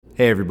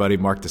Hey everybody,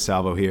 Mark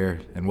DeSalvo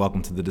here, and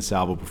welcome to the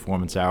DeSalvo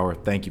Performance Hour.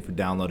 Thank you for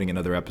downloading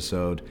another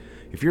episode.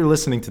 If you're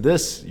listening to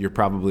this, you're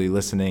probably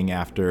listening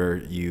after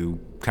you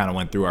kind of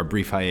went through our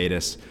brief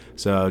hiatus.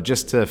 So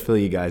just to fill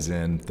you guys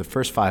in, the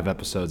first 5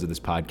 episodes of this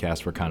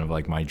podcast were kind of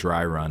like my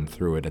dry run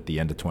through it at the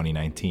end of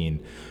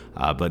 2019.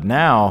 But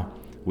now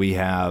we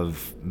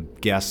have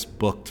guests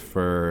booked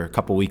for a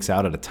couple weeks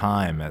out at a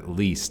time at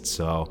least.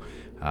 So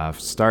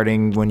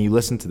starting when you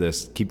listen to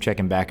this, keep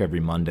checking back every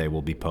Monday.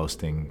 We'll be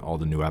posting all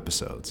the new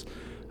episodes.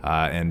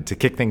 And to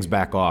kick things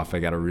back off, I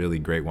got a really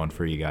great one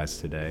for you guys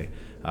today.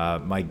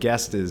 My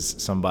guest is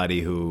somebody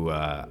who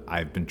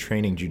I've been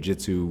training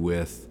jiu-jitsu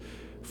with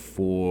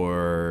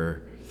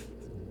for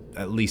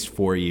at least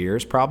 4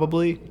 years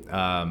probably.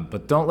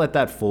 But don't let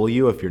that fool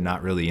you if you're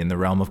not really in the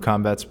realm of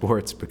combat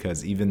sports,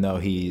 because even though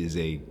he is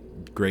a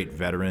great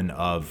veteran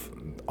of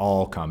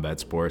all combat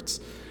sports,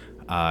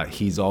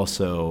 he's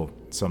also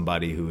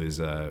somebody who is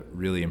a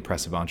really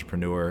impressive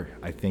entrepreneur.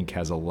 I think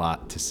has a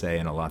lot to say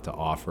and a lot to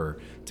offer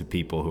to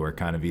people who are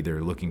kind of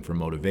either looking for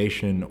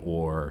motivation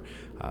or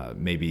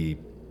maybe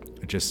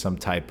just some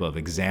type of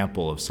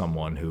example of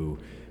someone who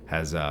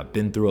has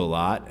been through a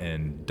lot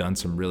and done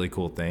some really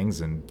cool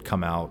things and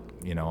come out,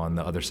 on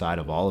the other side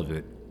of all of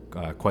it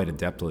quite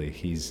adeptly.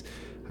 He's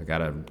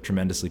got a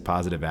tremendously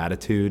positive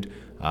attitude.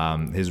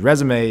 His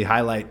resume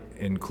highlight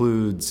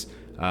includes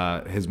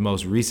his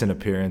most recent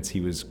appearance. He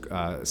was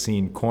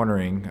seen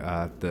cornering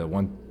the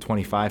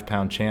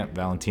 125-pound champ,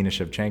 Valentina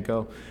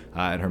Shevchenko,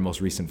 at her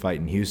most recent fight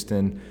in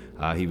Houston.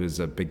 He was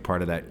a big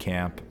part of that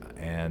camp,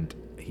 and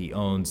he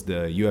owns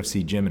the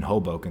UFC Gym in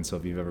Hoboken, so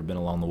if you've ever been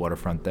along the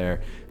waterfront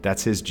there,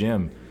 that's his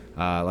gym.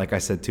 Like I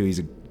said, too,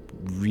 he's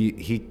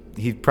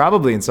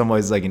probably in some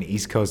ways like an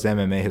East Coast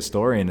MMA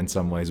historian in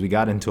some ways. We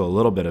got into a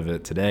little bit of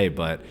it today,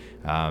 but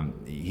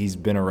he's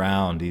been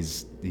around.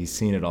 He's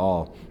seen it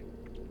all.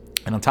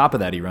 And on top of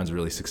that, he runs a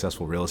really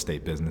successful real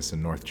estate business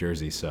in North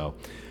Jersey. So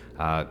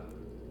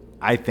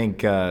I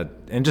think,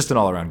 and just an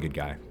all-around good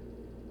guy.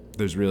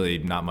 There's really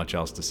not much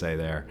else to say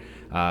there.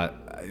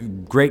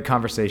 Great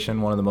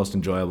conversation, one of the most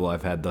enjoyable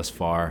I've had thus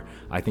far.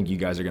 I think you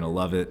guys are going to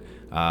love it.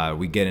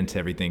 We get into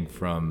everything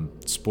from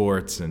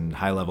sports and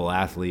high-level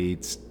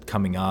athletes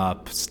coming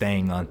up,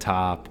 staying on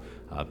top,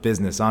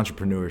 business,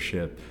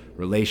 entrepreneurship,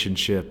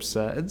 relationships.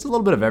 It's a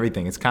little bit of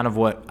everything. It's kind of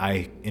what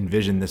I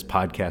envision this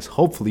podcast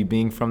hopefully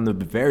being from the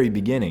very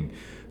beginning.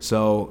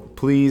 So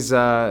please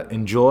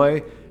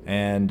enjoy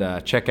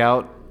and check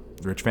out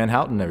Rich Van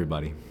Houten,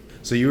 everybody.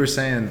 So you were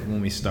saying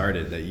when we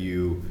started that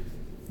you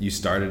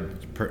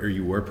started or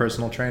you were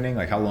personal training.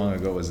 Like how long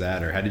ago was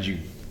that, or how did you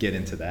get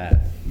into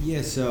that?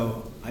 Yeah,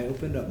 so I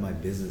opened up my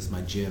business,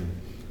 my gym.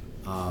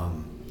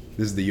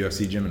 This is the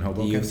UFC Gym in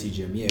Hoboken? The UFC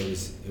Gym, yeah. It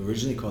was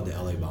originally called the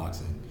LA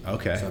Boxing.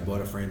 Okay. So I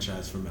bought a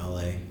franchise from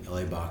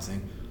LA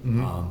Boxing,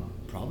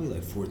 probably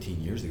like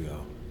 14 years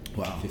ago.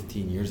 Wow.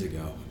 15 years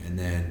ago. And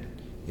then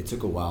it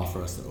took a while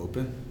for us to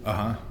open.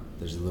 Uh-huh.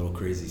 There's a little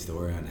crazy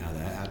story on how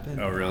that happened.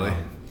 Oh, really?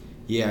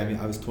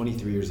 I was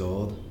 23 years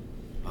old.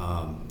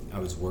 I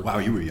was working. Wow,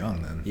 you were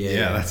young then.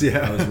 Yeah.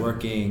 I was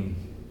working,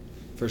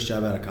 first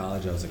job out of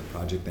college, I was like a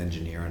project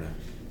engineer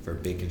for a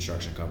big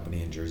construction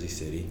company in Jersey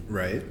City.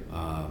 Right.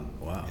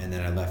 Wow. And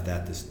then I left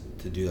that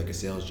to do like a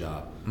sales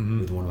job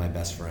with one of my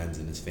best friends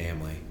and his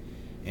family.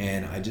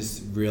 And I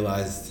just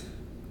realized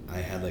I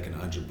had like an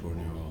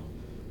entrepreneurial,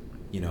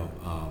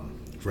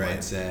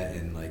 mindset,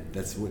 and like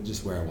that's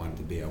just where I wanted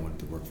to be. I wanted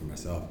to work for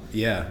myself.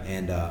 Yeah.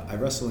 And I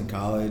wrestled in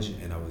college,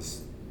 and I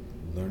was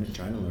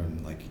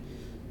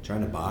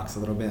trying to box a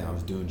little bit. I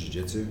was doing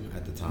jiu-jitsu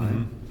at the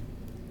time.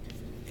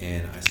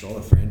 And I saw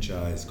a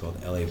franchise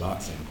called LA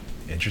Boxing.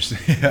 Interesting.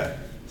 Yeah.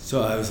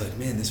 So I was like,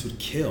 man, this would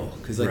kill.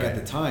 Because like at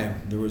the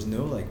time, there was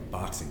no like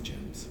boxing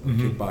gyms or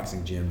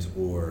kickboxing gyms,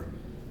 or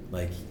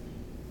like,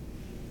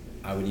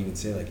 I would even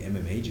say like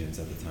MMA gyms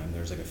at the time.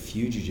 There was like a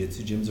few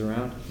jiu-jitsu gyms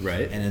around.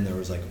 Right. And then there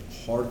was like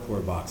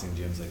hardcore boxing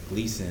gyms like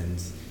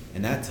Gleason's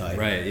and that type.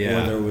 Right,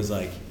 yeah. Or there was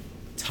like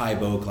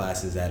Taibo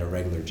classes at a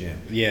regular gym.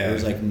 Yeah. There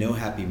was like no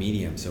happy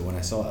medium. So when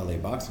I saw LA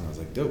Boxing, I was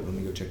like, dope, let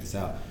me go check this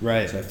out.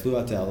 Right. So I flew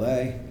out to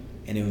LA,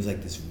 and it was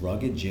like this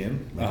rugged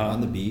gym on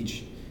the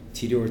beach.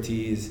 Tito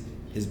Ortiz,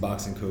 his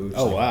boxing coach.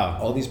 Oh, wow.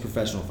 All these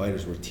professional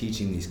fighters were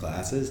teaching these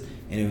classes,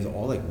 and it was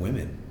all like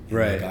women. And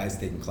like guys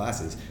taking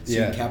classes. So you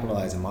can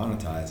capitalize and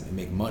monetize and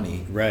make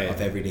money off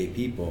everyday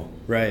people.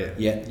 Right.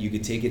 Yet you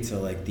could take it to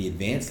like the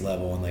advanced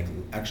level and like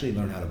actually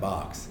learn how to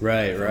box.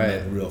 Right.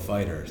 Like real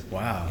fighters.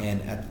 Wow.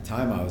 And at the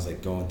time I was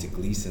like going to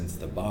Gleason's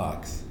to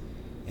box,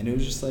 and it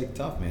was just like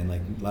tough, man.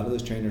 Like a lot of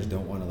those trainers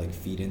don't want to like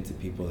feed into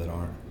people that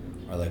are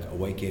like a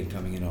white kid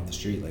coming in off the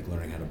street like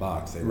learning how to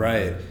box. They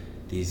like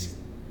these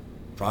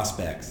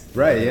prospects.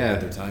 Right.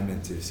 Put their time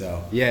into.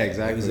 So yeah,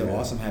 exactly. It was an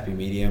awesome happy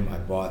medium. I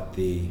bought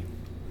the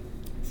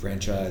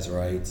franchise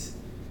rights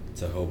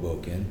to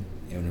Hoboken,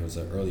 and it was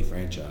an early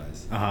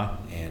franchise.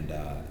 And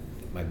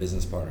my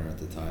business partner at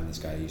the time, this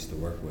guy I used to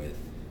work with,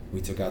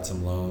 we took out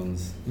some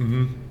loans.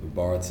 We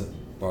borrowed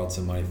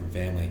some money from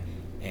family,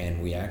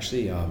 and we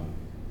actually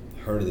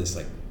heard of this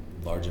like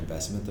large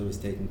investment that was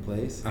taking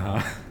place.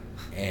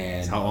 And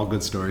that's how all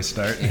good stories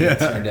start. And it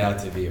turned out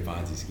to be a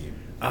Ponzi scheme.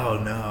 Oh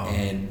no!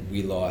 And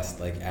we lost,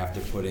 like,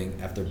 after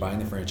buying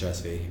the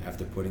franchise fee,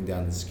 after putting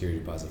down the security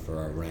deposit for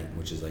our rent,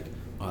 which is like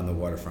on the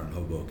waterfront in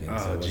Hoboken.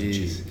 Oh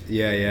jeez.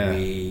 Yeah.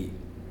 We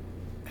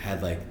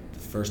had like the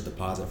first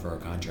deposit for our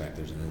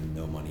contractors, and then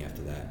no money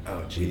after that.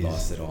 Oh jeez. We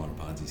lost it all in a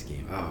Ponzi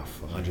scheme. Oh,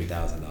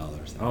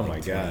 $100,000. Oh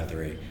my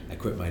God. I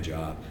quit my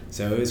job,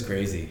 so it was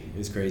crazy.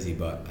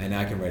 But and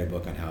I can write a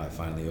book on how I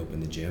finally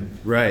opened the gym.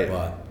 Right.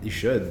 But you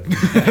should.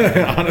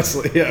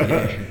 Honestly.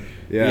 Yeah.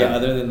 Yeah,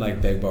 other than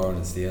like beg, borrowing,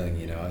 and stealing,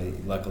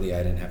 luckily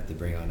I didn't have to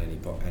bring on any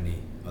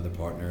other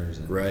partners,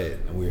 and, right.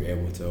 And we were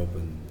able to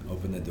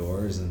open the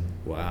doors and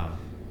wow,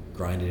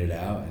 grinded it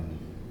out, and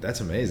that's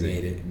amazing.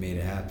 Made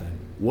it happen.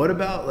 What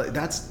about like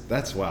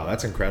that's wow,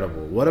 that's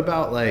incredible. What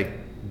about like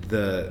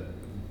to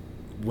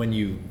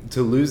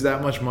lose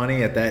that much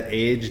money at that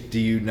age? Do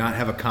you not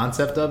have a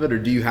concept of it, or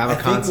do you have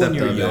a concept when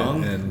you're of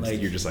young, it and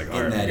like, you're just like, all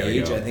in right, that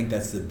age, go. I think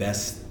that's the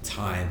best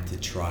time to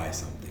try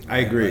something. I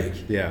agree.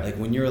 Like, yeah. Like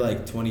when you're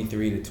like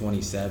 23 to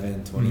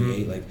 27,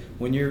 28, like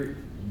when you're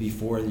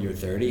before you're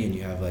 30 and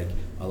you have like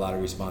a lot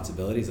of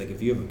responsibilities, like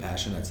if you have a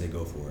passion, I'd say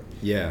go for it.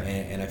 Yeah.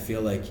 And I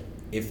feel like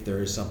if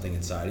there is something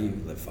inside of you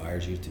that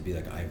fires you to be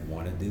like, I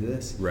want to do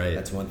this, right,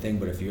 that's one thing.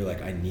 But if you're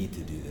like, I need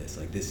to do this,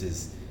 like this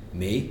is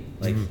me,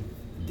 like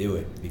do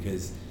it,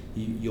 because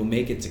you'll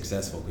make it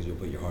successful because you'll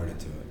put your heart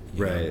into it.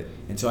 Right. know?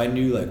 And so I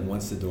knew like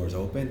once the doors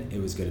open, it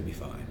was going to be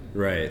fine.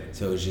 Right.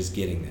 So it was just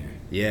getting there.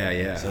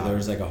 Yeah. So there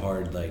was like a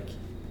hard like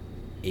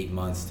 8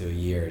 months to a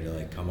year to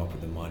like come up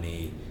with the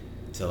money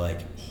to like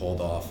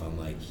hold off on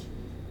like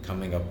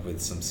coming up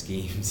with some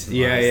schemes and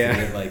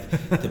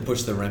to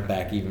push the rent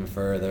back even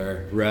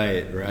further,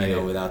 right,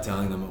 without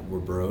telling them we're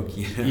broke,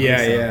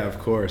 of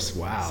course.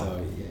 Wow.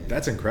 So,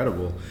 that's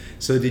incredible.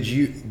 So did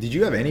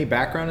you have any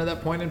background at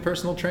that point in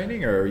personal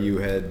training, or you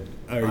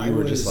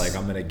were just like,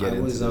 I'm gonna get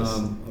into this? I was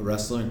a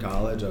wrestler in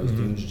college. I was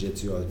doing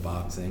jiu-jitsu, I was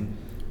boxing,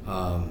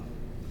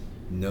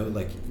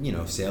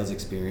 sales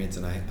experience,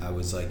 and I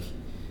was like,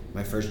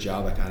 my first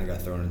job I kind of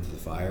got thrown into the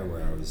fire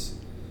where I was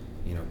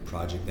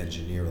project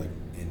engineer, like,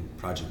 and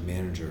project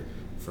manager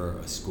for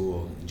a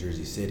school in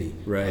Jersey City.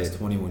 Right. I was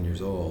 21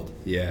 years old.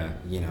 Yeah.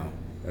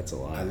 That's a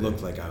lot. I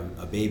looked like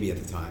a baby at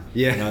the time.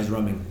 Yeah. And I was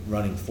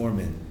running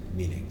foreman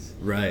meetings.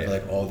 Right. For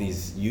like all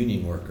these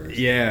union workers.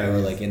 Yeah. Who were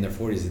like in their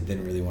 40s that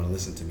didn't really want to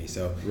listen to me.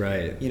 So.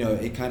 Right.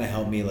 It kind of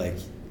helped me like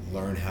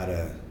learn how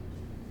to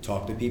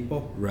talk to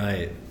people.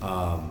 Right.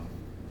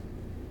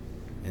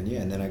 And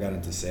then I got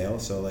into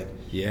sales. So like.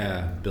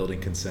 Yeah. Building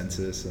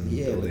consensus and.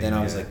 Yeah. But then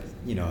I was like,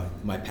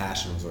 my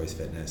passion was always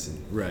fitness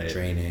and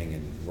training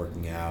and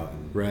working out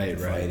and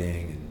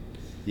fighting and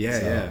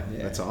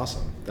that's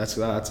awesome. That's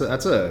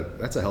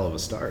a hell of a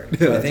start.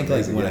 So I think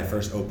like when I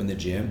first opened the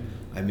gym,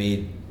 I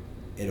made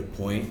it a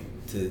point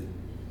to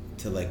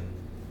like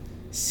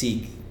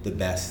seek the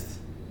best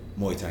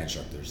Muay Thai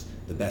instructors,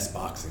 the best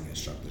boxing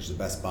instructors, the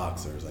best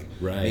boxers, like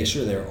make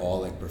sure they're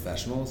all like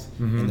professionals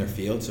in their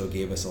field, so it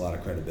gave us a lot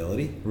of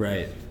credibility.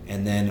 Right.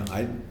 And then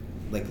I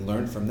like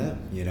learned from them,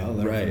 from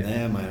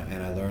them,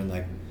 and I learned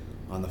like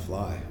on the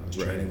fly. I was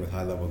training with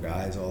high level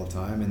guys all the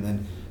time, and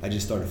then I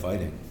just started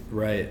fighting.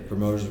 Right.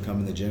 Promoters would come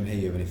in the gym, hey,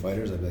 you have any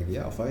fighters? I'd be like,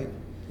 yeah, I'll fight.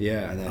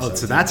 Yeah.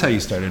 So that's how you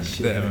started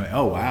the MMA.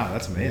 Oh wow,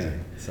 that's amazing.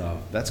 Yeah. So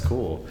that's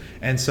cool.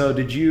 And so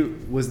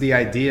was the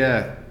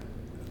idea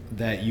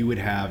that you would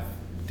have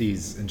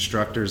these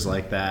instructors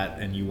like that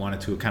and you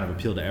wanted to kind of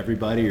appeal to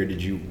everybody, or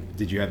did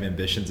you have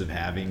ambitions of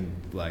having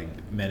like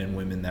men and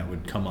women that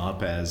would come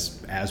up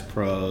as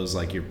pros,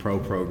 like your pro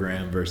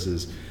program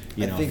versus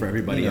for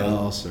everybody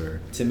else?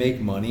 Or to make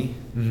money,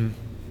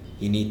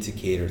 you need to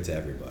cater to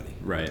everybody.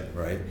 Right.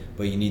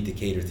 But you need to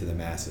cater to the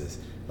masses.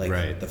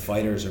 Like the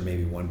fighters are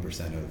maybe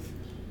 1% of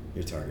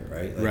your target,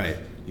 right? Like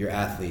your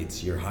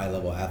athletes, your high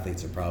level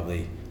athletes are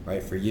probably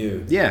right for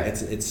you. Yeah.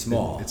 It's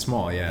small. It's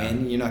small, yeah.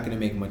 And you're not going to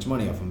make much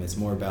money off them. It's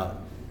more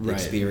about the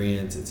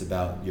experience. It's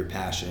about your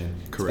passion.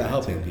 Correct. It's about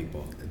helping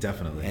people.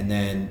 Definitely. And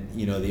then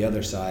the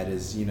other side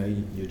is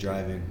you're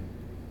driving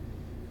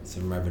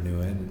some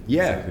revenue in.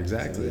 Yeah,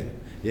 exactly.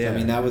 So, I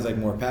mean, that was like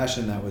more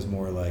passion. That was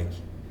more like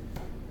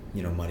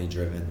money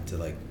driven to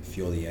like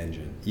fuel the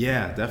engine.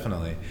 Yeah,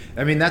 definitely.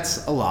 I mean,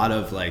 that's a lot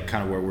of like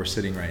kind of where we're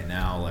sitting right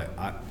now. Like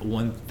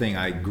one thing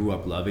I grew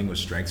up loving was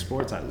strength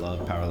sports. I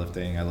love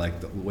powerlifting. I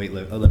liked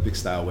Olympic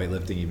style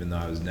weightlifting, even though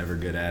I was never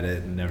good at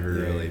it and never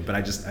really, but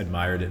I just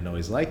admired it and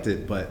always liked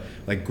it. But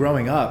like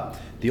growing up,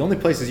 the only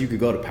places you could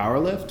go to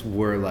powerlift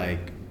were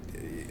like,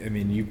 I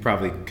mean, you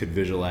probably could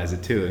visualize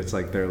it too. It's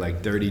like they're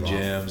like dirty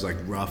gyms, like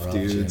rough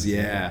dudes. Gyms,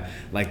 yeah.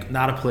 Like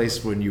not a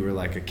place when you were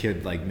like a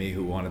kid like me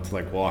who wanted to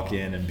like walk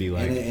in and be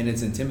like. And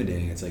it's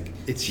intimidating. It's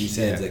like these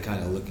heads like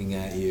kind of looking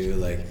at you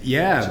like.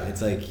 Yeah.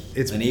 It's like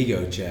it's an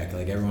ego check.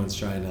 Like everyone's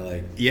trying to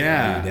like.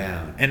 Yeah. Weigh you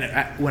down.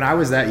 And when I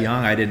was that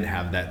young, I didn't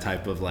have that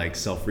type of like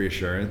self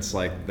reassurance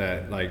like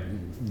that. Like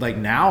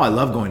now I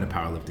love going to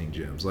powerlifting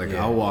gyms. Like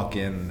I'll walk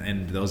in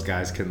and those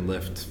guys can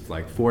lift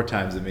like 4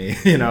 times of me,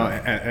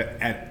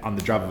 on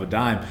the drop drop of a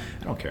dime.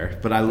 I don't care,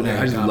 but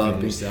I just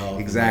love yourself.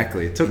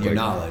 Exactly. It took your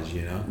knowledge,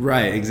 you know.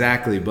 Right,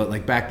 exactly. But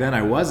like back then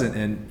I wasn't,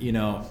 and you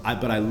know, I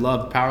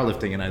loved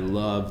powerlifting, and I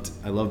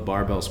loved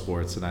barbell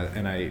sports,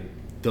 and I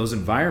those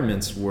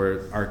environments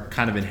are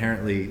kind of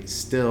inherently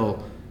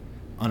still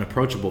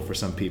unapproachable for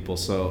some people.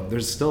 So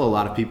there's still a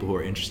lot of people who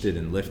are interested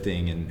in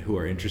lifting and who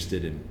are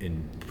interested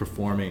in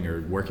performing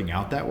or working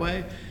out that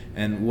way.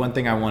 And one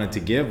thing I wanted to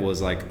give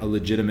was like a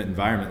legitimate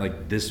environment.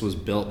 Like this was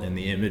built in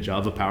the image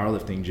of a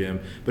powerlifting gym,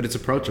 but it's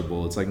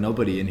approachable. It's like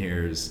nobody in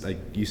here is like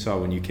you saw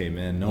when you came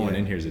in. No one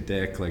in here is a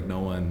dick. Like no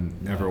one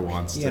ever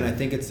wants to. Yeah, and I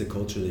think it's the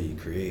culture that you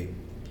create.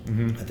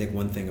 I think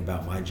one thing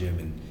about my gym,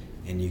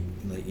 and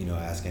you know,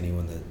 ask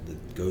anyone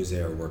that goes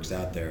there or works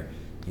out there,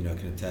 you know,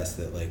 can attest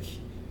that like,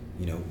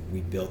 you know, we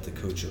built the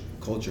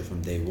culture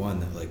from day one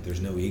that like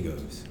there's no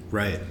egos.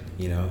 Right.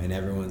 You know, and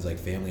everyone's like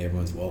family,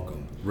 everyone's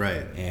welcome.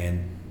 Right.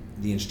 And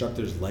the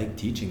instructors like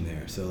teaching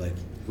there. So like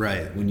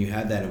when you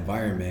have that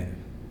environment,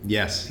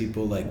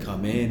 people like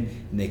come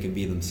in and they can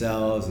be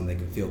themselves and they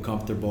can feel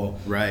comfortable.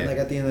 Right. And like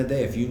at the end of the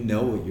day, if you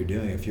know what you're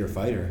doing, if you're a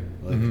fighter,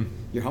 like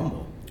you're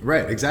humble.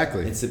 Right,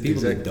 exactly. It's the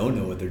people that don't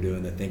know what they're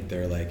doing that think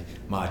they're like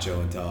macho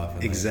and tough.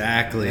 And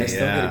exactly. Like, and I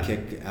still get a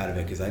kick out of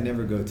it because I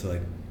never go to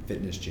like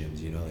fitness gyms,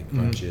 you know, like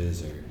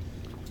Crunches or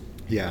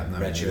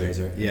Retros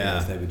or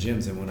those type of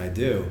gyms. And when I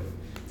do,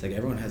 it's like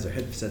everyone has their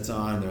headsets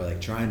on. They're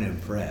like trying to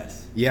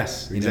impress.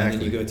 Yes, you know, exactly.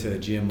 And then you go to a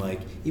gym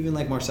like even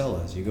like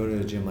Marcelo's. You go to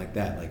a gym like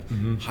that,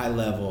 like high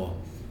level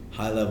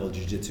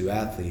jiu-jitsu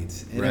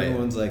athletes, and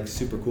everyone's like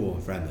super cool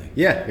and friendly.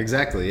 Yeah,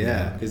 exactly.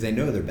 Yeah, because they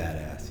know they're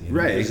badass. You know?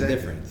 Right, There's exactly. a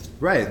difference.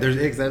 Right,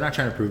 they're not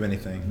trying to prove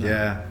anything. No.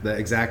 Yeah,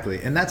 exactly.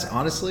 And that's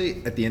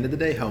honestly, at the end of the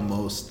day, how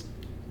most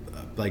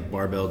like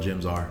barbell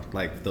gyms are.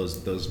 Like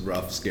those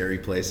rough, scary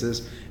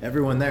places.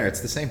 Everyone there,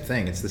 it's the same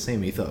thing. It's the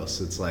same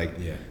ethos. It's like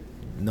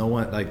no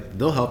one, like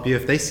they'll help you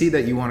if they see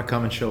that you want to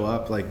come and show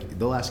up. Like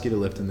they'll ask you to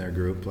lift in their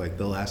group. Like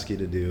they'll ask you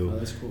to do. Oh,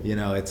 that's cool. You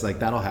know, it's like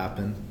that'll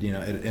happen. You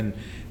know, and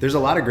there's a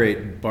lot of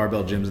great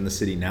barbell gyms in the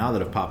city now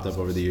that have popped up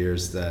over the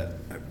years that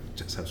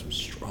just have some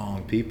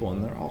strong people,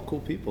 and they're all cool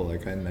people.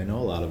 Like I know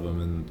a lot of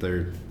them, and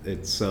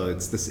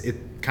it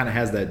kind of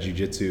has that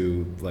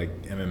jiu-jitsu like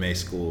MMA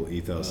school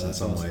ethos in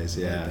some ways.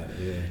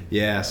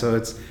 Yeah. So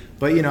it's,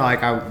 but you know,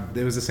 like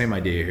it was the same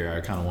idea here.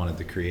 I kind of wanted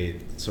to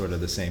create sort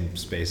of the same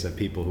space that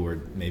people who are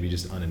maybe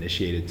just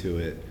uninitiated to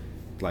it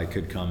like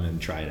could come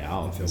and try it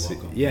out and feel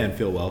welcome. And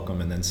feel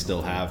welcome, and then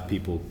still have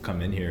people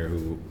come in here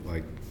who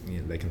like, you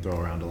know, they can throw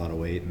around a lot of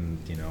weight, and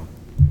you know,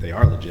 they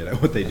are legit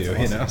at what they do.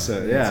 Awesome. You know,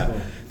 so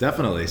cool.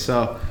 Definitely.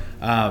 So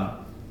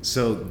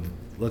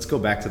let's go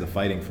back to the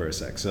fighting for a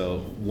sec.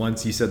 So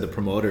once you said the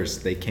promoters,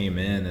 they came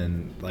in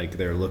and like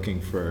they're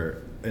looking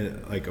for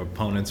like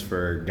opponents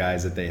for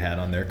guys that they had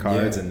on their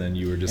cards, and then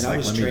you were just and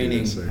like,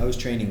 I was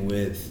training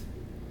with,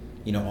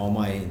 you know, all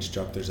my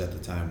instructors at the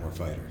time were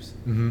fighters.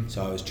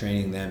 So I was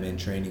training them and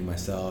training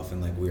myself,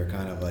 and like we were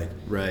kind of like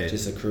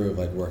just a crew of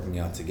like working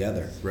out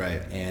together.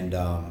 Right. And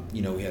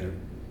you know, we had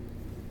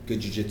good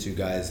jiu-jitsu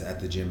guys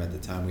at the gym at the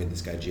time. We had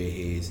this guy Jay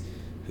Hayes,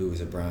 who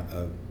was a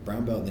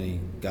brown belt, and then he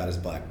got his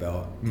black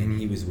belt, and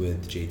he was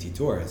with JT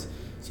Torres.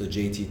 So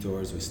JT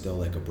Torres was still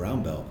like a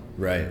brown belt.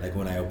 Right. Like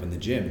when I opened the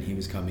gym, and he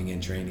was coming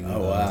in training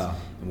with us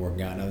and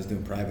working out, and I was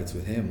doing privates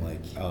with him,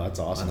 like that's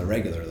awesome, on the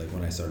regular, like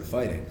when I started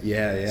fighting.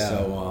 Yeah.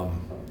 So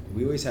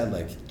we always had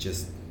like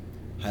just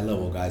high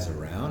level guys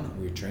around.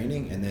 We were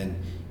training, and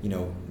then, you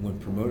know, when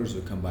promoters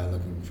would come by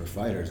looking for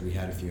fighters, we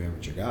had a few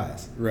amateur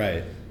guys.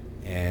 Right.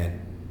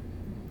 And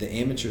the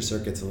amateur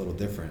circuit's a little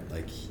different.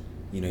 Like,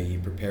 you know, you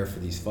prepare for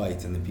these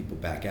fights, and then people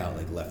back out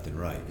like left and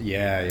right.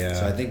 Yeah.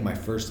 So I think my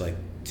first like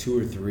 2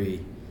 or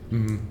 3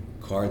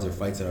 cards or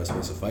fights that I was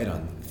supposed to fight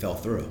on fell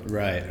through.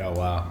 Right. Oh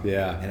wow.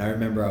 Yeah. And I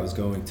remember I was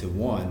going to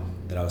one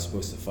that I was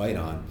supposed to fight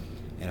on,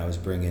 and I was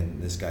bringing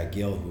this guy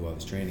Gil, who I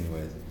was training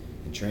with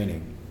in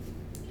training,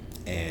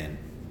 and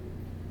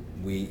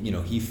we, you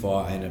know, he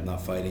fought. I ended up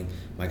not fighting.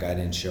 My guy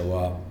didn't show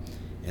up,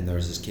 and there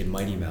was this kid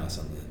Mighty Mouse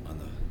on the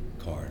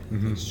card,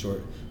 like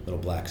short little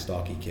black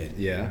stocky kid.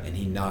 Yeah. And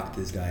he knocked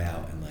this guy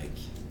out in like,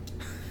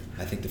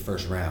 I think the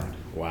first round.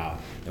 Wow.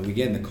 And we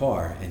get in the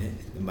car,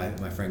 and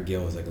my friend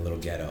Gil was like a little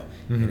ghetto,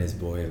 and his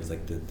boy, it was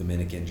like the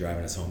Dominican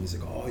driving us home. He's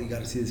like, oh, you got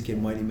to see this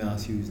kid Mighty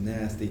Mouse. He was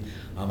nasty.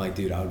 I'm like,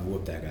 dude, I would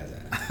whoop that guy's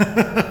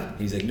ass.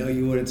 He's like, no,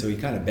 you wouldn't. So he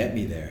kind of bet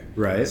me there.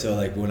 Right. So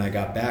like when I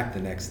got back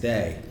the next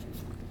day,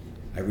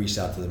 I reached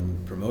out to the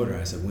promoter,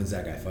 and I said, when's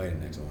that guy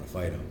fighting next? I want to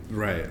fight him.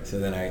 Right. So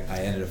then I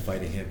ended up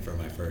fighting him for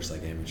my first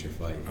like amateur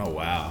fight. Oh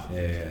wow.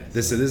 Yeah.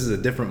 This is a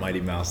different Mighty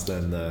Mouse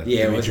than the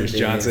Demetrius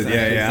Johnson.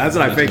 Yeah. That's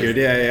what I figured.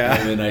 Yeah.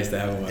 It'd be nice to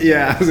have him.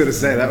 I was gonna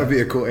say that would be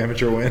a cool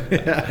amateur win.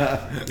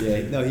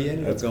 Yeah. No, he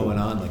ended up going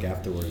on like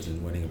afterwards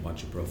and winning a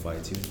bunch of pro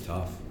fights. He was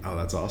tough. Oh,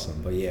 that's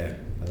awesome. But yeah,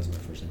 that was my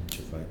first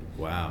amateur fight.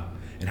 Wow.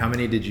 And how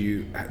many did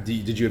you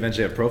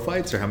eventually have pro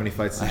fights, or how many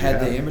fights did you have?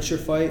 I had the amateur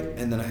fight,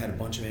 and then I had a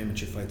bunch of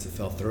amateur fights that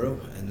fell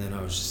through, and then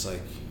I was just like,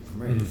 I'm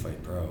ready to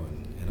fight pro,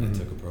 and I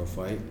took a pro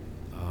fight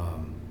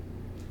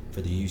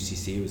for the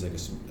UCC. It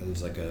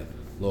was like a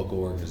local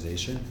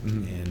organization.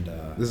 And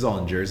this is all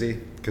in Jersey?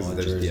 Because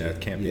Jersey. Yeah, it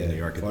can't be in New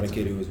York. Fought a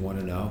kid who was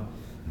 1-0,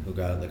 who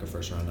got like a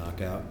first round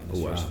knockout in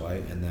his first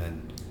fight, and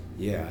then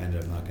I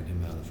ended up knocking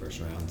him out in the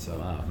first round. So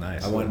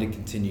nice. I wanted to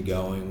continue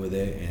going with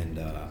it, and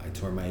I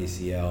tore my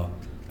ACL.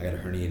 I got a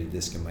herniated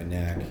disc in my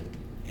neck,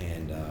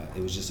 and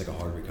it was just like a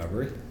hard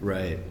recovery.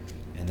 Right.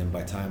 And then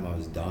by the time I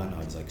was done, I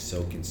was like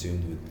so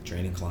consumed with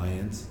training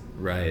clients.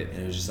 Right.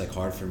 And it was just like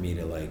hard for me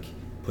to like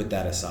put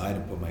that aside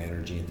and put my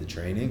energy into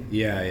training.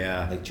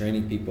 Yeah. Like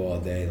training people all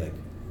day like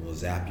will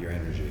zap your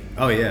energy.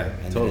 Oh yeah,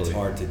 and totally. Then it's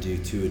hard to do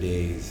 2 a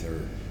days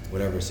or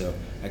whatever. So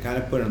I kind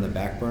of put it on the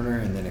back burner,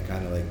 and then it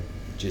kind of like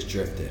just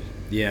drifted.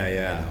 Yeah. You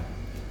know?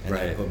 And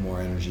then I put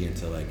more energy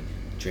into like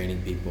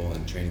training people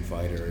and training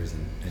fighters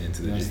and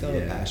into the. I still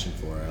have a passion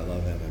for it. I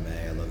love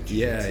MMA. I love Jiu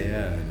Jitsu.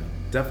 Yeah. You know?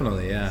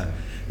 Definitely. Yeah. So.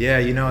 Yeah.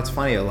 You know, it's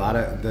funny. A lot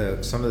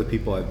of some of the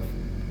people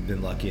I've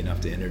been lucky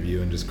enough to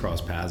interview and just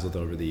cross paths with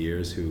over the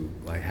years who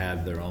like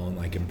had their own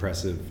like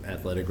impressive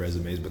athletic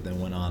resumes but then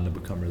went on to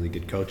become really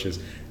good coaches,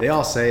 they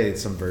all say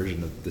some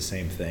version of the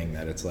same thing,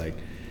 that it's like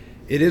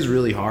it is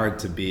really hard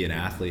to be an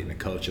athlete and a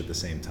coach at the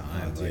same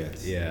time.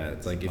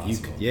 It's like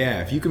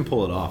if you can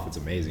pull it off, it's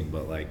amazing,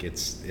 but like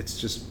it's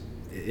just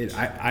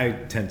I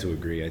tend to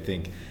agree. I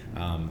think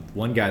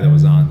one guy that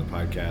was on the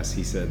podcast,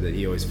 he said that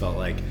he always felt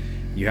like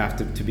you have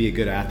to be a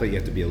good athlete, you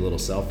have to be a little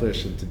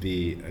selfish, and to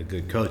be a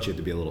good coach, you have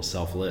to be a little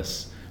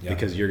selfless,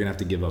 because you're gonna have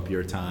to give up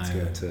your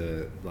time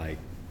to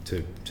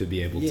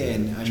be able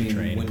to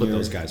train and put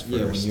those guys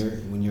first.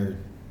 When you're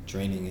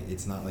training,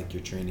 it's not like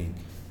you're training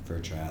for a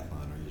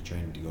triathlon or you're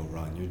training to go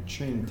run. You're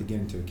training to get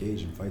into a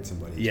cage and fight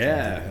somebody.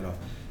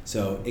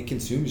 So it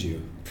consumes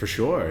you. For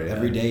sure. Yeah.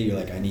 Every day you're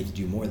like, I need to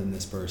do more than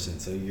this person.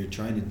 So you're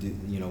trying to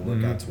do,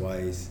 work out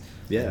twice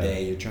a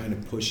day. You're trying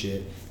to push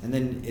it, and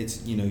then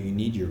it's you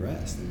need your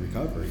rest and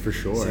recovery. For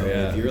sure. So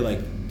if you're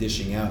like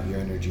dishing out your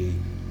energy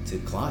to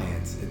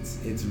clients,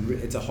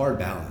 it's a hard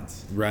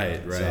balance.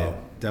 Right.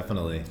 So,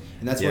 definitely.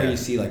 And that's where you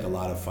see like a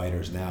lot of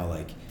fighters now,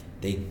 like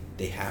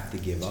they have to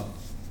give up,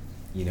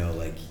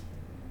 like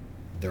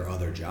their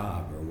other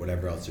job or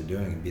whatever else they're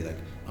doing and be like,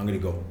 I'm going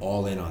to go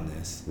all in on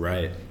this.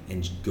 Right.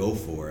 And go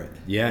for it.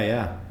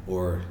 Yeah.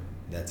 Or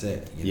that's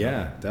it.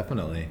 Yeah,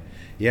 definitely.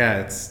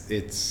 Yeah,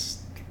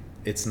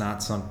 it's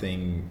not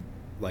something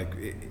like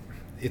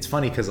it's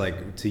funny because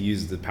like to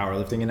use the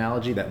powerlifting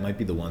analogy, that might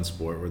be the one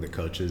sport where the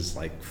coaches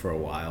like for a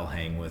while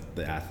hang with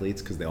the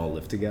athletes because they all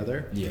live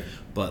together. Yeah.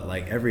 But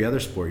like every other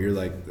sport, you're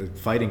like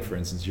fighting, for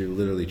instance, you're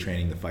literally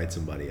training to fight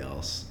somebody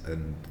else,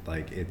 and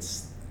like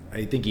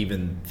I think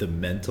even the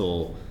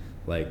mental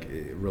like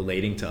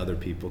relating to other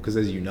people, because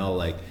as you know,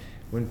 like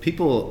when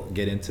people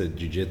get into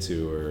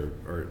jiu-jitsu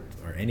or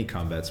any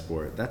combat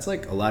sport, that's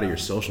like a lot of your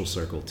social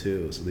circle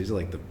too. So these are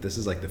like this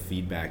is like the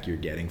feedback you're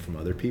getting from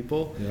other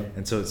people. Yep.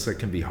 And so it's like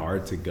can be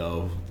hard to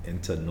go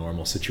into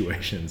normal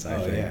situations, I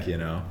think,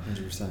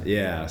 100%.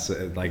 Yeah,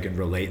 so like and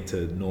relate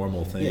to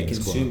normal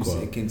things,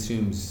 it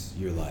consumes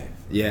your life. Right?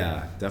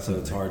 Yeah, definitely.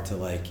 So it's hard to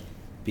like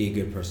be a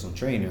good personal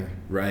trainer,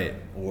 right,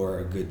 or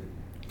a good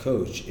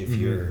coach if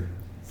you're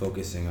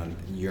focusing on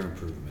your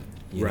improvement.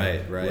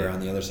 Right. Where on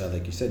the other side,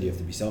 like you said, you have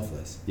to be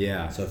selfless.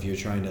 Yeah. So if you're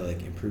trying to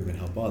like improve and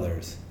help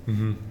others,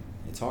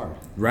 it's hard.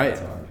 Right. It's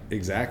hard.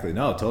 Exactly.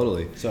 No,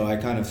 totally. So I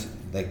kind of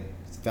like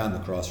found the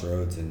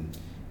crossroads, and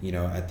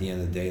at the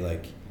end of the day,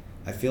 like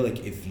I feel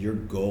like if your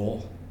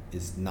goal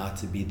is not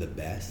to be the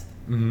best,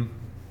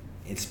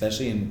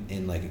 especially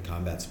in like a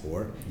combat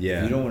sport,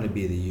 if you don't want to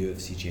be the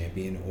UFC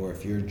champion, or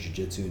if you're in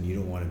jiu-jitsu and you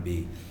don't want to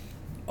be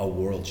a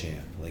world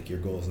champ, like your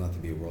goal is not to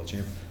be a world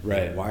champ,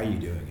 right? Like, why are you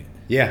doing it?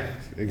 Yeah,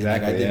 exactly. And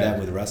like I did that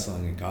with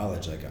wrestling in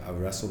college. Like I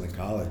wrestled in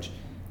college,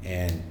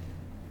 and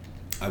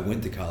I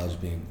went to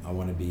college being I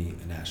want to be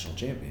a national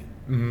champion.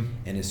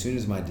 And as soon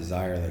as my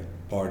desire, like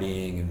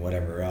partying and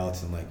whatever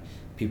else, and like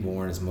people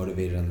weren't as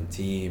motivated on the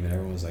team, and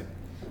everyone was like,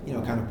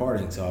 kind of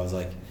partying. So I was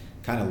like,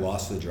 kind of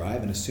lost the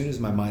drive. And as soon as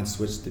my mind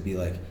switched to be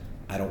like,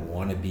 I don't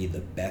want to be the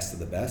best of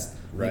the best.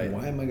 Right.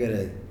 Like, why am I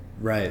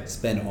gonna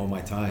spend all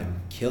my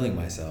time killing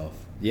myself?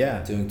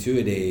 Yeah. Doing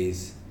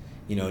 2-a-days.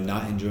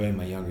 Not enjoying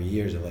my younger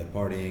years of like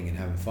partying and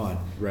having fun.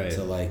 Right.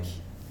 To like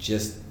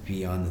just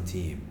be on the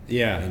team.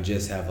 Yeah. And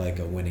just have like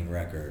a winning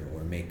record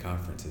or make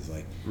conferences.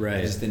 Like,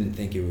 I just didn't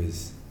think it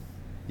was.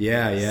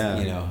 Yeah.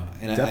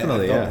 And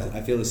definitely.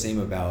 I feel the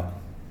same about,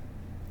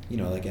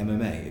 like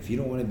MMA. If you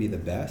don't want to be the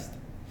best,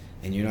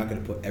 and you're not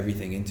going to put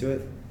everything into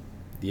it.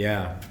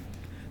 Yeah.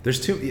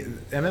 There's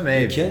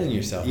MMA. You're killing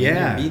yourself.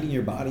 Yeah. You're beating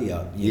your body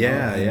up.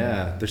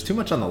 Yeah. There's too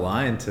much on the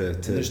line to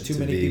there's too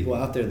many people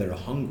out there that are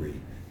hungry.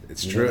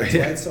 It's true. That's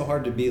why it's so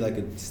hard to be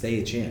like stay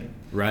a champ.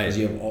 Right. Because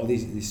you have all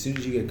these. As soon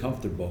as you get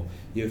comfortable,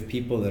 you have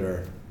people that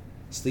are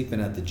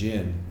sleeping at the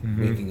gym,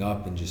 waking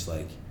up and just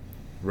like,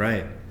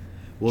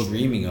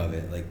 dreaming of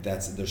it. Like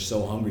they're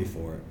so hungry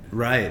for it.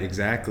 Right.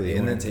 Exactly. They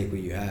want to take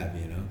what you have.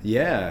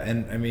 Yeah,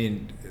 and I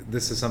mean,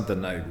 this is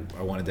something I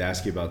wanted to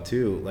ask you about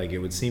too. Like, it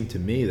would seem to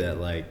me that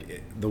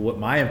like what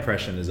my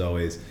impression is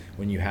always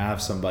when you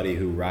have somebody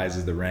who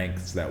rises the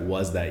ranks that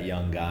was that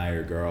young guy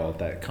or girl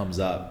that comes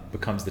up,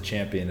 becomes the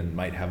champion, and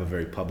might have a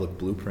very public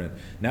blueprint.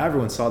 Now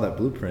everyone saw that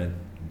blueprint.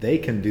 They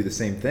can do the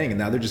same thing, and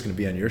now they're just going to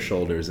be on your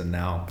shoulders, and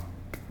now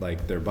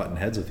like they're butting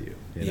heads with you.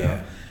 You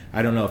know?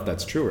 I don't know if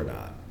that's true or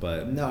not,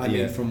 but no, I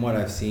mean, from what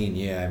I've seen,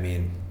 I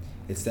mean,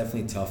 it's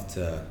definitely tough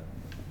to,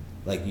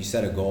 like, you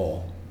set a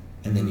goal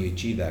and then you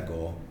achieve that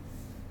goal.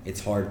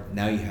 It's hard.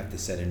 Now you have to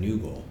set a new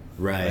goal.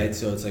 Right.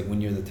 So it's like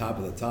when you're the top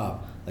of the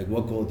top, like,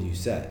 what goal do you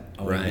set?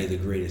 I want to be the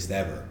greatest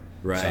ever.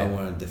 Right. So I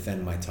want to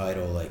defend my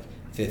title like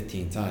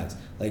 15 times.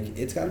 Like,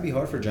 it's got to be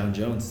hard for John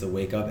Jones to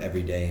wake up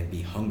every day and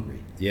be hungry.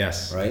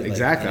 Yes. Right.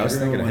 Exactly. Like, I was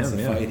thinking of him.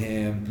 Everyone wants to fight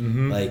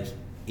him. Like,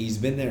 he's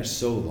been there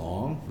so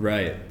long.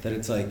 Right. That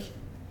it's like,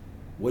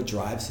 what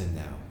drives him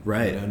now?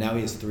 Right. You know, now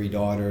he has 3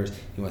 daughters.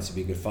 He wants to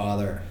be a good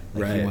father.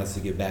 Like, he wants to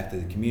give back to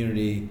the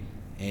community,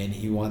 and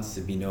he wants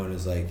to be known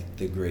as like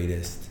the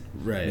greatest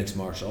mixed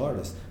martial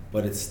artist.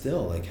 But it's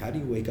still like, how do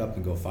you wake up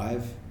and go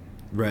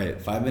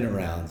 5-minute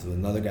rounds with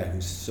another guy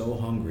who's so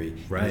hungry?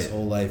 His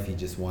whole life he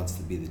just wants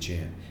to be the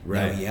champ.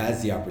 Now he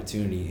has the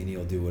opportunity, and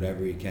he'll do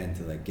whatever he can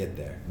to like get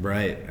there.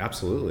 Right.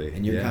 Absolutely.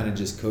 And you're kind of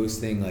just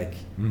coasting, like,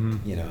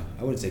 you know,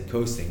 I wouldn't say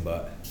coasting,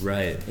 but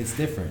it's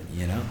different,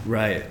 you know.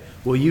 Right.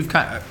 Well, you've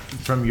kind of,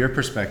 from your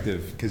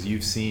perspective, because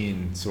you've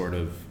seen sort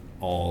of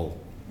all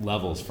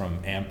levels from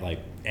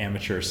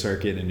amateur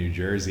circuit in New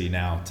Jersey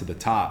now to the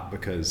top,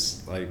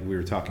 because like we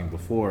were talking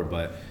before,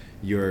 but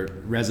your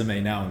resume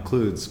now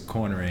includes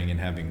cornering and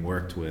having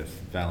worked with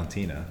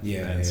Valentina.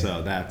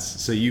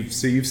 So you've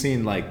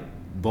seen like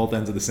both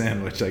ends of the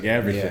sandwich, like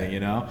everything, you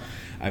know.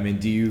 I mean,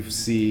 do you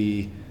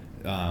see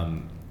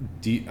how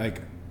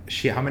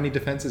many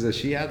defenses has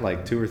she had?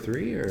 Like 2 or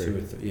 3, or 2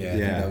 or 3? I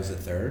think that was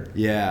the 3rd.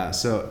 Yeah.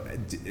 So,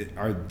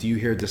 do you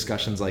hear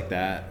discussions like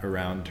that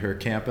around her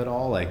camp at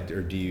all? Like,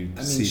 or do you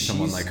see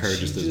someone like her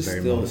just as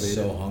very motivated? She's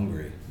still so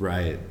hungry,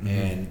 right?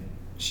 And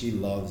she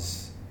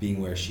loves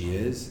being where she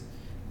is,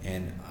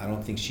 and I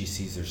don't think she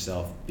sees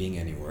herself being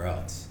anywhere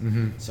else.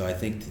 So I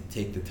think to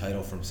take the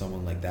title from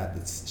someone like that,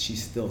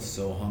 she's still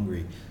so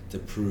hungry to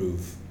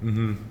prove,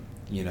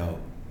 you know.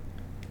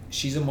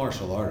 She's a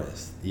martial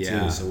artist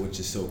too, so which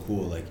is so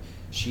cool. Like,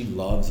 she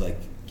loves like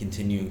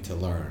continuing to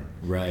learn,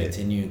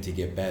 continuing to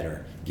get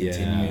better,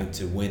 continuing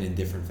to win in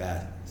different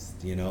facets.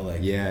 You know, like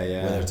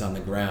whether it's on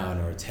the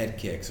ground or it's head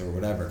kicks or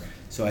whatever.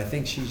 So I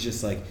think she's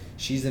just like,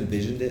 she's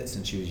envisioned it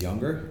since she was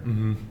younger,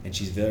 and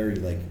she's very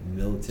like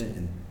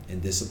militant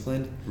and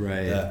disciplined.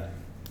 Right. That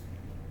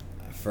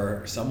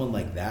for someone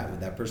like that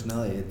with that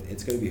personality,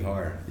 it's going to be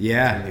hard.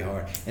 Yeah. It's going to be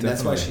hard, and definitely.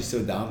 That's why she's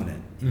so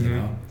dominant. You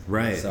know.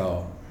 Right.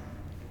 So.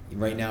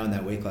 Right now in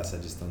that weight class, I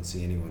just don't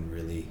see anyone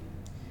really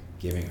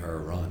giving her a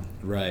run.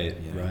 Right,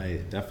 you know?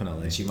 Right,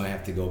 definitely. And she might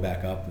have to go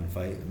back up and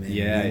fight.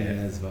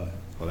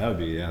 Well, that would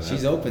be,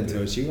 she's open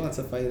to it. She wants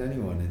to fight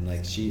anyone, and like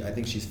I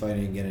think she's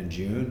fighting again in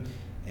June,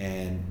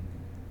 and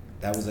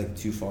that was like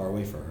too far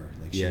away for her.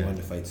 Like, she wanted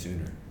to fight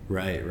sooner.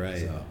 Right.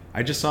 So,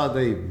 I just saw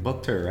they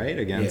booked her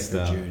against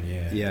for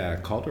June.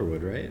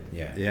 Calderwood, right?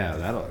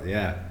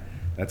 Yeah.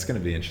 That's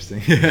gonna be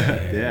interesting.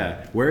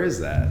 Yeah. Where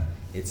is that?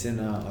 It's in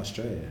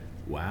Australia.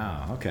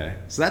 Wow. Okay.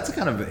 So that's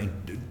kind of,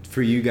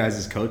 for you guys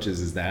as coaches,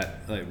 is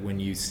that like when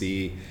you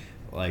see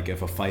like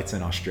if a fight's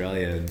in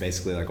Australia and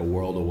basically like a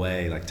world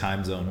away, like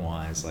time zone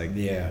wise, like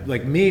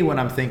like me, when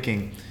I'm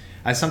thinking,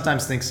 I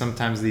sometimes think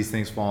these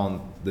things fall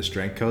on the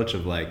strength coach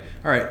of like,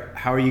 all right,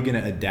 how are you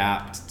going to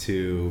adapt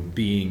to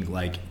being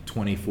like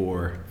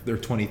 24 or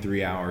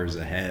 23 hours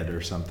ahead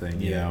or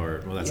something, you know,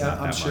 or well, that's not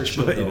that much. I'm sure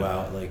she'll go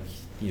out like,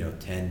 you know,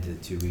 10 to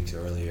 2 weeks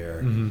earlier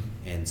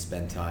and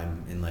spend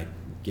time and like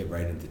get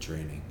right into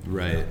training,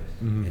 right?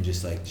 And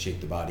just like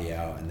shake the body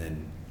out, and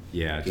then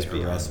get her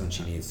rest when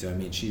she needs to. I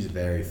mean, she's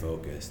very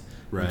focused.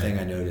 One thing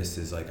I noticed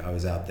is like I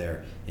was out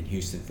there in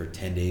Houston for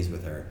 10 days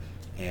with her,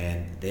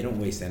 and they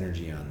don't waste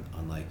energy on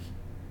like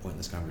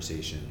pointless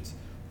conversations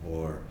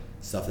or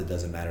stuff that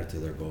doesn't matter to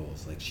their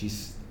goals. Like,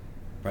 she's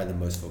probably the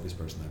most focused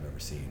person I've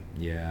ever seen.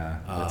 Yeah,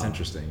 that's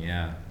interesting.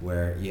 Yeah,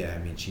 where I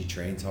mean, she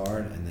trains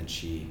hard, and then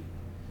she's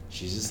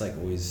just like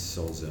always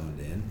soul zoned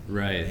in,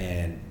 right?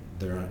 And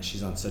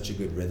she's on such a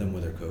good rhythm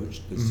with her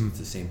coach, because it's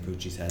the same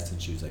coach she's had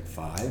since she was like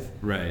 5.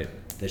 Right.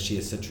 That she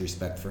has such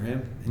respect for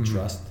him and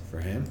trust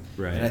for him.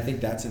 Right. And I think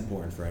that's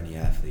important for any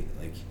athlete,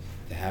 like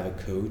to have a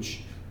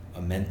coach,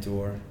 a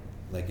mentor,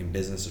 like in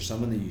business, or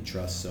someone that you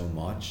trust so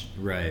much.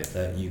 Right.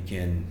 That you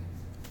can,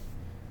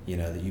 you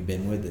know, that you've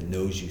been with, that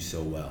knows you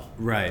so well.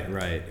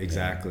 Right.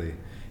 Exactly.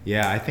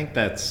 Yeah, I think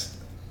that's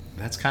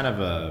kind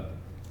of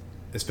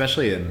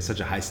especially in such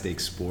a high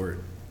stakes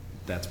sport,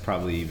 that's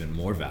probably even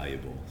more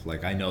valuable.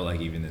 Like, I know, like,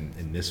 even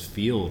in this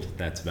field,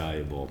 that's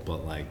valuable,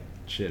 but like,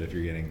 shit, if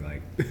you're getting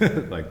like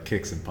like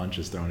kicks and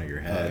punches thrown at your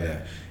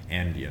head,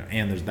 and you know,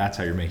 and that's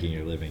how you're making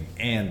your living,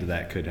 and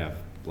that could have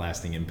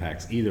lasting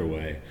impacts either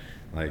way.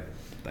 Like,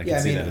 I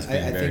can see that as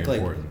being very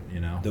important. Like, you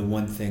know, the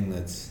one thing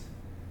that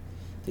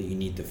you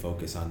need to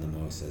focus on the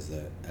most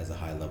as a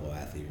high level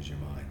athlete is your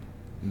mind.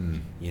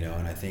 You know,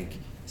 and I think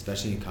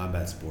especially in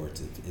combat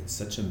sports, it's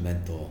such a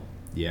mental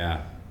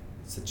game.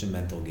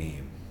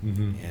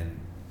 And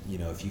you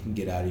know, if you can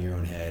get out of your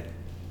own head,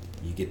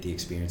 you get the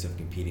experience of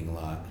competing a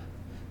lot,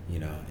 you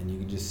know, and you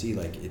can just see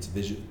like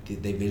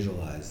they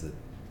visualize that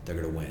they're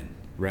gonna win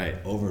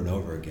over and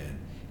over again.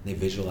 They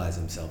visualize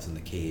themselves in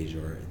the cage,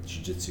 or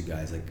jiu-jitsu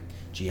guys like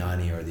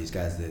Gianni or these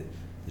guys that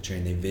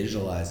train, they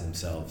visualize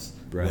themselves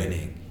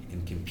winning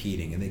and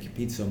competing, and they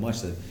compete so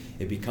much that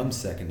it becomes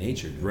second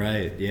nature to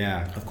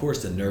them. Of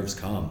course the nerves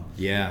come,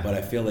 but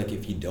I feel like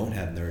if you don't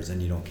have nerves,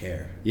 then you don't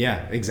care.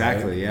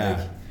 Exactly. Right?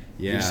 Like,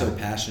 you're so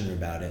passionate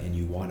about it and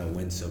you want to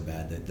win so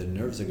bad that the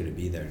nerves are going to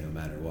be there no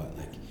matter what.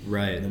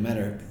 Like, no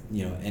matter,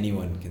 you know,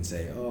 anyone can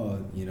say,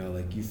 oh, you know,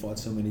 like you fought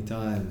so many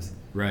times,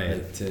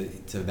 like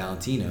to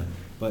Valentina,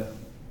 but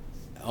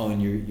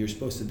and you're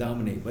supposed to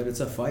dominate, but it's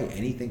a fight.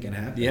 Anything can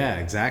happen.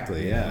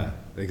 Exactly.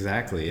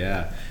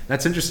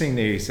 That's interesting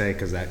that you say,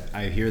 because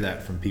I hear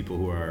that from people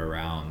who are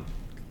around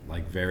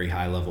like very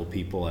high level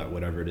people at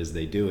whatever it is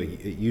they do.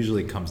 It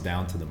usually comes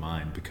down to the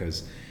mind,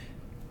 because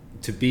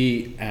to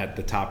be at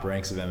the top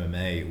ranks of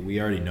MMA, we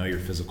already know your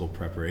physical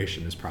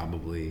preparation is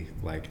probably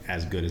like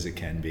as good as it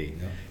can be.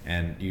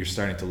 And you're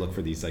starting to look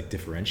for these like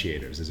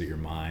differentiators. Is it your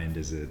mind?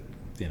 Is it,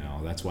 you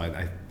know, that's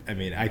why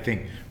I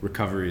think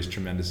recovery is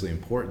tremendously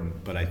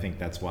important, but I think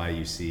that's why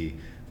you see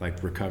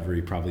like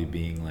recovery probably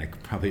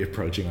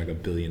approaching like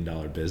 $1 billion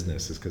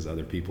business, is because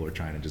other people are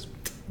trying to just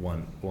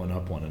one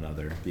up one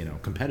another, you know,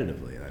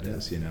 competitively, that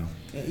is, you know.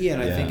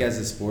 And I think as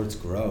the sports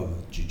grow,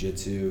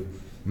 jiu-jitsu,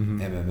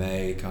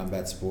 MMA,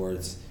 combat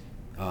sports,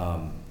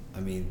 I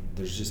mean,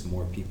 there's just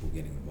more people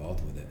getting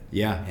involved with it.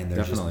 And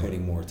they're just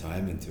putting more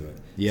time into it.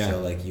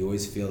 So like you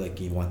always feel like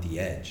you want the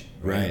edge,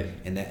 right?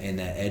 And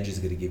that edge is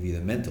going to give you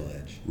the mental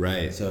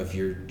edge. So if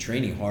you're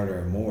training harder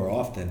and more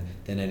often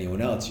than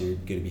anyone else, you're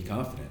going to be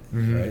confident,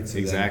 right? So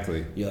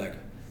you're like,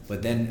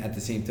 but then at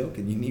the same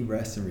token, you need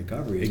rest and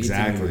recovery. You need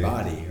to know your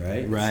body,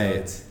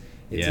 right? So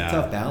it's a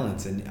tough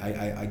balance, and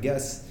I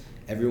guess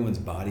everyone's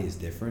body is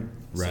different.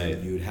 So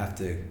you would have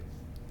to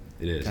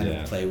kind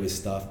of play with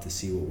stuff to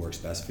see what works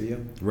best for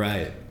you.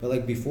 But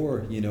like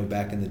before, you know,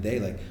 back in the day,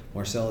 like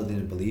Marcelo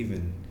didn't believe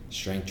in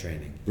strength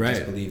training. He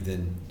just believed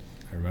in,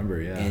 I remember,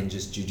 in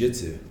just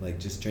jiu-jitsu, like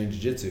just train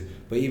jiu-jitsu.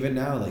 But even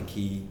now, like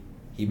he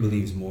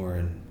believes more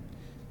in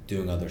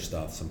doing other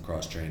stuff, some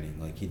cross training.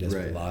 Like he does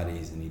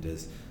Pilates and he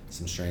does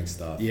some strength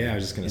stuff. I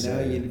was just gonna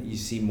say. Now you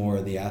see more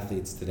of the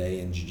athletes today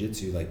in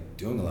jiu-jitsu like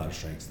doing a lot of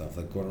strength stuff.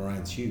 Like Gordon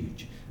Ryan's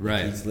huge.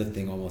 He's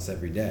lifting almost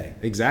every day.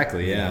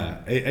 Exactly.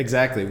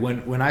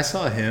 When I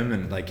saw him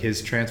and like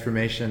his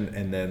transformation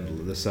and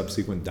then the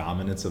subsequent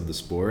dominance of the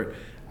sport,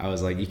 I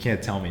was like, you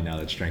can't tell me now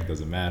that strength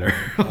doesn't matter.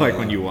 Like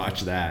when you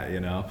watch that, you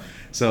know.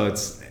 So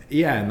it's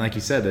and like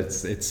you said, it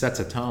sets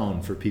a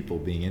tone for people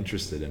being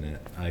interested in it.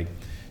 Like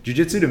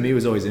jiu-jitsu to me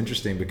was always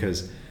interesting,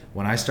 because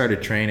when I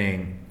started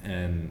training,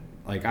 and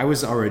like I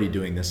was already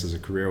doing this as a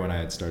career when I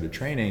had started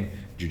training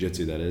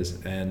jiu-jitsu, that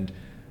is, and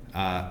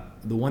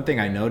the one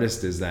thing I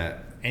noticed is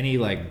that any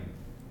like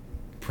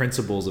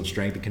principles of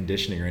strength and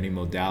conditioning or any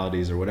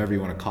modalities or whatever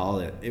you want to call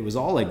it, it was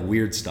all like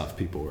weird stuff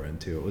people were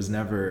into. It was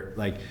never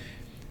like,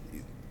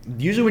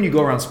 usually when you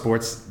go around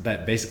sports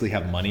that basically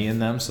have money in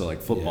them, so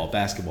like football,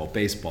 basketball,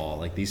 baseball,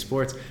 like these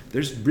sports,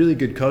 there's really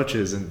good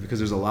coaches, and because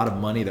there's a lot of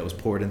money that was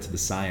poured into the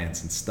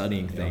science and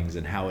studying things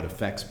and how it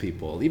affects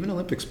people, even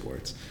Olympic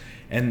sports.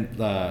 And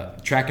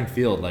track and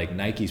field, like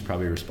Nike's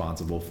probably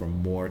responsible for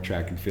more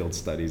track and field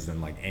studies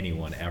than like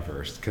anyone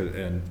ever,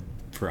 and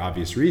for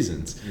obvious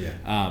reasons.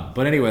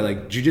 But anyway,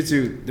 like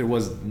jiu-jitsu, there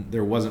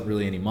wasn't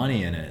really any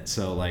money in it,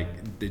 so like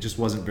it just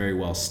wasn't very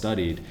well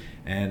studied.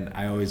 And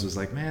I always was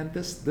like, man,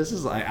 this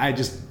is, I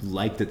just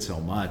liked it so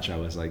much. I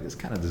was like, this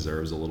kind of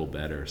deserves a little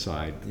better. So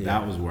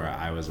that was where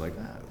I was like,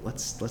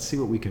 let's see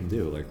what we can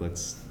do.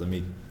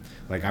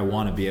 Like I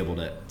want to be able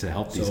to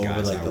help these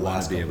guys. So over like the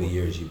last couple of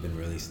years, you've been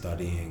really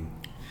studying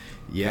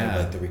kind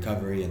of like the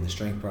recovery and the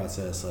strength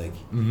process, like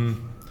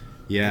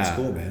that's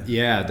cool, man.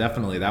 Yeah,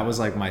 definitely. That was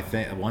like my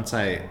thing. Once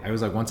I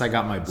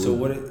got my blue. So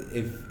what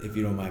if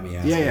you don't mind me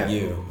asking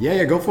you?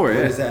 Yeah, go for it.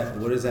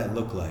 What does that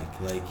look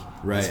like? Like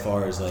as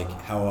far as like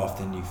how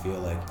often you feel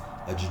like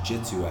a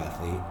jiu-jitsu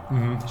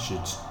athlete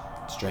should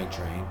strength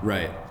train?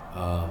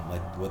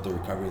 Like what the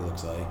recovery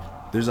looks like.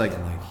 There's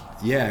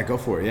go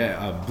for it.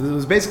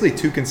 There's basically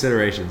two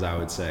considerations, I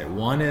would say.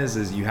 One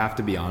is you have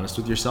to be honest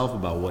with yourself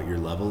about what your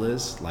level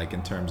is, like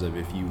in terms of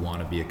if you want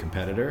to be a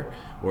competitor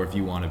or if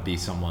you want to be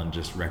someone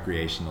just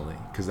recreationally,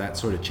 because that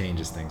sort of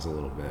changes things a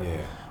little bit.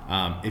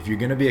 If you're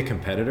going to be a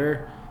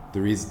competitor, the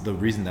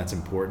reason that's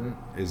important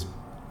is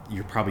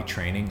you're probably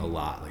training a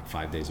lot, like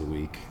 5 days a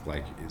week.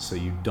 Like, so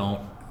you don't,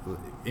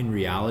 in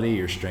reality,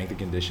 your strength and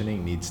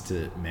conditioning needs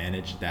to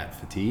manage that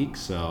fatigue.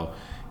 So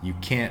you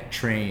can't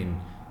train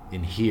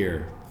in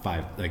here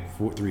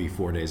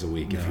 3-4 days a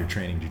week if you're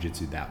training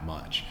jiu-jitsu that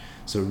much.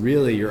 So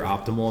really your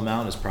optimal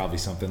amount is probably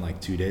something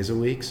like 2 days a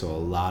week. So a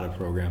lot of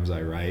programs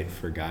I write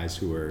for guys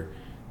who are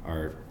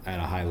are at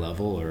a high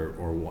level,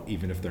 or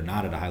even if they're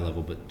not at a high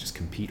level but just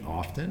compete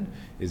often,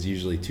 is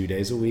usually 2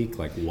 days a week,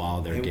 like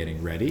while they're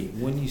getting ready.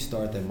 When you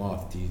start them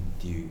off, do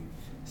you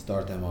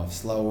start them off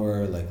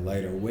slower, like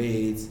lighter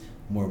weights,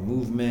 more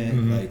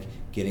movement, like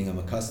getting them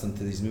accustomed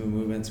to these new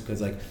movements?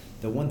 Because like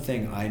the one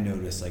thing I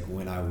noticed, like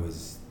when I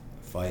was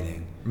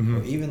fighting,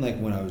 or even like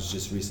when I was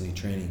just recently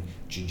training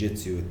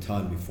jiu-jitsu a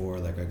ton before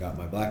like I got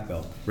my black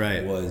belt,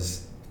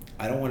 was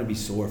I don't want to be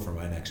sore for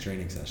my next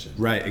training session.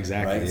 Right,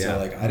 exactly. Right? Yeah. So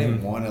like I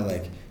didn't want to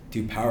like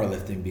do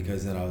powerlifting,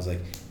 because then I was like,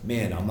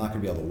 man, I'm not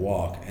gonna be able to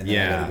walk, and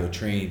then I gotta go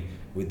train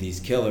with these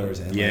killers,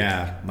 and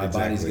like my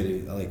body's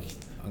gonna like,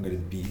 I'm gonna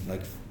be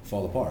like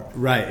fall apart.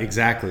 Right,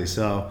 exactly.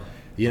 So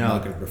I'm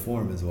not gonna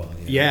perform as well.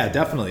 Yeah,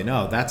 definitely.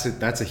 No,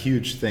 that's a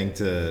huge thing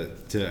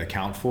to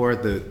account for.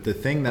 The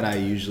thing that I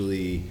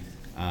usually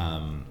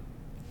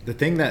the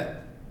thing that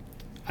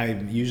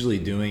I'm usually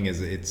doing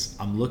is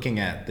I'm looking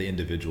at the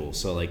individual.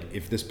 So like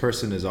if this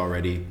person is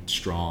already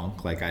strong,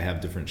 like I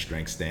have different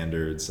strength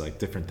standards, like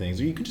different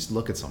things, or you can just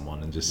look at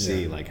someone and just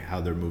see like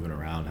how they're moving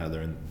around, how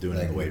they're doing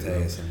like in the weight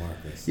room. And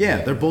Marcus.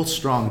 Yeah, they're both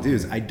strong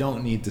dudes. I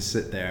don't need to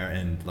sit there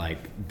and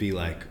like be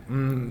like,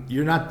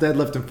 you're not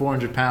deadlifting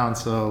 400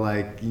 pounds, so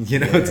like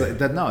it's like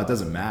that. No, it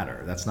doesn't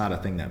matter. That's not a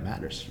thing that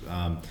matters.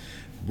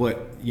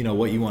 What you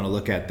want to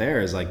look at there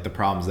is like the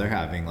problems they're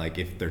having. Like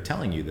if they're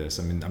telling you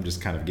this, I mean, I'm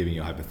just kind of giving you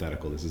a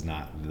hypothetical. This is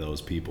not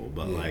those people,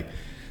 but like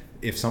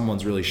if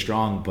someone's really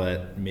strong,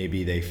 but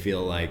maybe they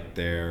feel like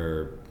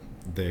they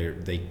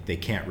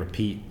can't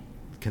repeat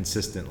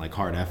consistent like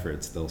hard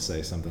efforts, they'll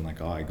say something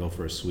like, oh, I go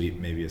for a sweep,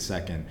 maybe a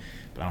second,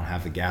 but I don't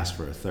have the gas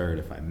for a third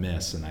if I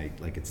miss, and I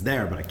like it's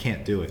there, but I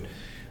can't do it.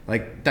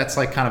 Like that's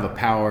like kind of a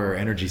power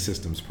energy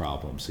systems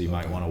problem. So you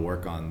might want to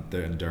work on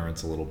the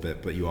endurance a little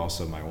bit, but you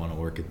also might want to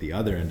work at the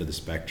other end of the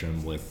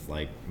spectrum with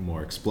like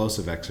more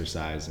explosive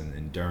exercise and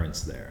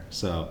endurance there.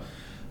 So,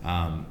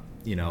 and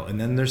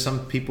then there's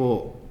some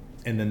people,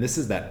 and then this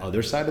is that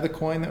other side of the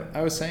coin that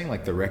I was saying,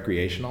 like the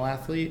recreational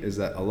athlete, is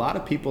that a lot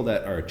of people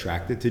that are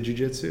attracted to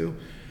jiu-jitsu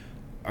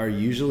are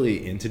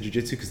usually into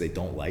jiu-jitsu because they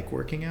don't like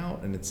working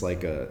out, and it's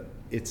like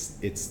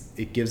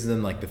it gives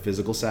them like the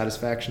physical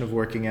satisfaction of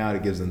working out.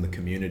 It gives them the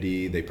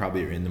community. They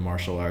probably are into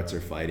martial arts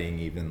or fighting,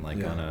 even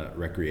like on a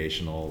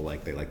recreational,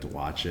 like they like to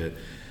watch it,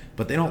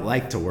 but they don't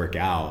like to work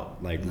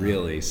out like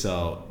really.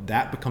 So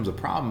that becomes a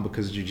problem,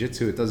 because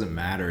jiu-jitsu, it doesn't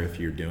matter if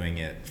you're doing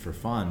it for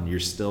fun. You're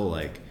still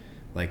like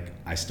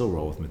I still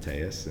roll with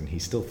Mateus, and he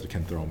still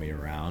can throw me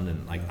around,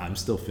 and like I'm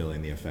still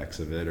feeling the effects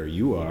of it, or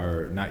you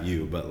are, not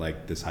you, but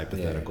like this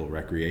hypothetical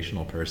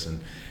recreational person.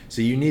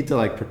 So you need to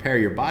like prepare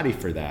your body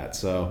for that.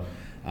 So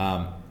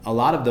a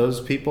lot of those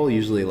people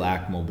usually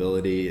lack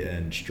mobility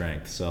and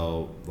strength.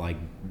 So like,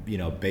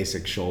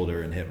 basic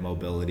shoulder and hip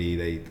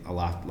mobility, a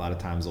lot of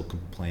times they'll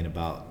complain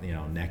about,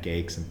 neck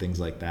aches and things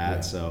like that.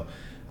 Yeah. So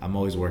I'm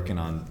always working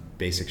on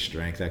basic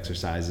strength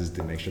exercises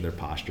to make sure their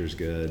posture's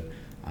good.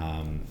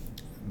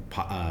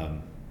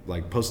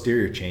 Like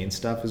posterior chain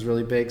stuff is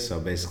really big. So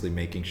basically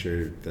making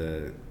sure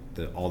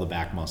all the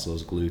back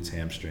muscles, glutes,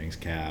 hamstrings,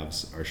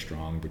 calves are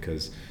strong,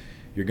 because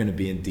you're going to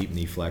be in deep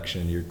knee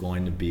flexion. You're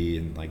going to be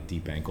in like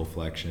deep ankle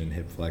flexion,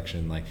 hip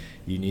flexion. Like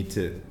you need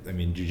to,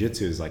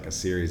 jiu-jitsu is like a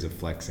series of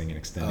flexing and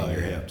extending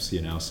your hips,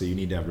 so you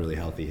need to have really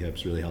healthy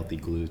hips, really healthy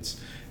glutes.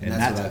 And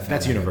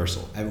that's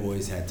universal. I've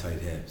always had tight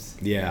hips.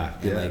 Yeah.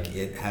 And like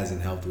it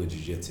hasn't helped with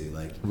jiu-jitsu.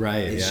 Like,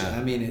 right.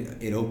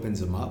 It opens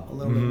them up a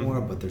little bit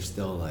more, but they're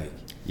still like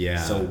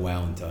so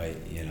wound tight,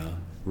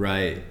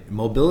 Right.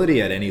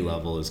 Mobility at any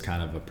level is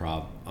kind of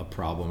a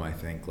problem, I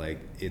think. Like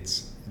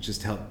it's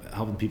just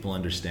helping people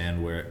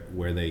understand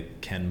where they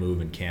can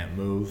move and can't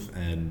move,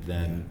 and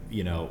then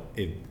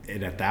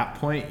at that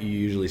point you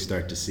usually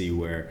start to see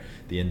where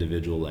the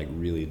individual like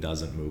really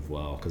doesn't move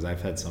well, because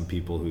I've had some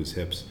people whose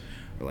hips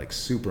are like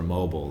super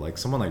mobile, like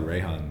someone like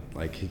Rayhan,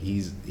 like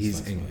he's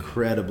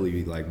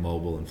incredibly like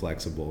mobile and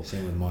flexible.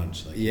 Same with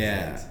Munch. Like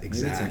exactly.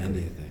 Maybe it's an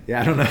India thing.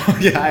 Yeah, I don't know.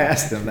 Yeah, I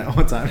asked him that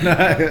one time.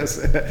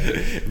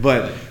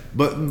 But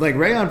like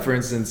Rayhan, for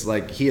instance,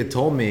 like he had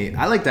told me,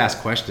 I like to ask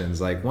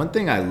questions. Like one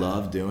thing I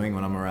love doing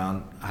when I'm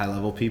around high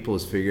level people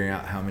is figuring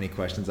out how many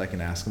questions I can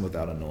ask them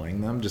without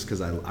annoying them, just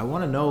because I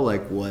want to know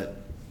like what.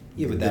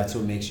 Yeah, but that's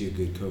what makes you a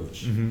good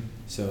coach. Mm-hmm.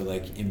 So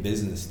like in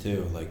business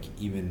too, like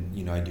even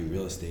I do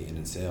real estate, and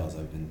in sales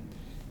I've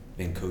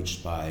been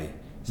coached by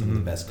some of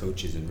the best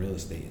coaches in real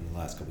estate in the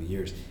last couple of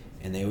years,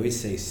 and they always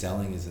say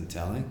selling isn't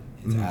telling,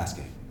 it's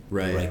asking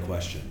the right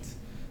questions.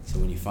 So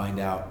when you find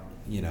out,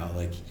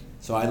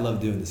 so I love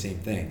doing the same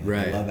thing.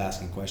 Like I love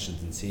asking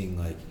questions and seeing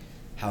like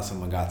how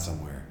someone got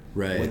somewhere.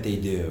 What they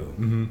do,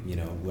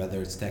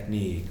 whether it's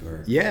technique or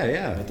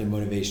what their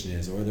motivation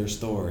is or their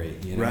story.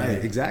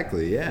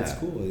 Exactly. Yeah, it's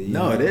cool.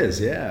 It is.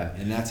 Yeah,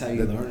 and that's how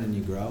you learn and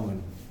you grow.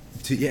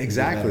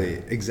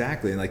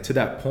 Exactly. And like to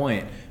that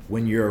point,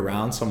 when you're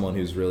around someone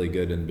who's really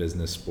good in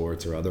business,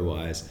 sports, or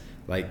otherwise,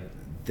 like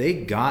they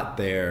got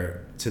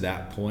there to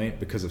that point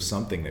because of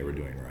something they were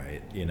doing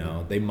right.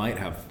 They might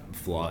have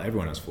flaws.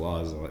 Everyone has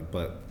flaws,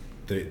 but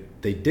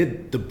they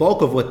did the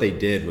bulk of what they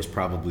did was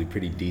probably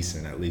pretty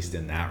decent, at least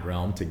in that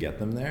realm, to get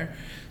them there.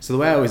 So the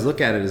way I always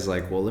look at it is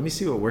like, well, let me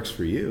see what works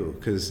for you,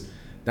 because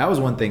that was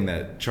one thing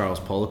that Charles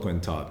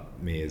Poliquin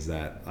taught me, is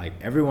that like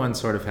everyone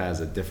sort of has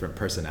a different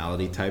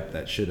personality type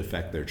that should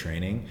affect their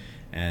training.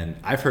 And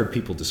I've heard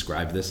people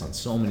describe this on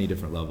so many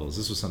different levels.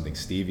 This was something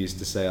Steve used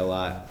to say a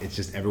lot. It's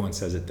just everyone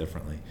says it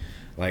differently.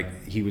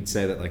 Like he would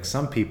say that like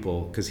some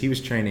people, because he was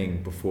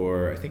training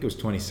before, I think it was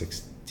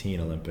 2016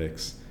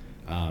 Olympics,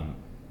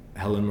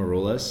 Helen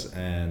Maroulis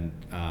and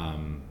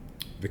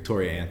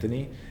Victoria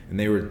Anthony, and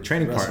they were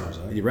training partners,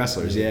 right?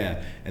 Wrestlers,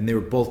 yeah. And they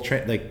were both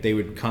like they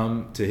would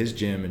come to his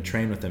gym and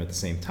train with them at the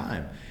same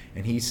time.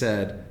 And he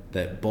said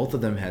that both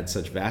of them had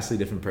such vastly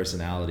different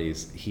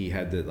personalities. He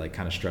had to like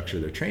kind of structure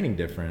their training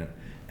different.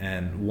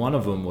 And one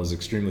of them was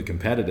extremely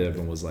competitive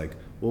and was like,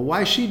 well,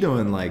 why is she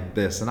doing like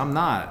this and I'm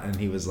not? And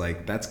he was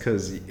like, that's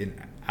because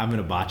I'm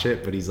going to botch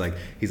it, but he's like,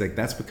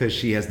 that's because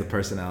she has the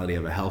personality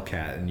of a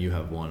Hellcat and you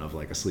have one of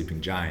like a sleeping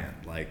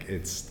giant. Like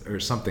it's, or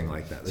something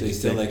like that. So he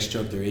still like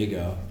stroked her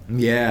ego.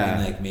 Yeah.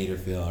 And like made her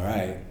feel all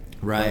right.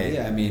 Right. But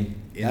yeah. I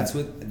mean, that's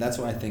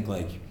what I think,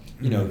 like,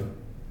 you know,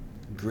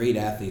 great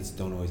athletes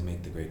don't always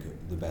make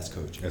the best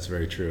coach. That's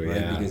very true. Right?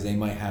 Yeah. Because they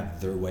might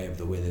have their way of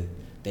the way that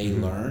they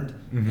learned,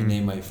 and they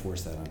might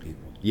force that on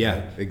people. Yeah,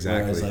 right?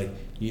 exactly. Whereas like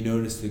you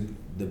notice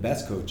the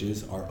best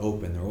coaches are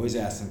open. They're always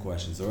asking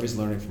questions. They're always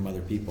learning from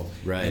other people.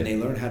 Right. And they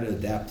learn how to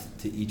adapt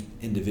to each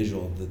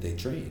individual that they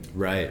train.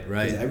 Right.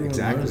 Because everyone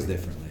learns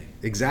differently.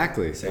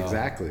 Exactly. So,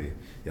 exactly.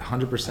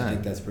 100%. I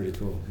think that's pretty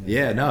cool.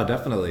 Yeah. No,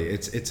 definitely.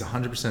 It's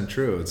 100%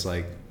 true. It's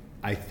like,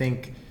 I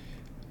think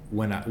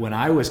when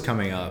I was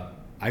coming up,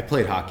 I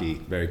played hockey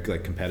very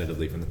like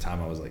competitively from the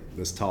time I was like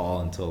this tall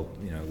until,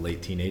 you know,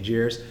 late teenage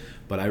years.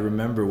 But I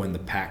remember when the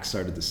pack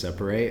started to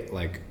separate,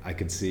 like I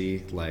could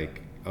see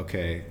like,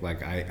 okay,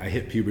 like I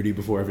hit puberty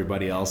before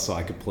everybody else, so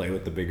I could play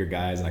with the bigger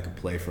guys and I could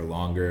play for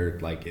longer.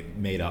 Like it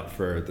made up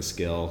for the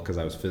skill because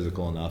I was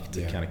physical enough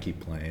to kind of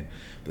keep playing.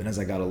 But then as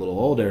I got a little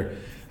older,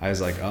 I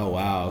was like, oh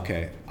wow,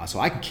 okay, so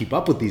I can keep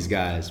up with these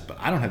guys, but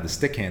I don't have the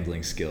stick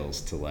handling skills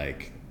to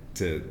like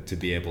to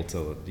be able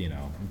to, you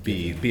know,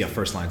 be a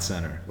first line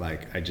center.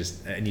 Like I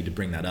need to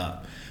bring that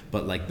up.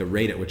 But like the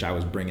rate at which I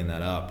was bringing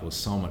that up was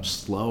so much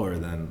slower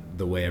than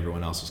the way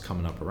everyone else was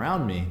coming up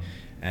around me.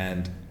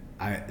 And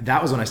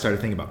that was when I started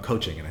thinking about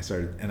coaching,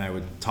 and I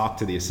would talk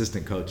to the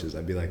assistant coaches.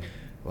 I'd be like,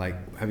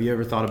 have you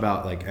ever thought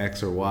about like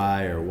X or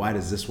Y, or why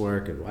does this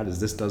work, or why does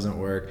this doesn't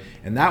work?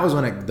 And that was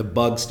when the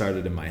bug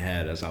started in my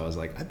head, as I was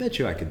like, I bet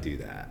you I could do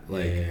that.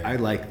 Like I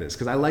like this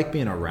because I like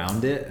being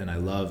around it, and I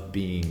love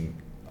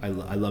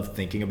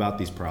thinking about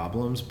these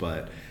problems.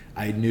 But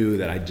I knew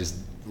that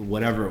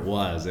whatever it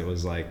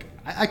was like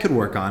I could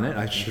work on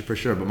it, for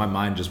sure, but my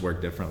mind just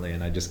worked differently,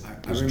 and I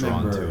was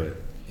drawn to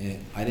it.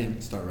 And I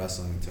didn't start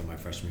wrestling until my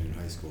freshman year in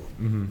high school,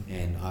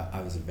 and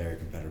I was a very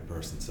competitive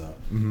person. So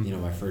you know,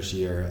 my first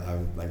year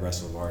I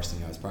wrestled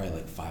varsity. I was probably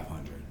like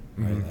 500,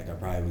 right? Like I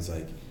probably was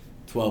like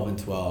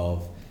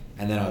 12-12,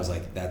 and then I was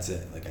like, that's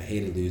it. Like I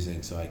hated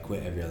losing, so I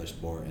quit every other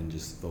sport and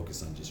just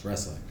focused on just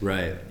wrestling.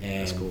 Right.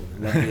 And that's cool.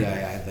 luckily, I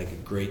had like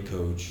a great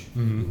coach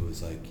who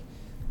was like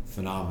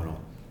phenomenal,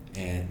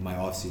 and my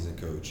off-season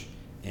coach.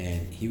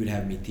 And he would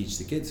have me teach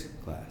the kids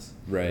class.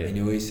 Right. And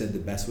he always said the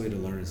best way to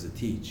learn is to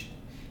teach.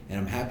 And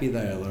I'm happy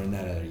that I learned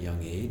that at a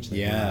young age. Like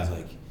when I was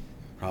like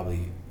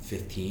probably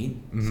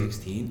 15,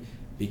 16,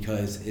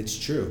 because it's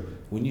true.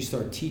 When you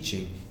start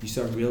teaching, you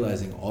start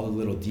realizing all the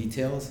little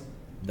details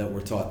that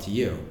were taught to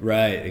you.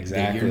 Right,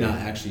 exactly. That you're not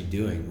actually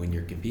doing when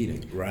you're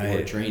competing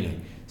or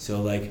training.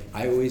 So like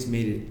I always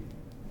made it,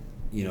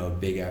 you know, a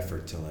big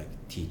effort to like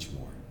teach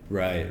more.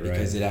 Right.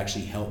 Because it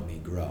actually helped me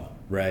grow.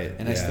 Right.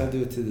 And I still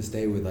do it to this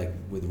day with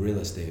real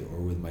estate or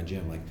with my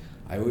gym. Like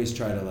I always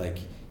try to like,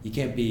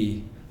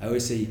 I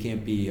always say you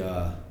can't be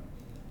a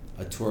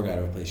tour guide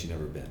of a place you've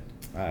never been.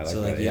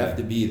 So like you have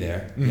to be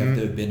there. You have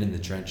to have been in the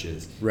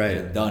trenches. Right.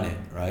 And done it.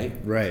 Right.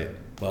 Right.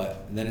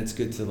 But then it's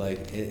good to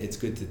like, it's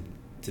good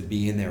to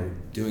be in there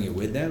doing it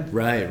with them.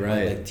 Right.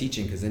 Right. Like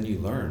teaching, because then you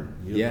learn.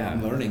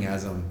 I'm learning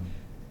as I'm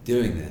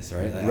doing this,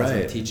 right? Like as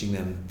I'm teaching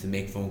them to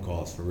make phone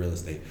calls for real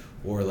estate,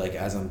 or like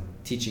as I'm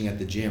teaching at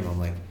the gym, I'm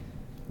like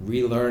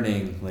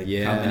relearning like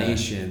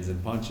combinations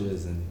and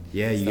punches and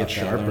you get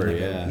sharper.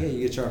 You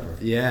get sharper.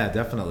 Yeah,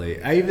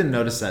 definitely. I even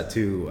noticed that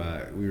too.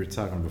 We were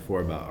talking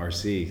before about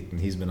RC, and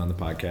he's been on the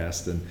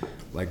podcast, and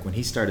like when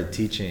he started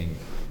teaching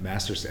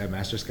at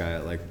Master Sky,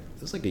 like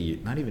it was like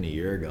not even a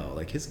year ago.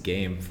 Like his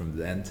game from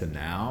then to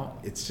now,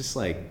 it's just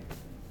like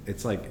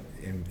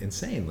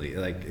insanely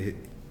like.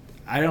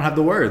 I don't have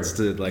the words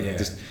to like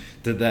just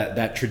to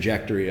that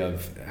trajectory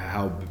of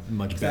how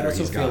much better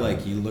he's gotten. I also feel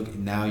like you look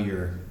now.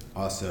 You're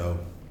also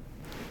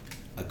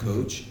a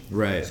coach,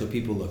 right? So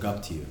people look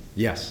up to you.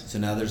 Yes. So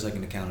now there's like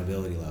an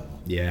accountability level.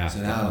 Yeah.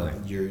 So now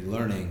you're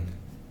learning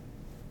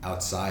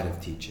outside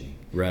of teaching.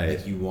 Right.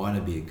 Like you want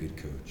to be a good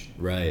coach.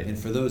 Right. And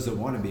for those that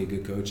want to be a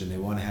good coach and they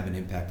want to have an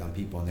impact on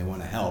people and they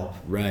want to help.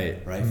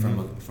 Right. Right.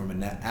 From a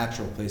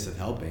natural place of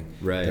helping.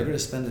 Right. They're going to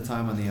spend the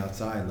time on the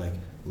outside like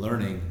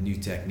learning new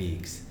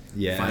techniques.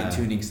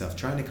 fine-tuning stuff,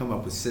 trying to come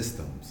up with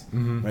systems,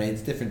 right?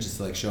 It's different just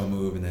to like show a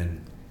move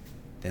and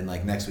then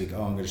like next week,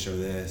 oh, I'm going to show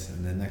this,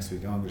 and then next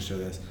week, oh, I'm going to show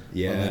this.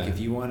 But like if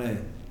you want to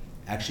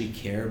actually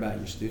care about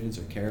your students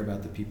or care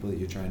about the people that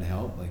you're trying to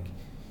help, like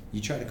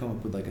you try to come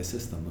up with like a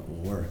system that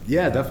will work.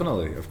 Yeah,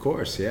 definitely. Of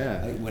course.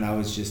 Yeah. When I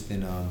was just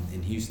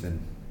in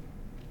Houston,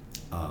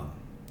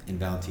 and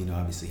Valentina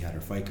obviously had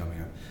her fight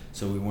coming up,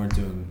 so we weren't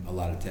doing a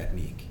lot of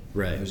technique.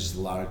 Right. It was just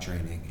a lot of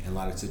training and a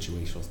lot of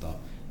situational stuff,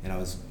 and I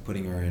was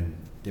putting her in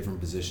different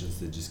positions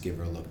to just give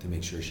her a look to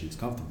make sure she was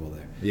comfortable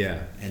there.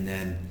 Yeah. And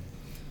then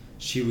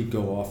she would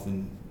go off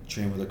and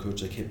train with her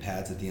coach, like hit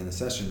pads at the end of the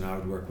session, and I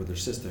would work with her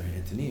sister,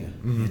 Antonia.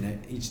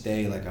 And each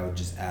day, like I would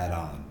just add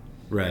on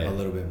a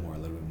little bit more.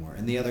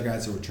 And the other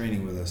guys that were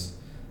training with us,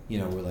 you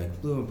know, were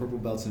like blue and purple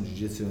belts in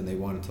jiu-jitsu, and they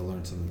wanted to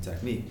learn some of the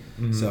technique.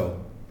 So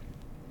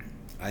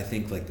I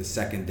think like the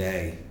second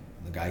day,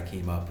 the guy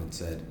came up and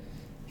said,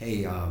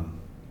 hey,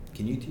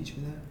 can you teach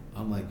me that?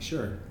 I'm like,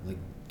 sure, like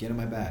get in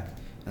my back.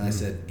 And I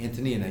said,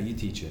 Antonia, now you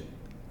teach it.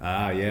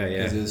 Yeah.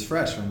 Because it was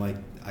fresh. I'm like,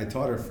 I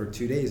taught her for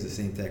 2 days the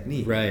same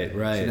technique. Right.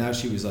 So now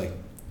she was like,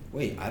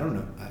 wait, I don't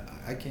know.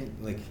 I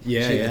can't, like, she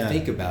had to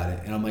think about it.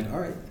 And I'm like, all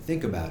right,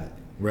 think about it.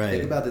 Right.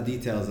 Think about the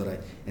details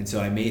and so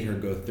I made her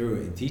go through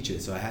it and teach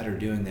it. So I had her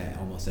doing that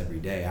almost every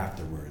day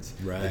afterwards.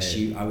 Right.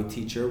 Like I would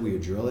teach her, we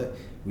would drill it,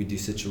 we'd do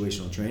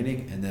situational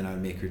training, and then I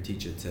would make her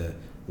teach it to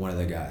one of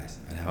the guys.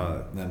 I'd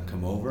have them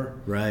come over.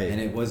 Right. And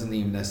it wasn't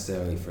even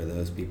necessarily for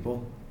those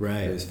people.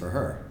 Right. It was for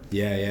her.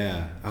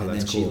 Yeah. Oh, and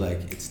that's then cool.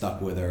 it stuck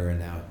with her, and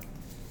now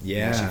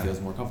she feels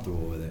more comfortable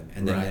with it.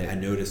 And then I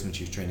noticed when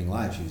she was training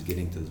live, she was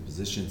getting to those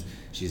positions,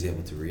 she was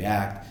able to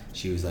react.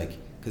 She was like,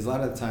 because a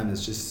lot of the time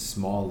it's just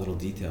small little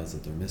details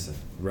that they're missing.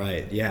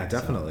 Right. Yeah,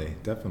 definitely.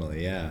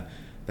 Yeah.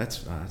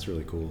 That's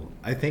really cool.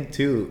 I think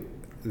too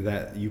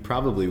that you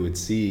probably would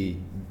see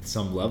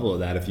some level of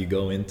that if you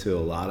go into a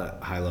lot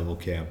of high level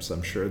camps.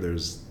 I'm sure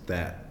there's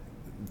that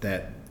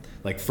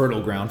like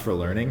fertile ground for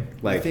learning.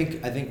 Like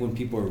I think when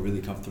people are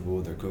really comfortable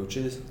with their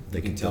coaches,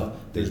 they can tell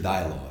there's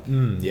dialogue.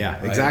 Yeah,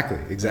 right? Exactly.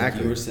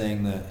 Like you were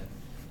saying that,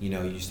 you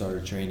know, you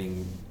started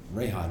training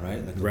Rayhan,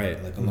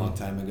 right? Like a long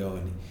time ago,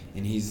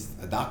 and he's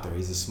a doctor.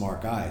 He's a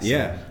smart guy.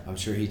 So I'm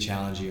sure he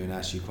challenged you and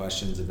asked you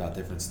questions about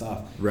different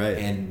stuff. Right.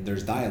 And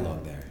there's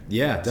dialogue there.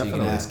 Yeah, so definitely. So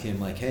you can ask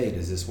him like, hey,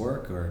 does this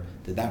work, or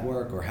did that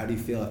work, or how do you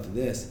feel after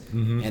this?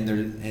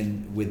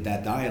 And with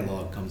that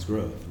dialogue comes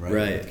growth, right?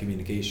 With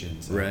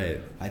communication. So right.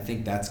 I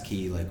think that's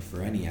key, like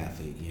for any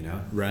athlete, you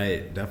know.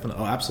 Right.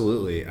 Definitely. Oh,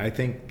 absolutely. I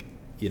think,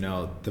 you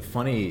know, the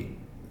funny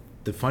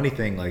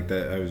thing like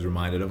that I was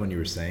reminded of when you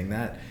were saying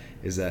that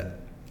is that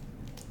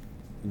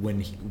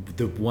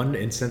the one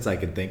instance I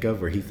could think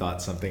of where he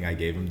thought something I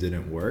gave him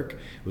didn't work,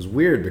 it was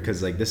weird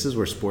because like this is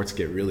where sports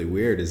get really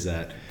weird, is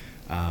that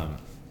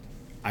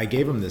I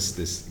gave him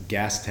this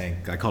gas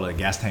tank. I called it a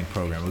gas tank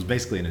program. It was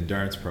basically an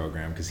endurance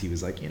program because he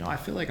was like, you know, I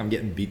feel like I'm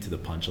getting beat to the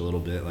punch a little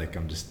bit. Like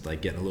I'm just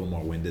like getting a little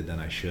more winded than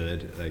I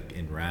should, like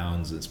in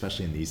rounds,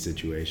 especially in these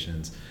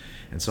situations.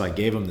 And so I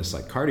gave him this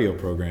like cardio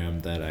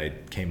program that I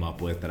came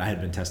up with that I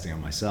had been testing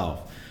on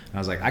myself. And I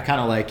was like, I kind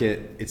of like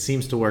it. It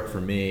seems to work for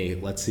me.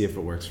 Let's see if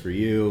it works for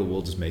you.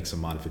 We'll just make some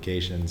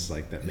modifications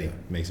like that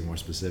makes it more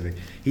specific.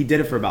 He did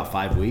it for about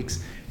 5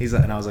 weeks.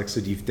 And I was like,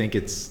 so do you think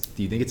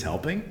it's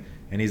helping?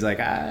 And he's like,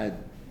 I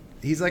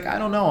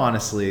don't know,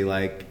 honestly.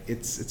 Like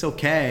it's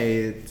okay.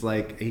 It's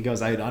like, he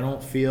goes, I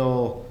don't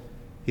feel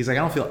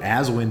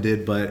as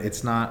winded, but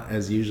it's not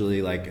as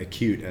usually like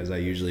acute as I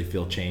usually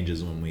feel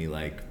changes when we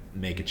like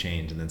make a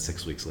change. And then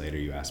 6 weeks later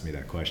you asked me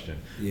that question.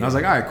 And I was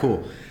like, all right,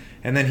 cool.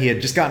 And then he had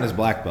just gotten his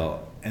black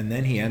belt, and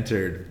then he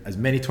entered as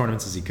many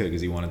tournaments as he could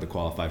because he wanted to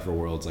qualify for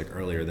Worlds like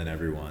earlier than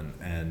everyone.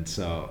 And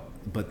so,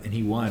 and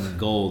he won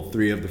gold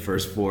 3 of the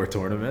first 4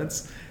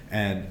 tournaments.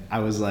 And I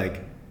was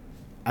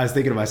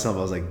thinking to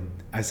myself,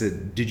 I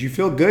said, did you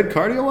feel good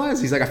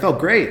cardio-wise? He's like, I felt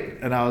great.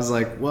 And I was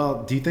like,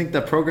 well, do you think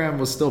the program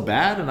was still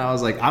bad? And I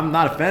was like, I'm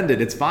not offended.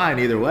 It's fine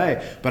either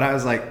way. But I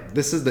was like,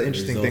 this is the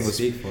interesting thing.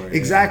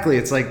 Exactly.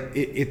 It's like,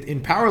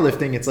 in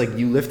powerlifting, it's like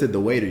you lifted the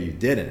weight or you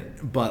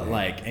didn't. But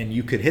like, and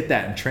you could hit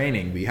that in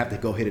training, but you have to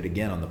go hit it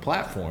again on the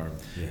platform.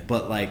 Yeah.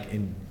 But like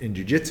in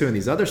jiu-jitsu and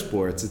these other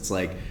sports, it's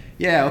like,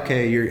 yeah,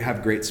 okay, you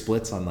have great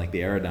splits on like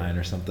the Aerodyne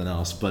or something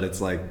else. But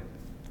it's like,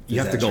 you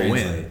have to go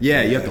win.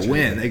 Yeah, you have to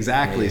win.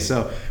 Exactly. Yeah.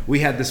 So we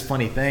had this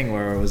funny thing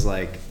where it was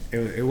like,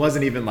 it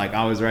wasn't even like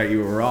I was right, you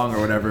were wrong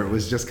or whatever. It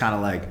was just kind of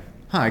like,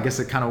 I guess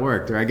it kind of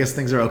worked, or I guess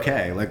things are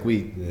okay. Like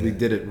we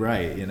did it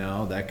right, you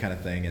know, that kind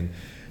of thing. And,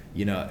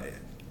 you know,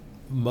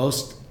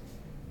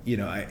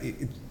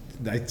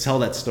 I tell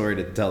that story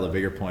to tell the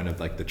bigger point of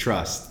like the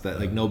trust that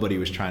like nobody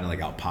was trying to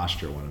like out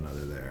posture one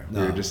another there.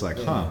 No. We were just like,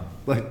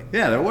 like,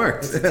 that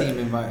worked. It's a team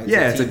environment.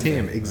 It's a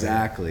team. Thing,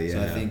 exactly. Right?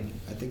 Yeah. So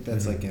I think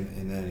that's like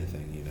in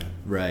anything, you know.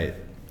 Right.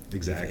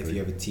 Exactly. If you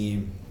have a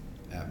team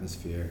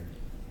atmosphere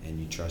and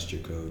you trust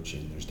your coach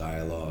and there's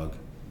dialogue,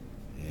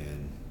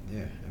 and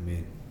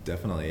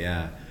definitely,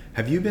 yeah.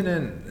 Have you been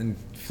in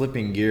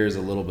flipping gears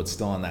a little bit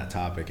still on that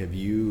topic? Have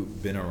you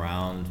been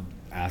around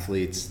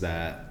athletes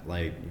that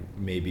like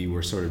maybe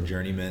were sort of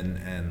journeymen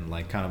and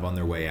like kind of on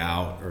their way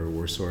out, or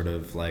were sort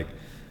of like,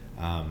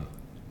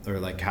 or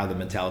like how the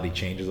mentality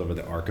changes over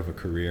the arc of a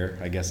career,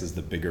 I guess, is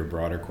the bigger,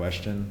 broader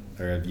question?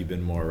 Or have you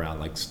been more around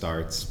like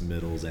starts,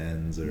 middles,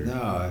 ends? Or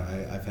no,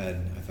 I've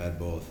had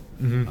both.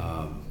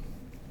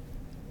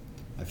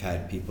 I've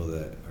had people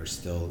that are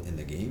still in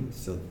the game,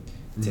 still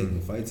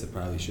taking fights that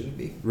probably shouldn't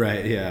be.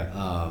 Right.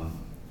 Yeah.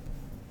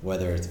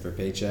 Whether it's for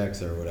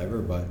paychecks or whatever,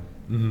 but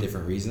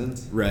different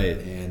reasons. Right.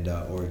 And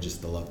or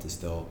just the love to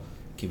still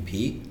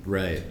compete.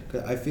 Right.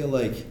 'Cause I feel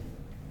like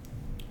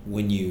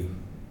when you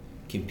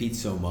compete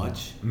so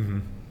much,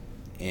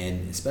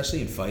 and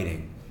especially in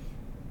fighting,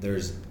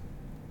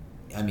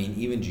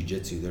 even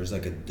jiu-jitsu, there's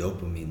like a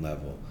dopamine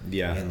level,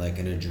 and like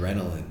an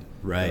adrenaline,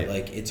 right? But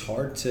like it's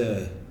hard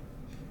to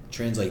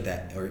translate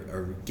that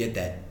or get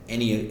that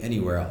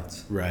anywhere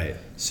else, right?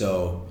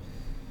 So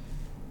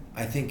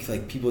I think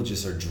like people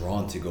just are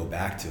drawn to go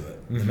back to it,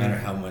 no matter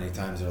how many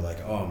times they're like,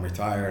 oh, I'm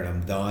retired,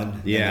 I'm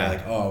done. Yeah. And they're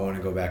like, oh, I want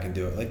to go back and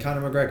do it. Like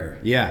Conor McGregor.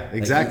 Yeah,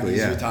 exactly.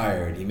 Like he's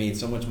retired. He made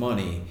so much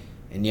money,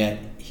 and yet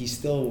he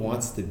still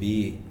wants to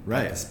be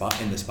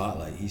in the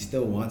spotlight. He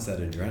still wants that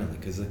adrenaline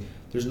because like,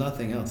 there's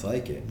nothing else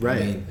like it.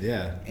 Right. I mean,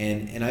 yeah.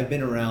 And I've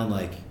been around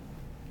like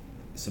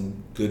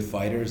some good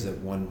fighters that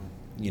won,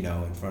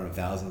 in front of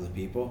thousands of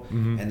people.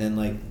 And then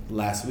like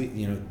last week,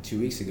 2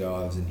 weeks ago,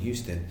 I was in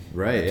Houston,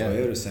 right? At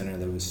Toyota Center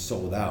that was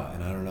sold out,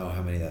 and I don't know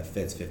how many that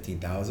fits,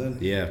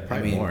 15,000. Yeah,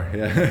 probably more.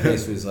 Yeah, the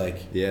place was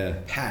like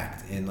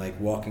packed, and like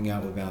walking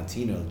out with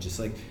Valentina, just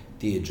like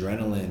the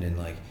adrenaline and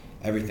like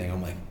everything.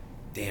 I'm like,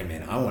 damn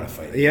man, I want to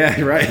fight.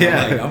 Yeah, right.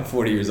 Yeah, I'm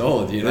 40 years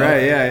old,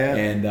 Right. Yeah.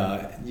 And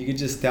you could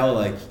just tell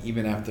like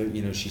even after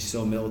she's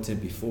so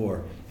militant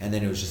before, and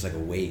then it was just like a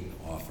weight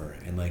off her,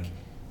 and like.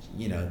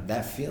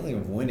 That feeling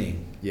of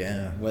winning,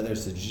 whether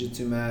it's a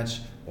jiu-jitsu match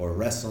or a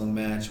wrestling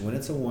match, when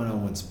it's a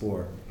one-on-one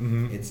sport,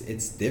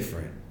 it's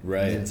different.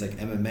 Right. And it's like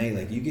MMA,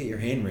 like you get your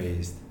hand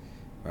raised,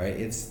 right?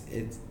 It's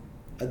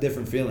a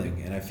different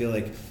feeling, and I feel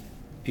like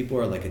people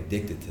are like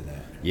addicted to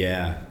that.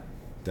 Yeah,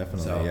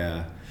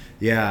 definitely.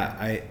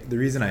 The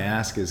reason I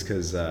ask is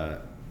because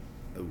a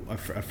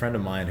friend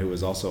of mine who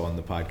was also on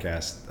the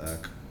podcast,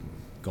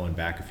 going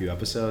back a few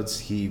episodes,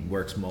 he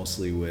works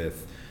mostly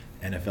with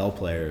NFL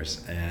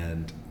players,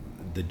 and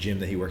the gym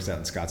that he works at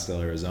in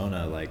Scottsdale,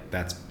 Arizona, like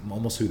that's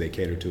almost who they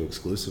cater to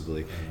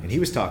exclusively. And he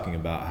was talking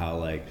about how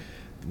like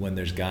when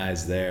there's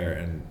guys there,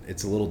 and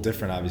it's a little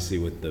different obviously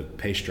with the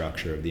pay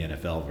structure of the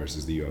NFL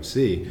versus the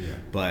UFC,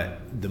 but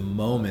the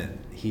moment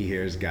he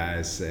hears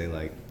guys say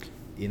like,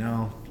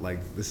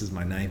 like this is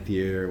my 9th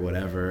year,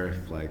 whatever,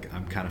 like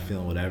I'm kind of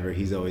feeling whatever,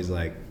 he's always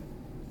like,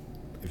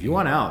 if you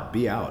want out,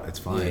 be out, it's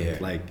fine.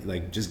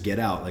 Like just get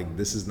out. Like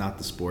this is not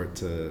the sport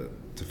to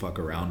fuck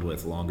around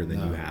with longer than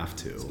you have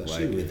to.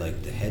 Especially with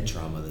like the head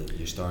trauma that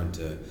you're starting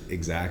to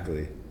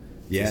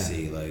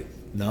see. Like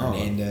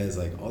Hernandez,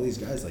 like all these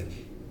guys, like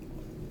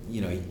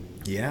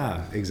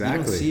yeah, exactly.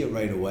 You don't see it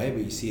right away,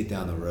 but you see it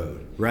down the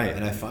road. Right.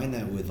 And I find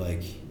that with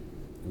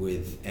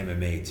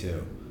MMA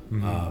too.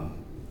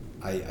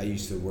 I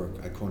used to work.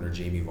 I cornered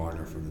Jamie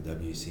Varner from the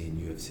WC and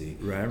UFC.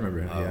 Right, I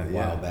remember a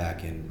while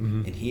back,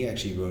 and he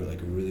actually wrote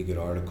like a really good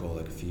article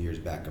like a few years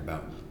back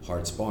about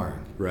hard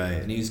sparring. Right.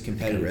 And he was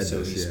competitive,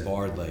 so he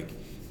sparred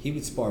he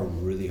would spar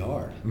really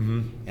hard.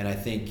 And I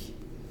think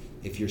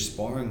if you're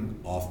sparring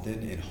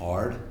often and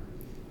hard,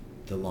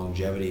 the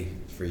longevity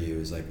for you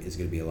is going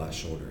to be a lot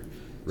shorter.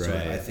 Right. So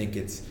I think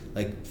it's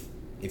like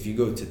if you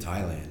go to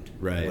Thailand,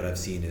 what I've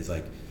seen is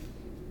like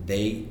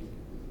they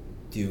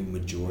do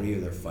majority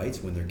of their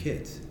fights when they're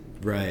kids.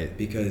 Right.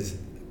 Because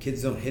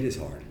kids don't hit as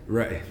hard.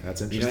 Right.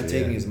 That's interesting. You're not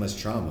taking as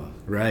much trauma.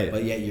 Right.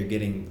 But yet you're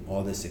getting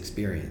all this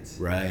experience.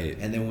 Right.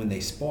 And then when they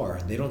spar,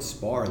 they don't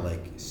spar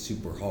like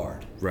super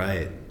hard.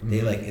 Right. They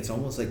it's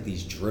almost like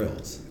these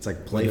drills. It's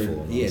like playful.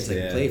 Almost. Yeah, it's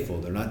like playful.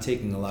 They're not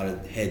taking a lot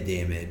of head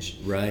damage.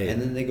 Right.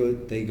 And then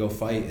they go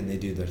fight and they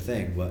do their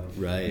thing. But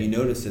you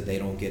notice that they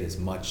don't get as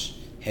much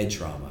head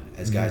trauma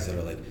as guys that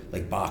are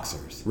like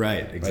boxers. Right,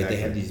 exactly. Right? They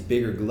have these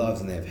bigger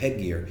gloves and they have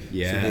headgear.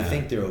 Yeah. So they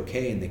think they're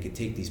okay and they can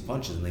take these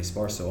punches and they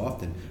spar so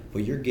often,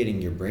 but you're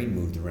getting your brain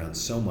moved around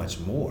so much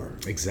more.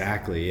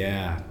 Exactly,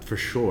 yeah. For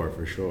sure.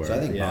 So I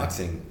think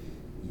boxing,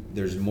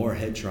 there's more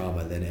head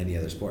trauma than any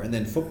other sport. And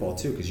then football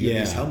too, because you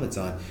have these helmets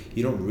on,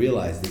 you don't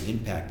realize the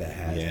impact that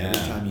has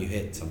every time you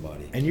hit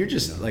somebody. And you're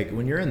just like,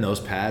 when you're in those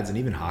pads, and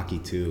even hockey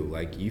too,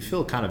 like you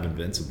feel kind of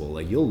invincible.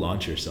 Like you'll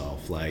launch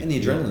yourself. Like, and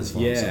the adrenaline's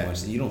flowing so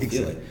much that you don't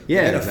feel it.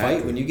 Yeah, in a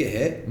fight, when you get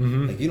hit,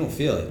 like you don't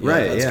feel it. You're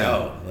like, let's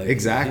go.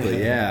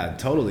 Like,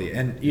 totally.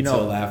 And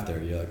until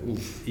after, you're like,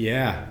 oof.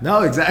 Yeah.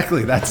 No,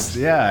 exactly. That's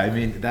I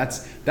mean,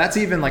 that's that's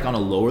even like on a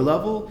lower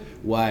level,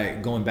 why,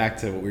 going back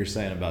to what we were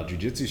saying about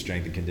jiu-jitsu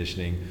strength and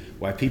conditioning,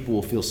 why people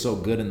will feel so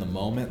good in the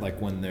moment, like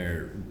when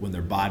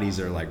their bodies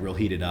are like real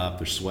heated up,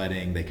 they're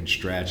sweating, they can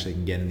stretch, they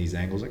can get in these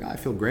angles, like, oh, I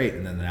feel great,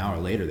 and then an hour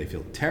later they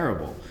feel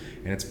terrible.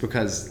 And it's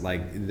because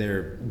like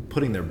they're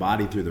putting their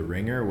body through the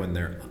ringer when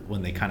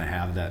they kind of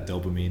have that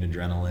dopamine,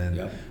 adrenaline.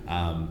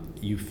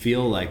 Yep. You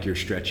feel like you're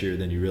stretchier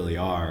than you really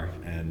are,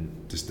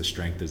 and just the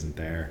strength isn't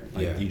there.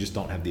 Like, you just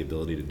don't have the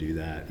ability to do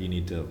that. You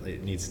need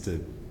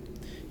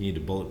to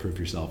bulletproof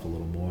yourself a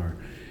little more.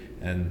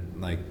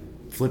 And like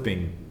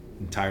flipping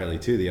entirely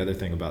too, the other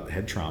thing about the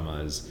head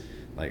trauma is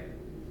like,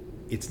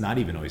 it's not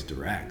even always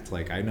direct.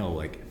 Like, I know,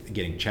 like,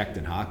 getting checked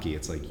in hockey,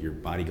 it's like your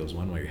body goes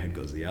one way, your head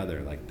goes the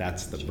other. Like,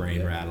 that's the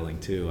brain rattling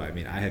too. I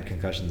mean, I had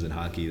concussions in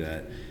hockey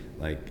that,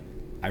 like,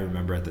 I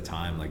remember at the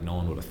time, like, no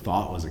one would have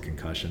thought was a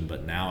concussion,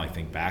 but now I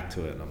think back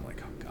to it and I'm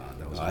like, oh God,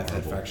 that was horrible.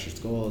 I've had fractured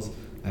skulls.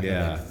 I've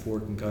had like 4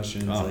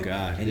 concussions. Oh, like,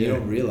 God. And you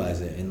don't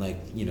realize it. And like,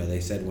 you know, they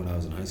said when I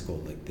was in high school,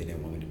 like, they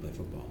didn't want me to play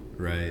football.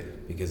 Right.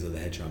 Because of the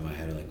head trauma I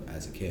had, like,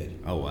 as a kid.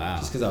 Oh, wow.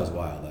 Just because I was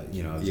wild.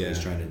 You know, I was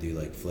always trying to do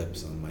like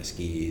flips on my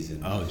skis.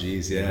 And, oh,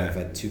 geez, yeah. You know, I've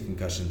had 2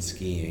 concussions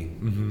skiing.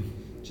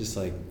 Mm-hmm. Just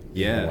like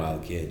a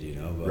wild kid, you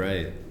know. But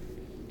right.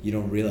 You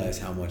don't realize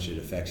how much it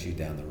affects you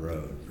down the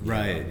road.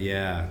 Right. Know?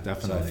 Yeah,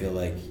 definitely. So I feel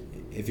like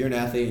if you're an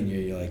athlete and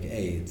you're like,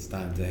 hey, it's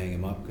time to hang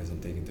him up because I'm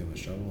taking too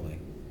much trouble, like,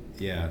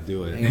 yeah,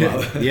 do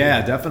it.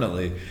 Yeah,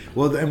 definitely.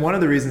 Well, and one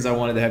of the reasons I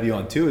wanted to have you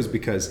on too is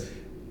because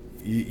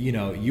you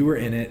know, you were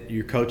in it,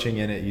 you're coaching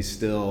in it, you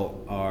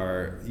still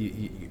are,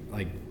 you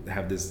like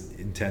have this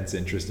intense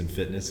interest in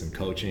fitness and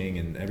coaching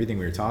and everything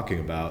we were talking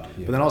about.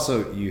 Yeah. But then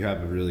also you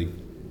have a really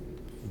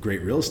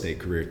great real estate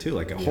career too,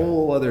 like a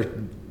whole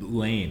other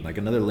lane, like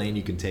another lane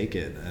you can take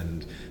it.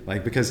 And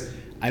like, because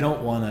I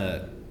don't want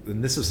to,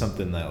 and this is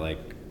something that like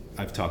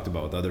I've talked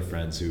about with other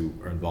friends who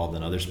are involved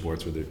in other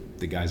sports where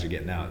the guys are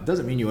getting out. It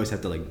doesn't mean you always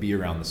have to like be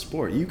around the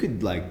sport. You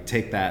could like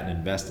take that and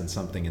invest in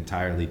something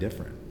entirely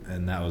different.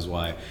 And that was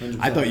why 100%.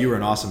 I thought you were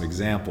an awesome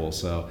example.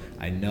 So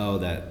I know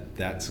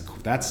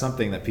that's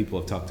something that people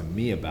have talked to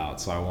me about.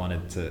 So I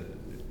wanted to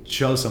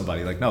show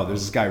somebody like, no,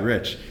 there's this guy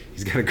Rich.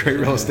 He's got a great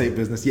real estate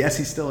business. Yes,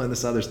 he's still in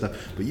this other stuff,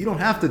 but you don't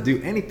have to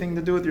do anything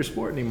to do with your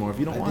sport anymore if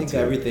you don't want to.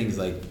 I think everything's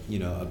like, you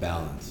know, a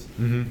balance.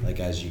 Mm-hmm. Like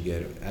as you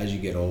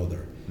get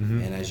older.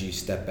 Mm-hmm. And as you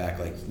step back,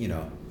 like, you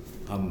know,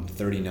 I'm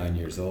 39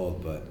 years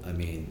old, but I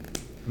mean,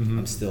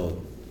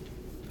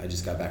 I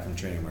just got back from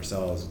training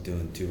Marcelo. I was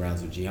doing 2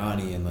 rounds with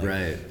Gianni and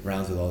like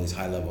rounds with all these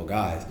high level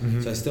guys.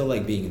 Mm-hmm. So I still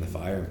like being in the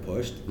fire and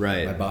pushed.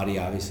 Right. My body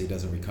obviously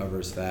doesn't recover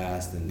as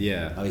fast, and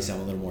obviously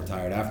I'm a little more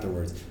tired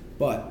afterwards.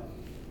 But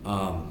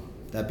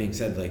that being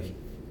said, like,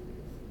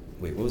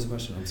 wait, what was the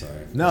question? I'm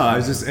sorry. No,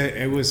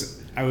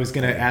 I was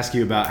going to ask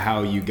you about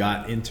how you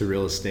got into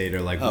real estate,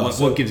 or like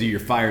what gives you your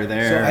fire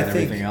there and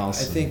everything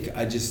else. I think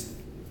I just,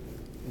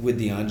 with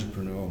the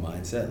entrepreneurial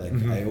mindset,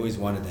 like I always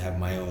wanted to have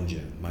my own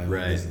gym, my own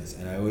business,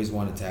 and I always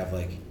wanted to have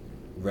like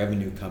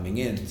revenue coming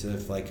in. So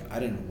if like I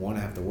didn't want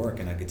to have to work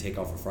and I could take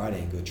off a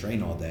Friday and go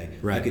train all day,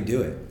 I could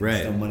do it.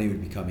 Right. Still money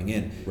would be coming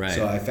in. Right.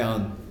 So I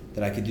found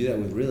that I could do that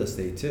with real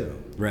estate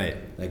too. Right.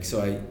 Like,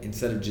 so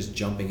instead of just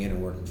jumping in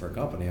and working for a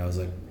company, I was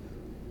like,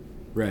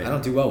 I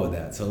don't do well with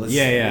that. So let's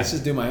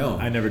just do my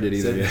own. I never did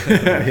either.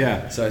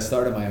 So, so I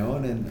started my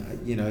own,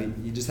 and you know,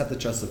 you just have to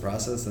trust the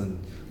process, and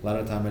a lot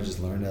of the time I just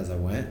learned as I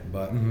went.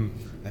 But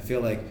I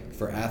feel like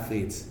for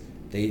athletes,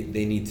 they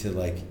need to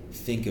like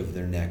think of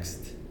their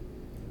next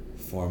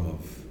form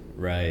of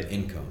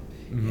income.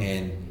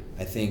 And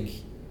I think,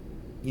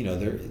 you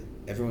know,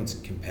 everyone's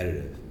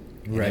competitive.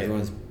 And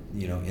everyone's,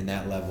 you know, in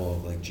that level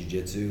of like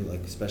jiu-jitsu,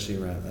 like especially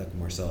around like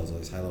Marcelo's, all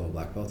these high level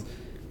black belts,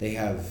 they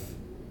have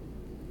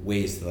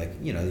ways to, like,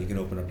 you know, you can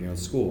open up your own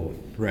school.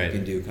 Right. You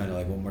can do kind of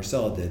like what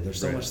Marcelo did. There's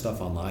so much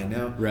stuff online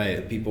now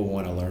that people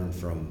want to learn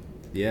from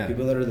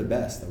people that are the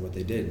best at what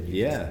they did.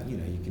 You just, you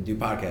know, you can do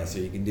podcasts,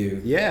 or you can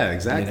do you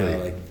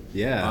know,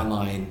 like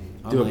online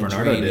do what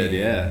Bernardo training,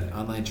 did,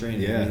 online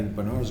training. I mean,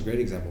 Bernardo's a great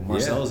example.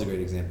 Marcelo's a great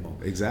example.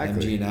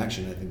 Exactly. MG in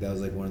Action, I think that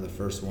was like one of the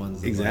first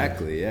ones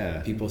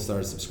that people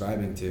started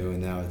subscribing to,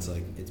 and now it's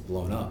like it's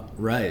blown up.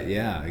 Right,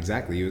 yeah,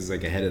 exactly. He was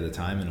like ahead of the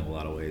time in a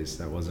lot of ways.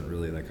 That wasn't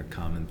really like a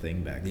common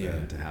thing back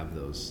then to have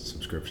those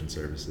subscription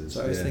services.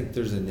 So I just think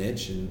there's a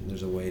niche, and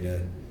there's a way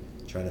to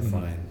try to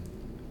find.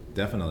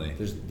 Definitely.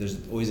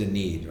 There's always a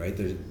need, right?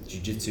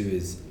 Jiu-jitsu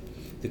is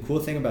the cool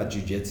thing about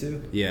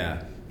jiu-jitsu.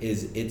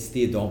 Is it's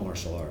the adult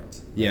martial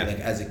arts. Right? Like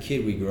as a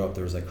kid, we grew up,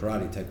 there was like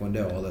karate,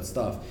 taekwondo, all that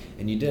stuff,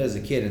 and you did as a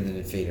kid, and then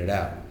it faded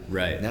out.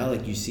 Right. Now,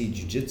 like you see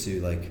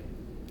jiu-jitsu, like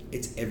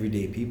it's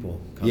everyday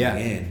people coming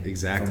in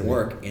from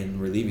work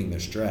and relieving their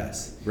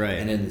stress. Right.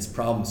 And then it's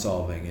problem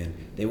solving, and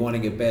they want to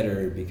get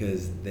better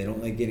because they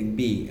don't like getting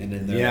beat, and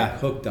then they're like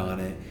hooked on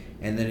it,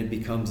 and then it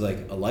becomes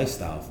like a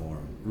lifestyle for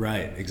them.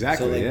 Right.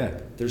 Exactly. So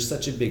like, there's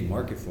such a big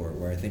market for it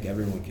where I think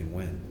everyone can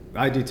win.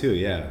 I do too.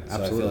 Yeah.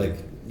 Absolutely. So I feel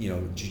like, you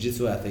know,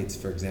 jiu-jitsu athletes,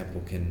 for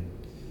example, can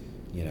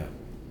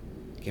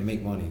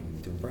make money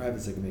doing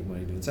privates. They can make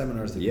money doing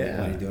seminars. They can make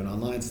money doing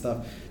online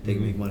stuff. They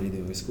can make money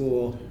doing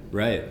school.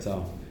 Right.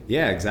 So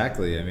Yeah,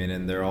 exactly. I mean,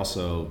 and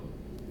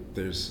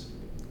there's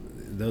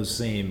those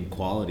same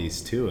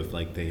qualities too. If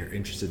like they are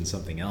interested in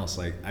something else,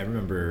 like I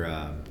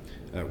remember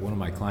one of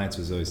my clients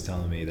was always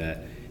telling me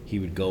that he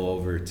would go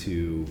over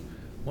to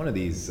one of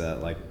these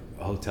like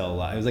hotel.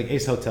 It was like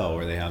Ace Hotel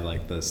where they have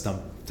like the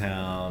Stump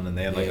Town, and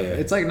they have like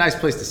it's like a nice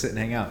place to sit and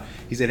hang out.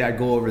 He said I'd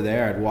go over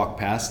there, I'd walk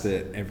past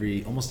it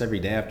almost every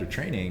day after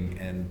training,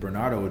 and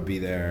Bernardo would be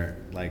there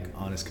like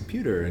on his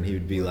computer, and he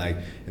would be like,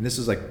 and this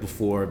was like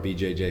before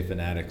BJJ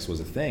Fanatics was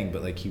a thing,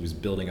 but like he was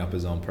building up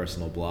his own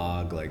personal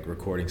blog, like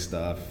recording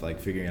stuff, like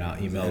figuring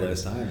out email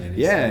lists.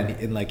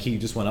 And like he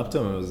just went up to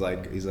him and was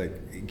like,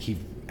 he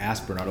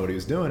asked Bernardo what he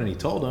was doing, and he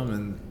told him,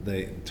 and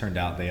they turned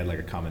out they had like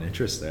a common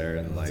interest there,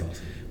 and like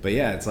awesome. But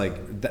yeah, it's like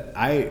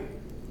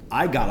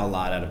I got a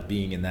lot out of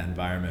being in that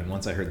environment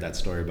once I heard that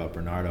story about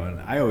Bernardo, and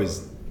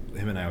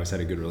him and I always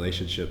had a good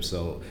relationship.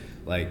 So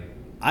like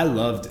I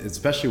loved,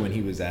 especially when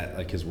he was at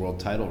like his world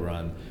title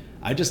run,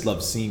 I just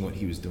loved seeing what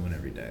he was doing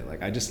every day.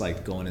 Like I just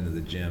liked going into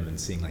the gym and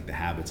seeing like the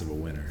habits of a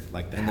winner,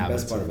 like the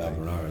habits. The best part about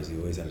Bernardo is he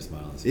always had a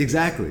smile on his face.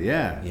 Exactly.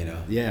 Yeah. You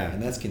know. Yeah.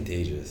 And that's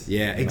contagious.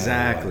 Yeah.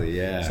 Exactly.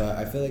 Yeah. So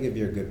I feel like if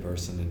you're a good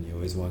person and you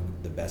always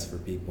want the best for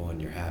people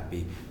and you're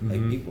happy,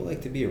 like people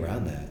like to be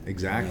around that.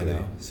 Exactly. You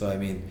know? So I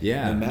mean,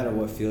 no matter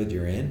what field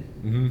you're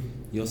in,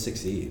 you'll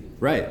succeed.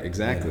 Right.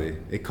 Exactly. You know?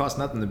 It costs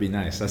nothing to be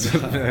nice. That's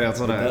what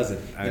it doesn't.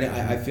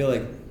 I feel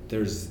like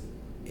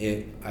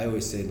I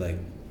always say like,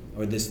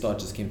 or this thought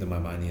just came to my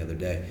mind the other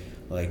day,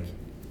 like,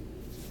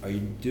 are you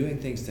doing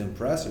things to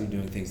impress or are you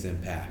doing things to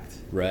impact?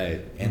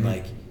 Right.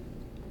 And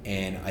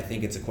and I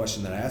think it's a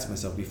question that I ask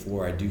myself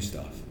before I do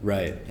stuff.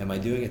 Right. Am I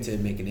doing it to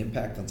make an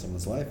impact on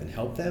someone's life and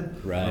help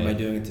them? Right. Or am I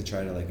doing it to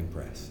try to like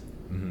impress?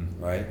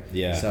 Right?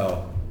 Yeah.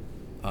 So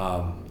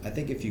I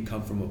think if you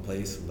come from a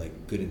place with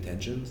like good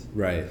intentions,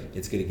 right,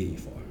 it's going to get you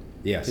far.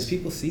 Yes. Because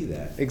people see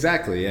that.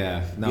 Exactly,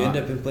 yeah. No, you end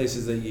up in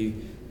places that you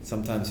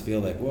sometimes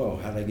feel like, whoa,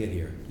 how did I get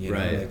here? You know,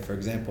 right. Like for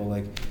example,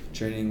 like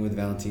training with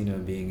Valentina,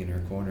 being in her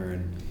corner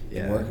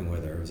and working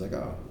with her. It was like,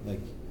 oh, like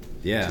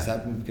it just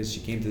happened because she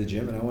came to the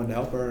gym and I wanted to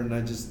help her, and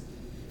I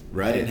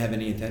didn't have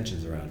any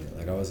intentions around it.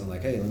 Like I wasn't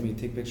like, hey, let me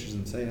take pictures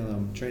and say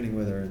I'm training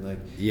with her and like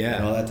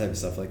and all that type of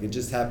stuff. Like it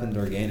just happened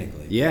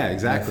organically. Yeah,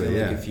 exactly. And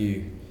I feel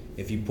like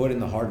if you put in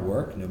the hard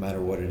work, no matter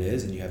what it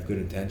is, and you have good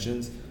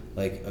intentions,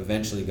 like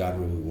eventually God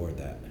will reward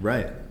that.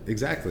 Right.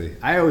 Exactly.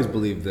 I always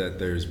believe that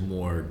there's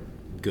more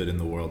good in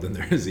the world than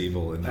there is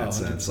evil in that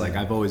sense. Like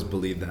I've always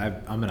believed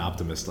that. I'm an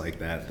optimist like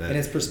that. And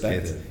it's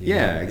perspective.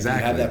 Exactly. If you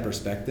have that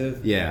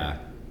perspective,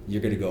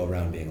 you're going to go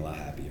around being a lot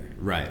happier.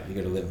 Right.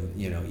 You're going to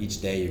live,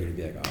 each day you're going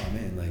to be like, oh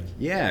man, like.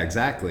 Yeah,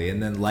 exactly.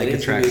 And then like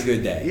it's going to be a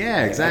good day.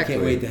 Yeah, exactly. I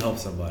can't wait to help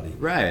somebody.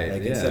 Right.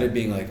 Like instead of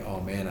being like, oh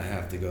man, I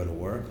have to go to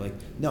work. Like,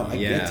 no, I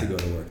get to go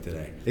to work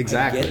today.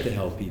 Exactly. I get to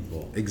help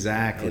people.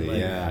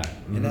 Exactly. And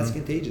and that's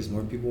contagious.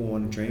 More people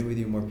want to train with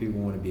you. More people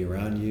want to be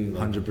around you.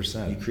 Like,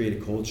 100%. You create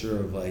a culture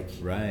of like.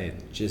 Right.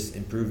 Just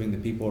improving the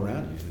people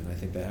around you, and I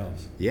think that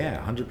helps.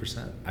 Yeah,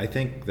 100%. I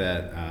think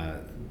that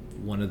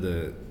one of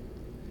the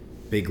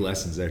big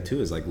lessons there too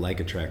is like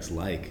attracts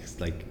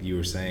like you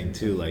were saying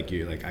too, like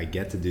you're like, I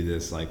get to do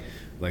this, like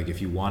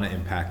if you want to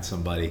impact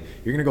somebody,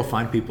 you're gonna go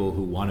find people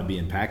who want to be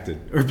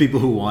impacted, or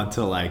people who want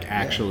to like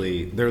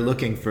actually they're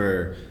looking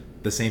for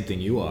the same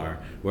thing you are.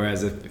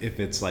 Whereas if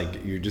it's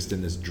like you're just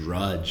in this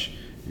drudge,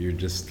 you're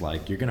just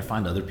like, you're gonna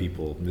find other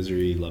people.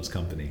 Misery loves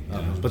company, you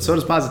know? But so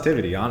does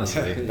positivity,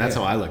 honestly. That's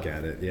how I look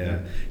at it.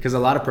 Because a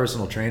lot of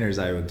personal trainers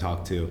I would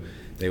talk to,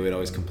 they would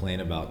always complain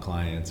about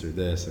clients or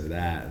this or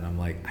that, and I'm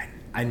like,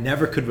 I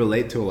never could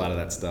relate to a lot of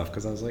that stuff,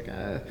 because I was like,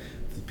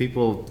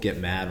 people get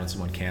mad when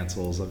someone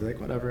cancels. I'll be like,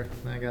 whatever,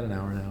 I got an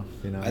hour now.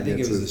 I think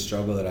it was a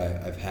struggle that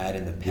I've had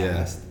in the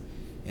past,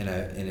 and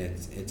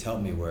it's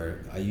helped me,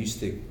 where I used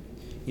to,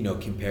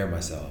 compare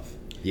myself.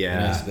 Yeah.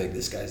 And I used to be like,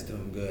 this guy's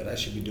doing good, I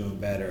should be doing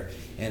better.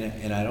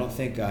 And I don't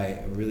think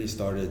I really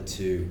started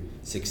to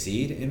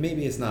succeed. And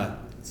maybe it's not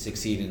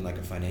succeed in like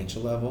a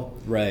financial level,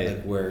 right?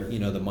 Like where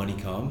the money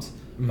comes.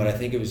 But I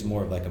think it was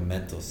more of like a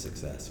mental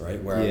success,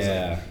 right? Where I was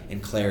like in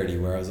clarity,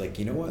 where I was like,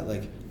 you know what?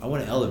 Like I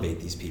want to elevate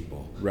these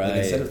people. Right. Like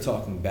instead of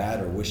talking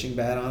bad or wishing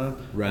bad on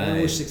them, I want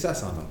to wish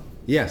success on them.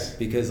 Yes.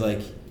 Because like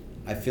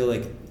I feel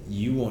like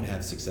you won't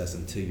have success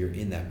until you're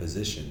in that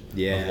position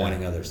of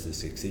wanting others to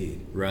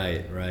succeed.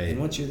 Right. And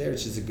once you're there,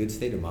 it's just a good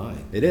state of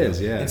mind. It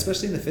is, And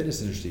especially in the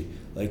fitness industry,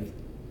 like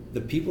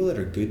the people that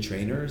are good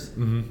trainers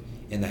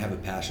and that have a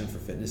passion for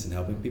fitness and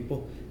helping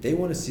people, they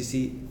want to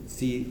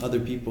see other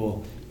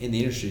people in the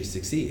industry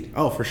succeed.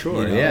 Oh, for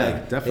sure.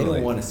 Like, definitely. They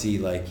don't want to see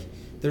like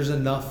there's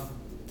enough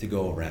to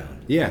go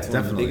around. Yeah, it's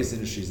definitely. one of the biggest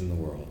industries in the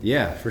world.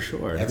 Yeah, for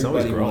sure. Everybody it's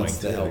always growing wants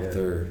to help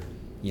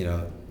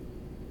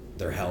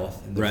their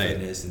health and their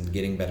fitness and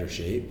getting better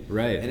shape.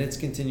 Right. And it's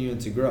continuing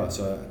to grow.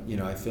 So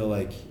I feel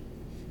like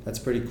that's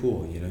pretty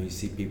cool. You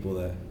see people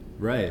that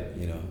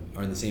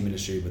are in the same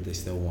industry, but they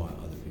still want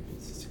other people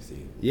to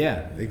succeed.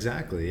 Yeah,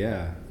 exactly.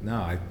 Yeah. No,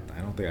 I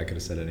don't think I could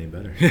have said it any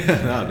better.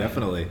 No,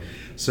 definitely.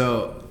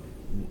 So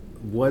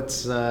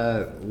what's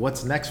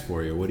next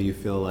for you? What do you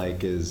feel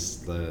like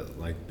is the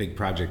big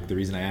project? The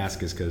reason I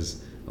ask is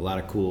because a lot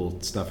of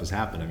cool stuff has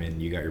happened. I mean,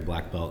 you got your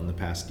black belt in the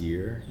past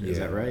year, is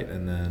that right?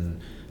 And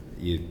then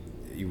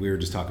we were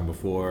just talking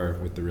before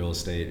with the real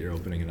estate, you're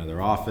opening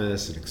another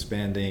office and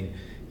expanding.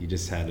 You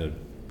just had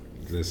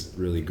this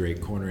really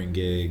great cornering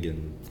gig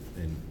and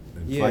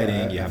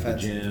fighting. You have the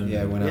gym.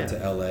 Yeah, I went out to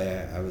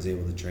LA. I was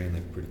able to train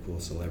like a pretty cool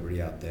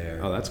celebrity out there.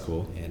 Oh, that's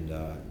cool. And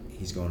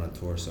he's going on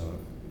tour, so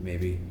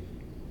maybe,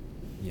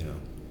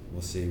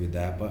 we'll see with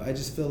that. But I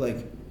just feel like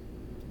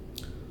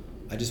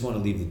I just want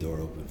to leave the door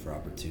open for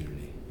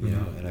opportunity, you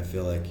know. And I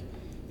feel like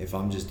if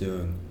I'm just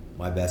doing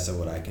my best at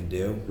what I can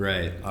do,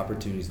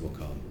 opportunities will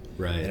come.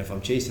 Right. And if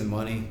I'm chasing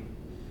money,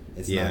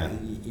 you're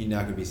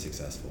not going to be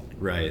successful.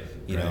 Right.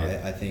 You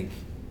know, I think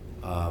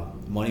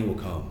money will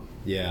come.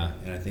 Yeah.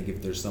 And I think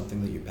if there's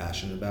something that you're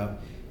passionate about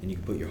and you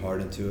put your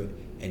heart into it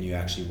and you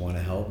actually want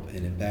to help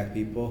and impact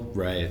people,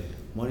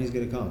 money's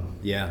going to come.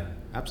 Yeah,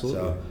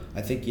 absolutely. So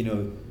I think,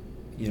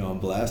 I'm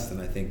blessed,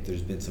 and I think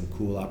there's been some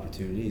cool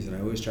opportunities, and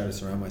I always try to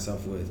surround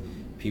myself with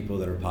people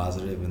that are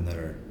positive and that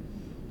are,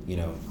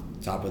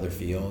 top of their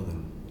field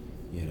and,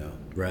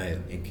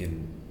 and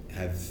can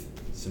have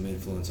some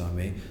influence on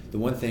me. The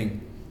one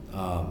thing,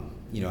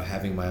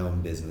 having my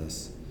own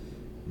business,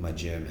 my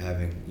gym,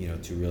 having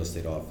 2 real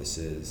estate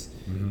offices,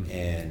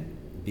 and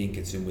being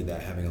consumed with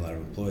that, having a lot of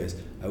employees,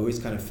 I always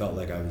kind of felt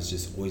like I was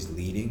just always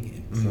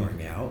leading and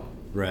pouring out.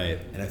 Right.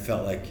 And I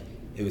felt like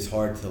it was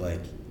hard to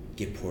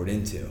get poured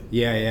into.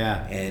 Yeah,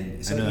 yeah.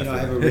 And so I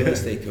have a real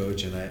estate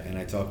coach, and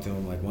I talk to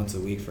him once a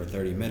week for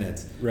 30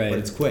 minutes. Right. But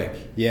it's quick.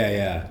 Yeah,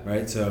 yeah.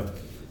 Right. So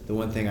the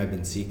one thing I've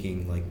been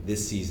seeking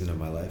this season of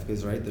my life,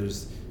 because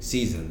there's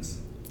seasons.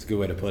 It's a good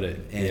way to put it.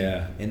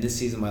 And in this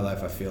season of my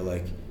life, I feel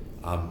like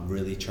I'm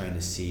really trying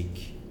to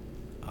seek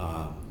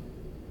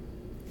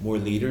more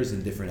leaders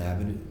in different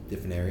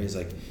areas,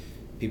 like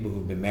people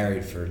who've been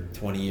married for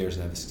 20 years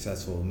and have a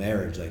successful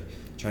marriage,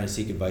 trying to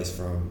seek advice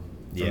from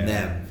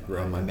them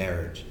on my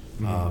marriage.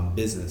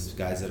 Business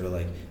guys that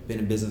are been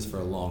in business for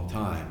a long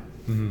time,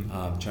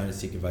 trying to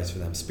seek advice for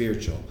them.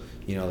 Spiritual,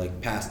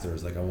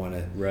 pastors, I want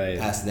to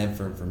pass them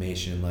for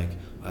information,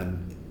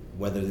 on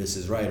whether this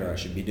is right or I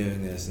should be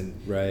doing this,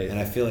 and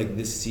I feel like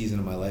this season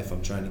of my life,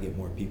 I'm trying to get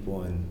more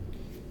people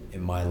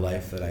in my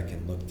life that I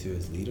can look to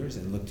as leaders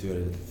and look to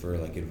it for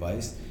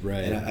advice.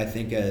 Right. And I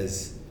think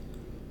as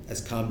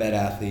combat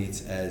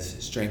athletes,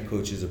 as strength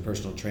coaches or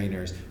personal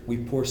trainers, we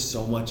pour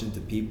so much into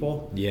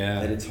people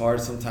that it's hard.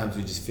 Sometimes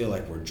we just feel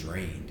like we're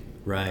drained.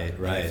 Right,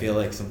 right. And I feel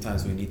like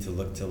sometimes we need to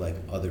look to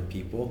other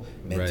people,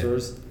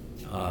 mentors,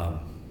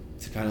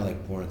 to kind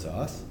of pour into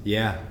us.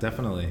 Yeah,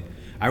 definitely.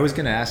 I was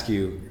going to ask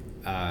you,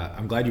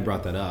 I'm glad you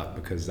brought that up,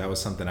 because that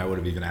was something I would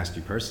have even asked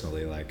you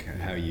personally,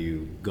 how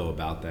you go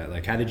about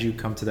that. How did you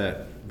come to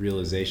that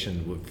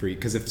realization for you?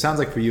 Because it sounds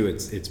like for you,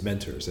 it's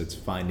mentors. It's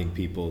finding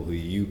people who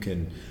you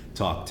can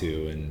talk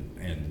to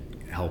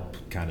and help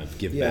kind of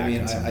give back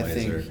in some ways. I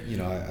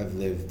think, I've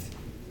lived,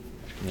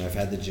 I've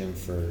had the gym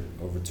for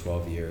over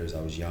 12 years.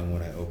 I was young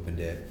when I opened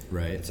it.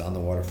 Right. It's on the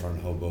waterfront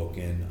in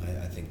Hoboken.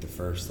 I think the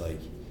first 8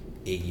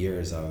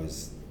 years I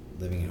was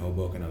living in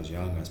Hoboken, I was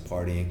young, I was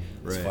partying,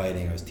 I was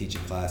fighting, I was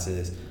teaching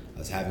classes, I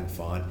was having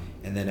fun.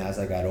 And then as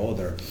I got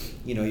older,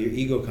 your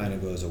ego kind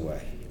of goes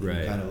away.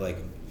 Right. You kind of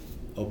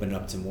open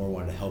up to more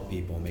wanting to help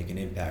people, make an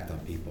impact on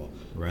people.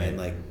 Right.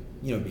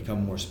 And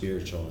become more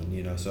spiritual.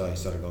 And, so I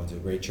started going to a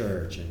great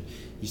church, and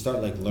you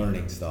start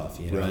learning stuff,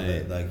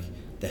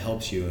 that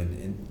helps you,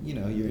 and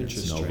your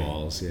interest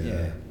snowballs.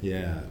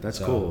 Yeah. That's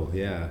cool.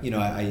 Yeah.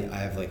 I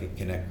have a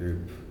connect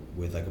group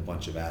with a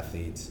bunch of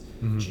athletes,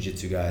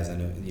 jiu-jitsu guys. I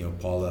know,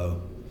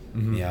 Paulo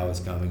Miao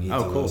is coming. He's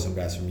cool. Some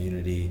guys from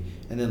Unity,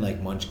 and then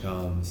Munch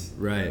comes.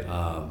 Right.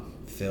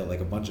 Phil, a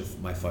bunch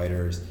of my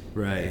fighters.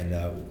 Right. And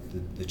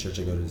the church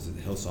I go to is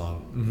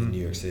Hillsong in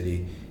New York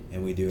City,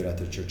 and we do it at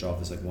their church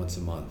office once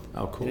a month.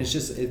 Oh, cool. And it's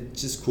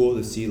just cool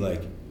to see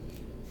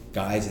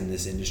guys in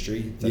this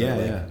industry that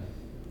are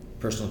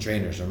personal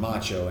trainers or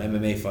macho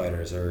MMA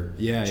fighters or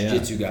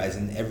jiu-jitsu guys,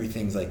 and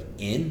everything's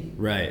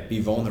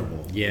be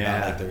vulnerable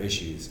about their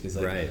issues, because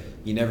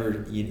you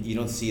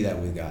don't see that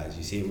with guys.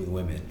 You see it with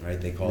women, right?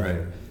 They call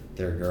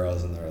their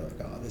girls, and they're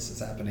oh, this is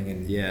happening,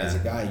 and as a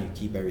guy you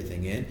keep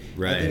everything in.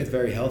 Right. I think it's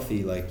very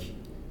healthy,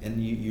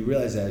 and you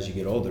realize that as you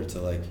get older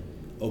to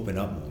open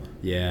up more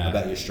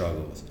about your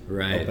struggles.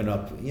 Right. Open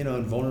up,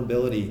 and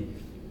vulnerability,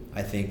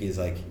 I think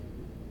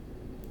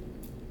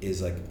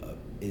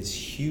is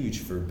huge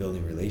for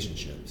building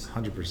relationships.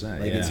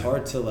 100%. It's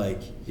hard to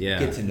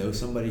get to know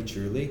somebody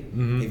truly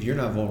if you're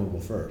not vulnerable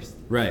first.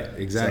 Right.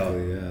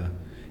 Exactly. So,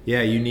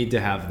 yeah. You need to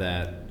have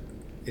that.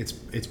 It's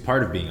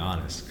part of being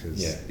honest,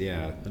 because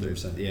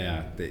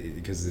 100%.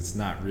 Because it's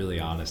not really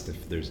honest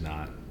if there's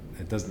not.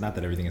 It does not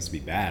that everything has to be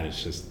bad.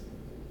 It's just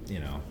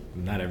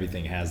not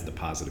everything has the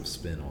positive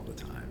spin all the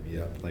time.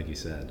 Yeah. Like you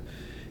said.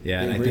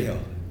 Yeah. Being real.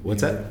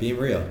 What's that? Being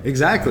real.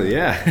 Exactly.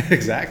 Yeah.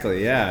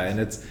 Exactly. Yeah. And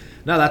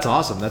no, that's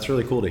awesome. That's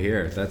really cool to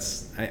hear.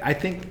 I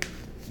think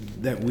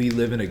that we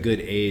live in a good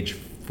age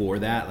for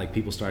that,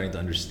 people starting to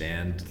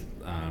understand,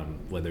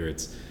 whether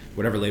it's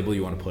whatever label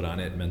you want to put on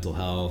it, mental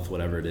health,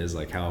 whatever it is,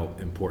 like how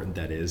important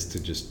that is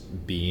to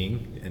just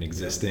being and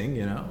existing,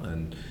 you know,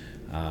 and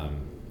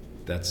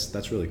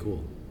that's really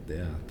cool.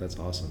 Yeah, that's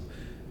awesome.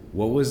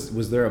 What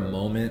was there a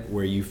moment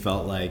where you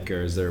felt like,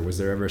 or was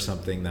there ever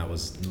something that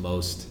was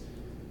most,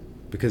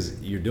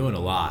 because you're doing a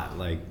lot,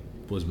 like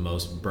was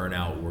most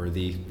burnout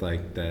worthy,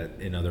 like that,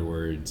 in other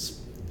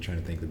words, I'm trying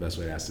to think the best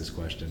way to ask this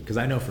question, because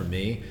I know for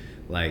me,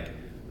 like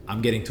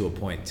I'm getting to a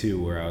point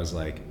too where I was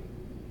like,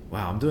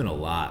 wow, I'm doing a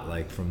lot,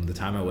 like from the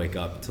time I wake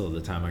up till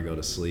the time I go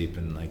to sleep,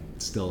 and like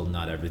still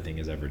not everything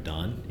is ever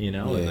done, you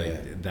know. Yeah, and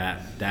like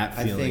that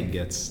feeling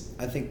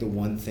I think the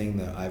one thing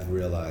that I've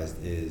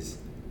realized is,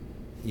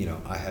 you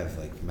know, I have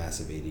like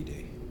massive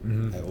ADD.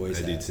 Mm-hmm. I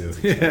always do have too.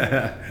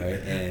 Yeah.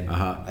 Right. And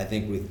I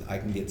think I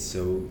can get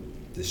so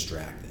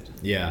distracted.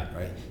 Yeah.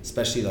 Right.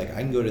 Especially like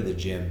I can go to the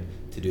gym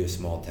to do a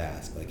small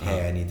task. Like,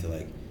 hey, I need to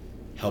like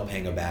help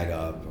hang a bag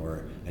up,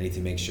 or I need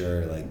to make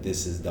sure like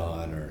this is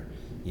done, or,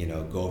 you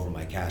know, go over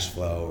my cash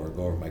flow or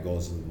go over my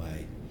goals with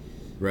my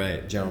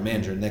general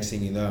manager. Next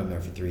thing you know, I'm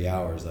there for 3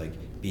 hours, like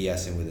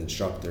BSing with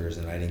instructors,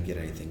 and I didn't get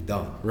anything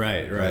done.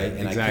 Right.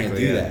 And exactly, I can't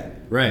do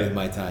that with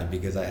my time,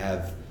 because I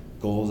have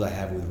goals I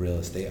have with real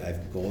estate, I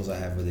have goals I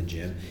have with the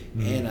gym,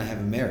 and I have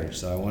a marriage,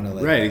 so I want to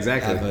like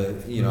have a,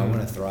 you know, I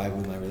want to thrive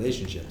with my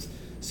relationships.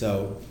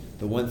 So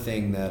the one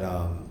thing that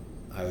I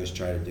always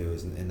try to do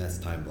is, and that's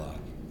time block.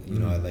 You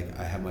know,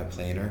 I have my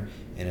planner,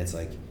 and it's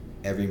like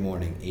every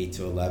morning 8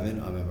 to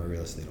 11 I'm at my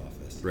real estate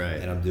office,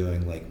 and I'm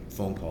doing like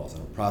phone calls,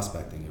 and I'm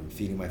prospecting, I'm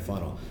feeding my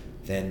funnel.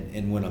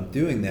 And when I'm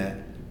doing that,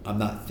 I'm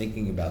not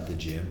thinking about the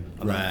gym.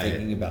 I'm not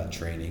thinking about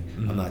training.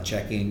 I'm not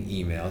checking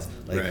emails.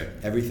 Like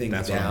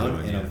everything's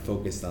down, and I'm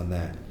focused on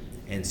that.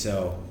 And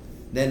so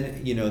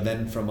then, you know,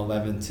 then from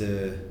 11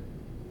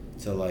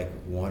 to like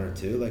 1 or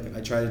 2, like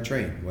I try to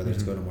train, whether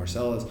it's go to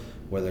Marcelo's,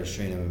 whether it's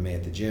train MMA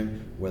at the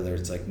gym, whether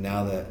it's like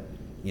now that,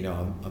 you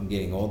know, I'm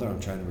getting older, I'm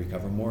trying to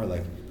recover more.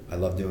 Like I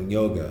love doing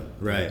yoga.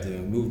 I like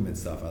doing movement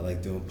stuff. I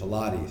like doing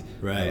Pilates.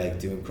 I like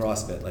doing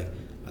CrossFit. Like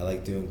I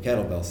like doing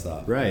kettlebell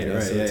stuff. So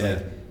it's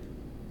like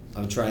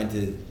I'm trying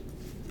to.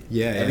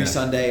 Every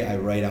Sunday I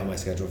write out my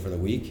schedule for the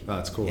week. Oh,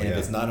 that's cool. And if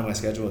it's not on my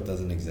schedule, it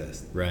doesn't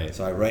exist.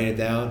 So I write it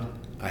down.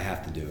 I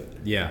have to do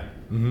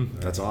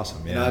it. That's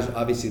awesome. And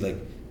obviously, like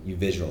you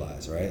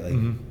visualize, right?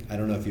 Like I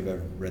don't know if you've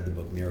ever read the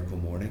book Miracle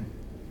Morning.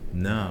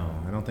 No,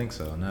 I don't think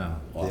so. No.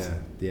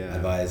 Awesome. I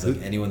advise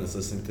like anyone that's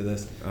listening to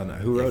this. Oh no,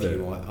 who wrote it?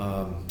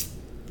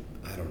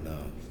 I don't know.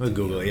 We'll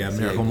Google it.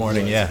 Miracle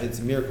Morning.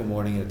 It's Miracle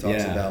Morning, and it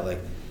talks about like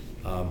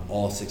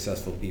all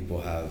successful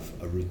people have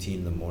a routine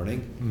in the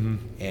morning,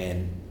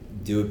 and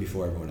do it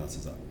before everyone else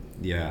is up.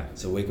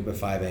 So wake up at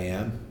 5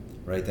 a.m.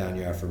 Write down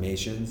your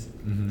affirmations.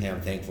 Hey,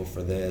 I'm thankful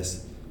for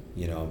this.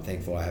 You know, I'm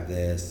thankful I have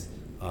this.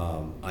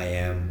 I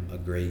am a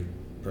great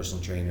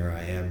personal trainer.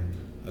 I am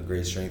a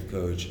great strength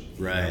coach.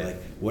 You know,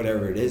 like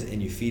whatever it is,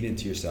 and you feed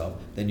into yourself.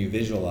 Then you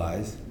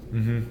visualize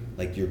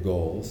like your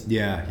goals.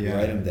 You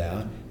write them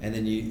down, and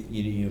then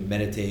you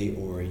meditate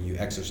or you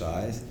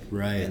exercise.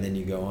 And then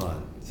you go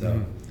on.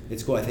 So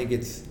it's cool. I think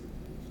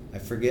I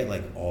forget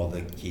like all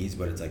the keys,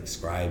 but it's like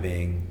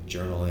scribing,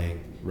 journaling,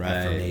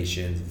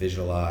 affirmations,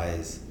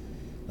 visualize,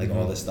 like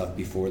all this stuff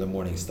before the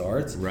morning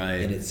starts,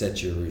 and it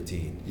sets your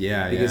routine.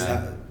 Because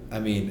I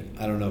mean,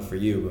 I don't know for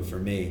you, but for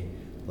me,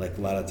 like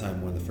a lot of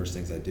time, one of the first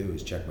things I do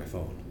is check my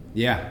phone.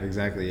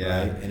 Exactly.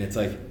 And it's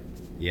like,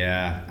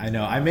 I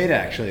know. I made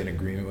actually an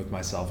agreement with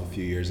myself a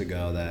few years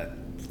ago that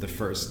the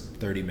first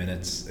 30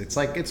 minutes,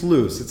 it's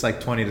loose. It's like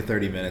 20 to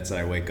 30 minutes that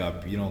I wake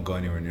up. You don't go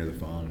anywhere near the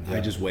phone. I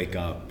just wake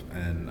up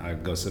and I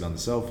go sit on the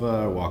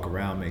sofa, walk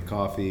around, make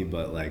coffee.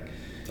 But like,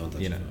 don't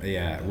touch you know,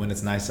 when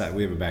it's nice,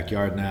 we have a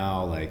backyard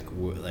now. Like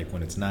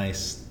when it's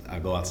nice, I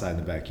go outside in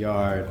the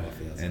backyard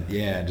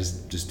and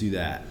just do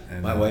that.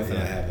 And my wife and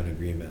I have an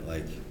agreement,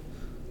 like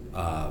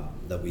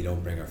that we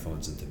don't bring our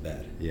phones into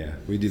bed.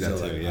 We do that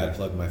so, too. I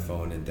plug my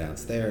phone in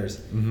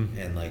downstairs,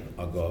 and like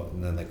I'll go,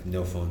 and then like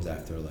no phones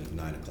after like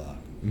 9 o'clock.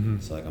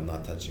 So like I'm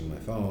not touching my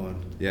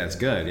phone. It's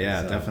good.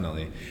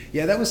 Definitely.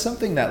 That was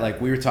something that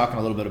like we were talking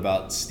a little bit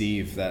about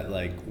Steve, that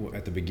like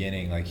at the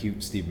beginning, like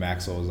Steve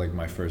Maxwell was like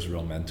my first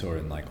real mentor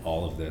in like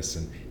all of this,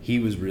 and he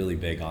was really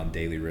big on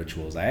daily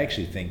rituals. I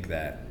actually think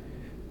that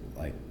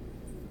like,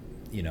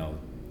 you know,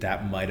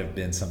 that might have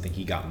been something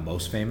he got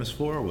most famous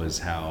for, was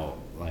how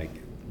like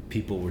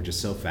people were just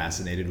so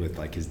fascinated with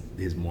like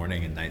his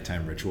morning and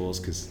nighttime rituals,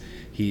 because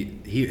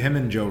him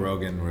and Joe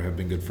Rogan have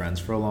been good friends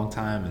for a long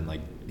time, and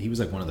like he was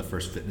like one of the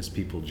first fitness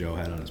people Joe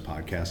had on his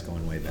podcast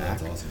going way back.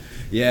 That's awesome.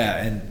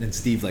 And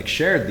Steve like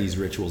shared these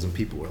rituals, and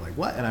people were like,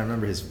 what? And I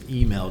remember his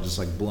email just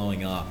like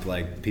blowing up,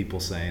 like people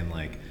saying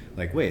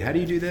like wait, how do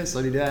you do this, how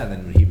do you do that?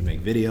 And then he would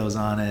make videos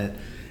on it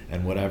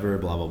and whatever,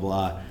 blah blah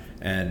blah.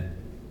 And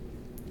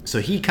so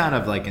he kind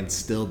of like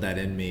instilled that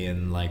in me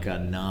in like a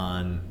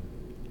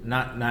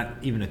not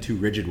even a too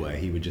rigid way.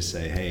 He would just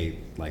say, hey,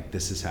 like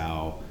this is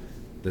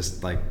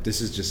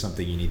just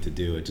something you need to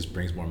do. It just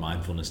brings more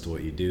mindfulness to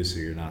what you do, so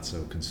you're not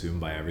so consumed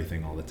by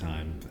everything all the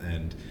time.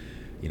 And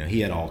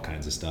he had all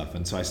kinds of stuff,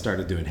 and so I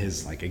started doing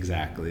his like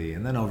exactly,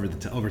 and then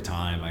over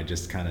time I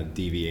just kind of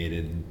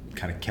deviated and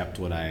kind of kept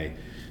what I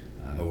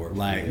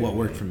what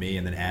worked for me,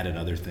 and then added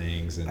other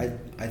things. And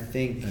I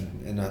think,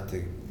 and not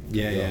to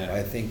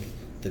I think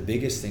the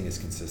biggest thing is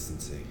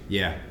consistency.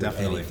 Yeah,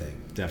 definitely.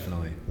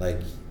 Definitely. Like,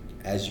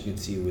 as you can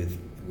see with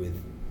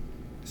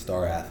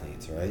star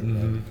athletes, right?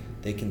 Mm-hmm. Like,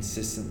 they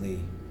consistently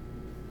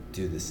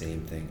do the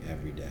same thing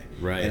every day.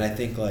 Right. And I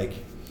think, like,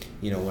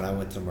 when I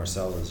went to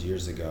Marcelo's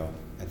years ago,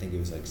 I think it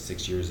was like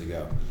 6 years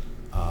ago,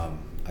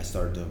 I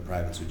started doing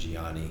privates with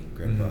Gianni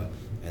Grippa.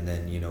 Mm-hmm. And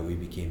then, we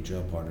became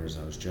drill partners.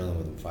 I was drilling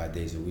with him 5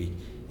 days a week.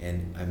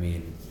 And, I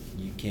mean,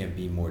 you can't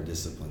be more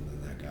disciplined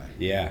than that guy.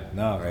 Yeah,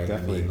 no, right?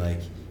 definitely. I mean,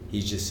 like,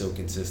 he's just so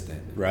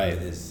consistent with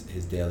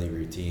his daily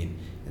routine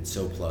and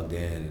so plugged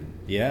in.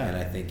 And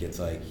I think it's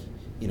like,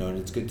 and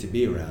it's good to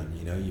be around,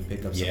 you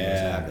pick up some of those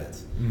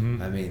habits.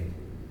 Mm-hmm. I mean,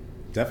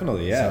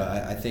 definitely,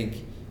 yeah. So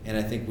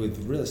I think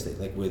with real estate,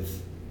 like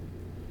with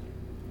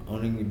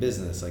owning your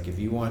business, like if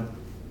you want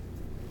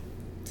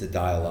to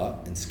dial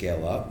up and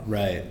scale up,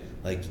 right,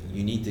 like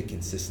you need to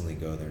consistently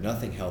go there.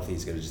 Nothing healthy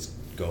is going to just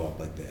go up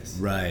like this.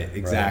 Right,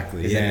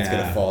 exactly. Because then it's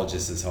going to fall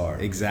just as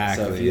hard.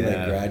 Exactly. So if you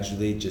like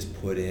gradually just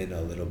put in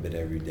a little bit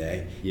every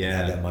day, and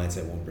have that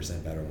mindset,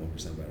 1% better,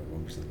 1% better,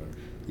 1% better.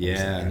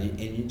 Yeah. And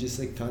you just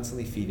like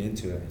constantly feed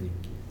into it. And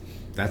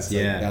that's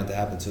like bound to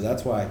happen. So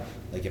that's why,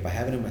 like, if I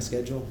have it in my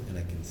schedule and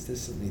I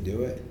consistently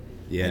do it,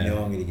 I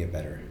know I'm going to get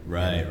better.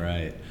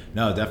 Right.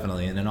 No,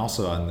 definitely. And then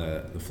also on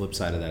the flip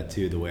side of that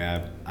too, the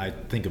way I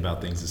think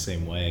about things the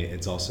same way,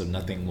 it's also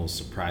nothing will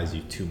surprise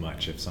you too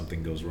much if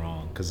something goes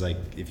wrong. Because like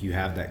if you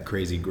have that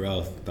crazy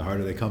growth, the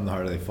harder they come, the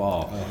harder they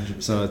fall.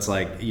 100%. So it's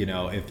like,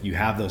 if you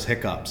have those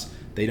hiccups,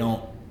 they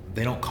don't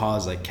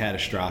cause like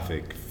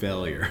catastrophic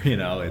failure.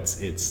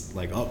 It's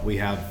like, oh, we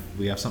have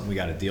something we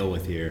got to deal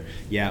with here.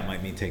 Yeah, it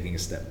might mean taking a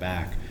step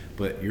back,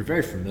 but you're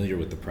very familiar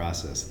with the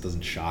process. It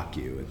doesn't shock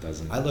you. It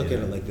doesn't. I look at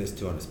it like this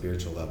too on a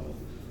spiritual level.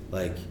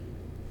 Like,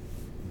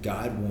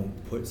 God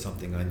won't put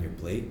something on your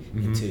plate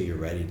until you're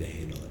ready to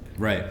handle it.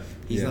 Right.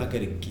 He's not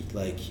going to,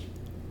 like,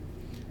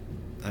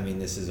 I mean,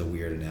 this is a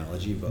weird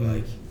analogy, but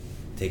like,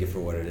 take it for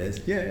what it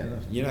is. Yeah. No.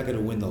 You're not going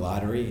to win the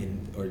lottery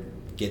or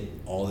get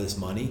all this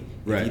money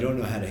if you don't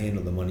know how to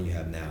handle the money you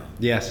have now.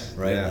 Yes.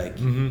 Right? Yeah. Like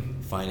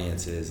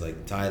finances,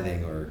 like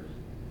tithing or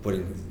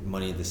putting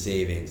money into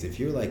savings. If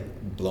you're like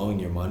blowing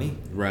your money,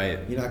 right,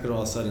 you're not gonna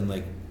all of a sudden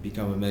like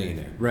become a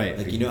millionaire. Right.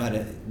 Like you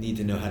need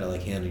to know how to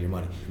like handle your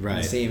money. Right.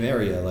 In the same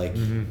area, like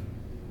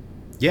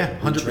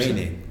 100%.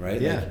 Training, right?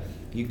 Yeah. Like,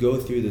 you go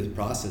through the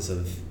process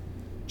of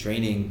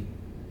training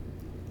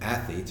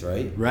athletes,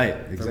 right? Right.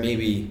 Exactly. For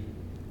maybe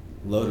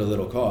low to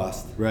little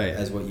cost. Right.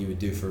 As what you would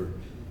do for.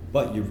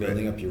 But you're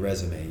building up your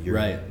resume.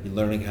 You're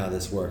learning how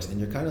this works, and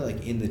you're kind of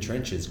like in the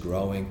trenches,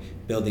 growing,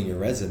 building your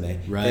resume.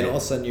 Right. Then all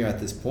of a sudden you're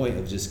at this point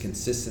of just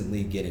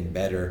consistently getting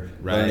better,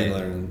 learning,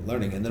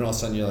 and then all of a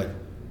sudden you're like,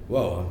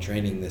 "Whoa, I'm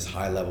training this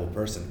high level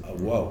person.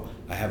 Whoa,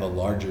 I have a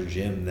larger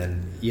gym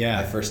than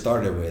I first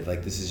started with.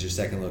 Like this is your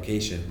second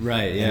location,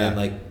 right? And then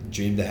like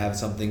dream to have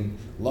something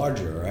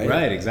larger, right?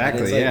 Right,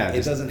 exactly. And it's like,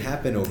 it doesn't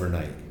happen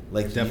overnight.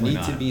 Like you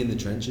need to be in the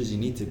trenches. You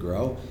need to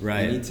grow.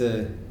 Right. You need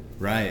to.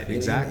 Right.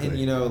 Exactly.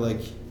 And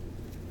like.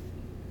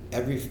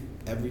 Every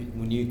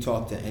when you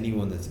talk to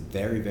anyone that's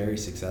very, very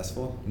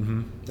successful,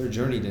 their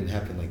journey didn't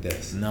happen like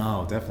this.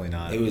 No, definitely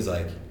not. It was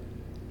like,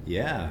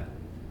 100%,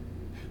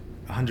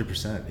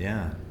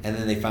 yeah. And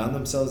then they found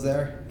themselves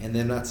there, and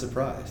they're not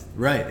surprised.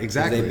 Right,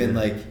 exactly. They've been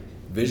like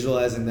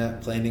visualizing that,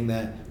 planning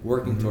that,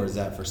 working towards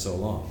that for so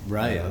long.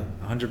 Right,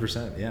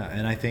 100%, yeah.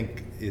 And I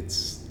think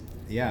it's.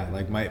 Yeah,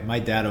 like my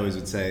dad always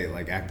would say,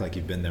 like, act like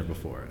you've been there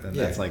before, and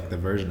that's like the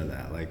version of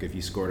that. Like if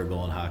you scored a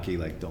goal in hockey,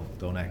 like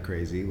don't act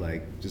crazy,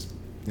 like just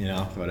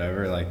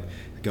whatever, like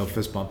go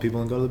fist bump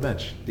people and go to the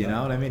bench. You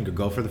know what I mean?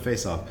 Go for the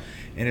face off.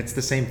 And it's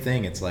the same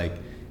thing. It's like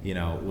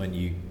when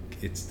you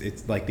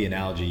it's like the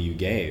analogy you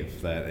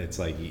gave that it's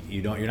like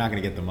you're not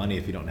going to get the money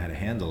if you don't know how to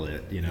handle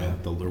it.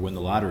 Or win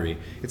the lottery.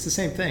 It's the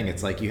same thing.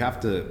 It's like you have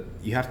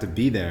to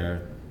be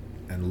there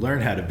and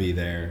learn how to be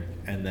there,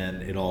 and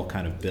then it all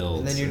kind of builds.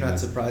 And then you're not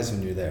surprised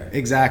when you're there.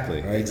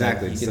 Exactly. Right?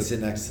 Exactly. Like you can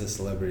sit next to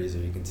celebrities, or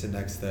you can sit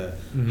next to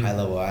high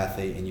level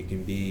athlete, and you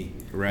can be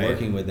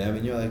working with them,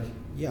 and you're like,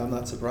 yeah, I'm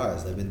not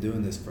surprised. I've been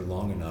doing this for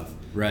long enough.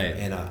 Right.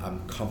 And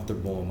I'm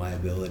comfortable in my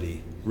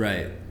ability.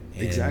 Right.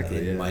 And,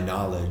 exactly. And my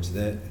knowledge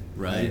that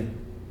I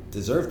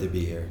deserve to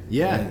be here.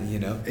 Yeah.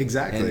 And,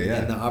 exactly.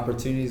 And the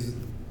opportunities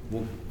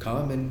will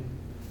come, and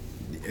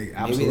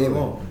absolutely. maybe they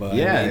won't. But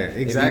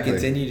exactly. If you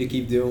continue to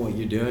keep doing what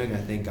you're doing,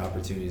 I think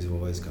opportunities will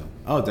always come.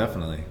 Oh,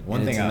 definitely.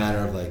 It's a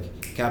matter of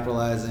like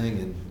capitalizing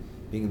and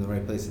being in the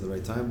right place at the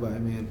right time. But I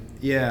mean,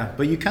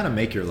 but you kind of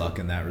make your luck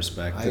in that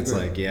respect. It's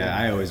agree. like,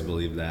 I always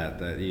believe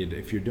that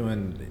if you're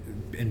doing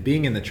and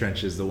being in the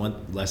trenches, the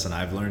one lesson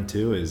I've learned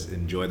too is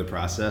enjoy the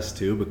process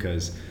too,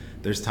 because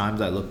there's times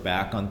I look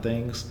back on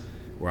things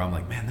where I'm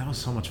like, man, that was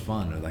so much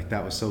fun, or like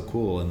that was so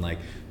cool, and like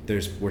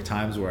were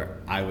times where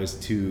I was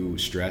too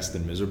stressed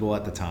and miserable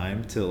at the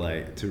time to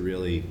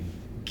really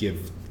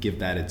give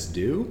that its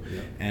due.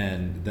 Yeah.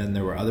 And then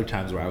there were other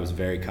times where I was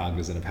very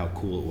cognizant of how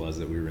cool it was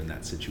that we were in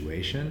that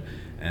situation,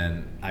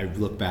 and I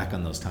look back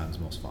on those times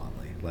most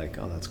fondly. Like,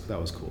 oh,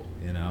 that was cool,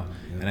 you know.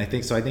 Yeah. And I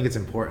think it's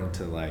important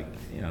to, like,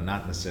 you know,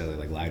 not necessarily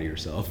like lie to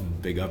yourself and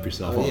big up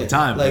yourself all the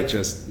time, like, but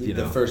just, you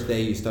know, the first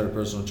day you started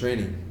personal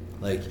training,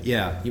 like,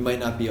 you might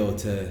not be able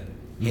to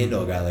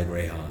handle a guy like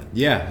Rayhan.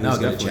 Yeah, who's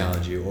going to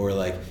challenge you, or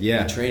like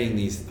you're training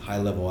these high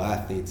level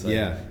athletes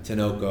like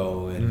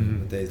Tinoco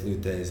and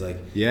Lutes,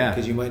 like,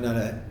 because you might not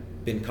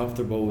have been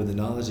comfortable with the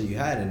knowledge that you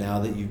had, and now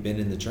that you've been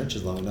in the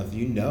trenches long enough,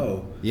 you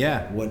know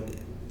what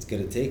it's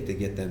going to take to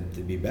get them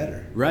to be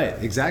better. Right,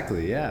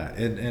 exactly, yeah.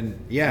 And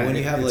when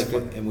you have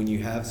and when you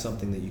have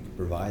something that you can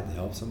provide to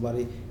help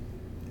somebody,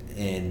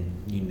 and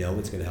you know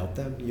it's going to help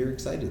them, you're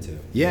excited to.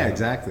 Yeah, you know?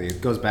 Exactly.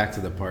 It goes back to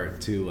the part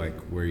too, like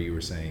where you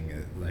were saying,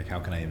 like, how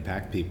can I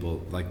impact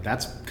people? Like,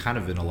 that's kind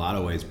of in a lot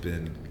of ways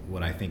been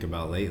what I think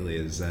about lately,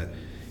 is that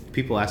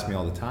people ask me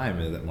all the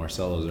time that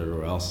Marcelo's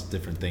or else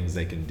different things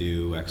they can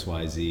do, X,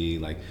 Y, Z.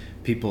 Like,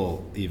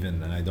 people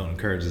even, and I don't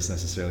encourage this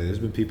necessarily, there's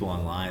been people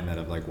online that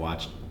have like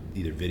watched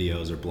either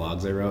videos or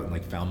blogs I wrote and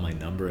like found my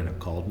number and have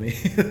called me.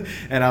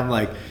 And I'm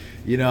like,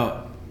 you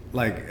know,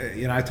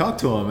 I talk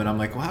to them and I'm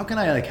like, well, how can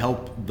I like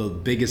help the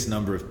biggest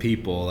number of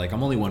people? Like,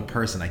 I'm only one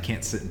person. I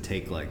can't sit and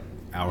take like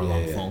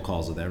hour-long phone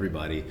calls with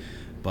everybody.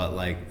 But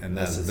like, and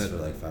that's for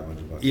like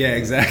 $500. Yeah,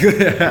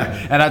 exactly.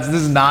 And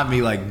this is not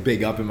me like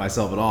big upping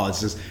myself at all. It's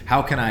just,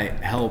 how can I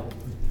help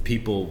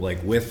people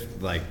like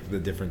with like the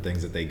different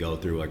things that they go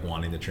through, like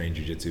wanting to train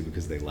jiu-jitsu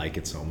because they like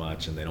it so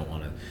much and they don't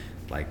want to,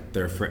 like,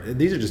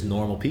 these are just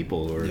normal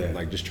people who are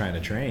like just trying to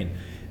train.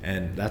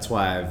 And that's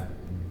why I've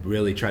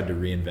really tried to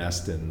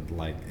reinvest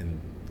in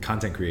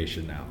content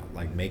creation now,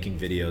 like making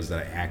videos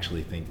that I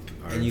actually think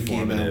are and you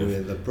informative. Came out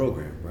with a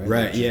program, right?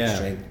 Right, like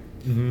strength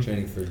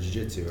training for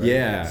jiu-jitsu, right?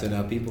 Yeah. So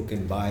now people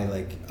can buy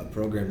like a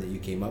program that you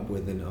came up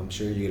with, and I'm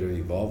sure you're going to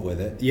evolve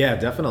with it. Yeah,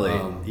 definitely.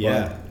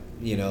 But,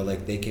 you know,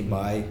 like they can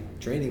buy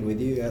training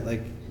with you at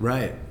like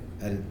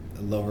at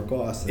a lower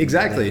cost.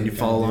 Exactly, and you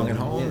follow along at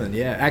home. And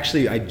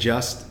actually, I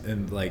just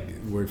am like,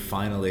 we're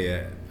finally.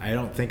 I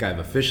don't think I've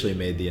officially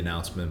made the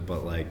announcement,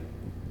 but like,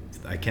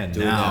 I can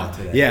now.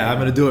 I'm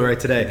going to do it right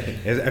today.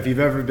 If you've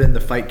ever been to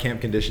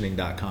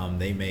fightcampconditioning.com,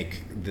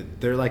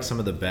 they're like some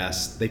of the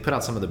best. They put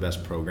out some of the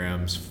best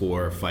programs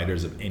for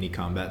fighters of any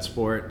combat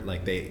sport.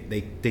 Like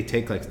they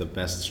take like the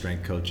best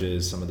strength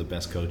coaches, some of the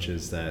best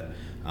coaches that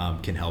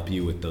can help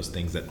you with those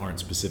things that aren't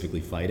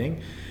specifically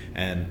fighting,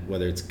 and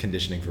whether it's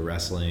conditioning for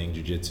wrestling,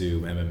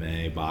 jiu-jitsu,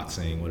 MMA,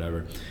 boxing,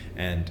 whatever.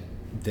 And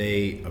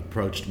they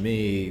approached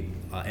me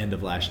end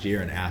of last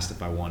year and asked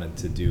if I wanted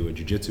to do a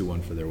jiu-jitsu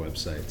one for their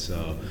website.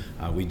 So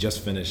we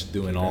just finished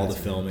doing all the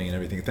filming and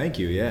everything. Thank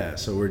you. Yeah.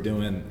 So we're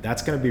doing,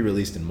 that's going to be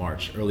released in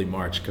March, early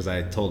March, because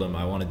I told them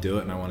I want to do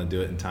it and I want to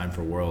do it in time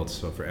for Worlds.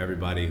 So for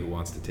everybody who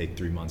wants to take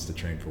 3 months to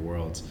train for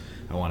Worlds,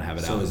 I want to have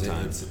it out in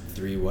time. So it's a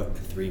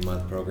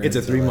 3-month program? It's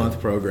a 3-month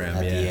program,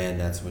 At the end,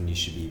 that's when you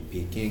should be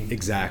peaking?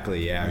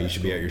 Exactly, yeah. You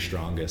should be at your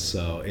strongest.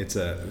 So it's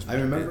I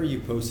remember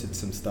you posted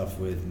some stuff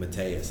with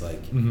Mateus,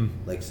 like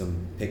like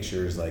some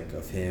pictures like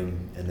of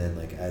him, and then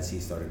like as he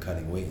started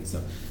cutting weight and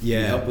stuff. Yeah.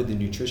 Do you help with the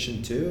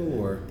nutrition too,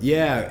 or?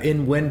 Yeah,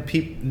 and when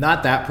people,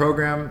 not that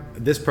program,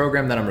 this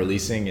program that I'm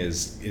releasing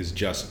is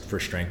just for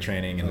strength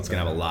training, and it's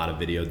gonna have a lot of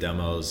video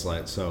demos.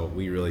 Like, so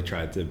we really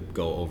tried to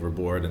go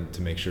overboard and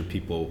to make sure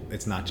people,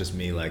 it's not just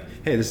me like,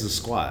 hey, this is a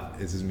squat.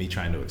 This is me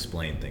trying to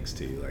explain things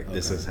to you. Like,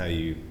 this is how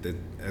you,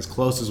 as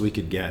close as we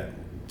could get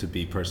to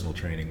be personal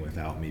training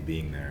without me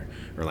being there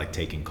or like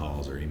taking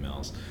calls or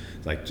emails.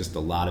 It's like just a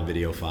lot of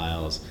video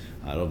files.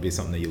 It'll be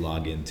something that you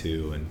log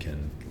into and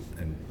can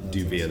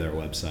do via their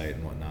website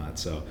and whatnot.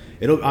 So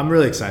I'm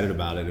really excited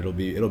about it. It'll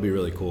be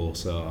really cool.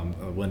 So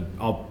when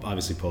I'll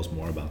obviously post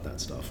more about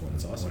that stuff when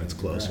it's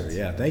closer. Congrats.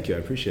 Yeah, thank you. I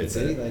appreciate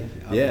that.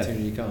 Like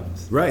opportunity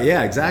comes. Right.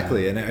 Yeah.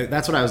 Exactly. And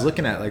that's what I was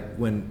looking at. Like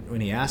when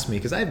he asked me,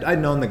 because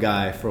I'd known the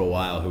guy for a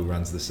while who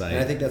runs the site.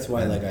 And I think that's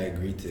why like I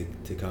agreed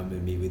to come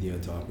and meet with you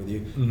and talk with you,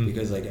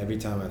 because like every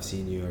time I've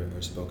seen you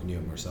or spoken to you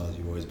at Marcelo's,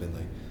 you've always been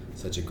like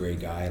such a great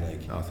guy,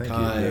 like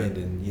kind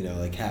and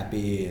like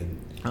happy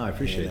and. Oh, I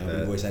appreciate that.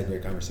 We've always had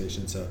great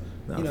conversations, so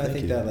I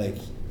think that like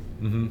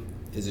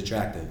is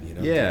attractive, to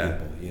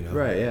people,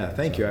 Right, yeah.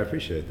 Thank you. I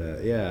appreciate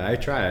that. Yeah, I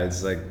try.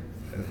 It's like,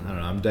 I don't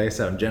know. Like I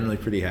said, I'm generally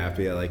pretty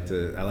happy. I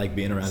like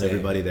being around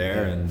everybody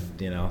there, and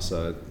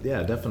so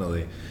yeah,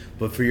 definitely.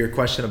 But for your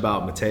question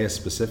about Mateus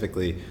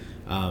specifically,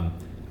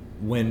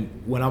 when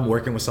I'm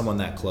working with someone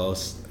that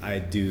close, I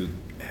do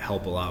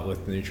help a lot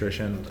with the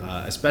nutrition,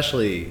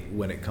 especially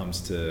when it comes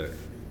to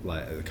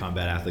like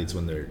combat athletes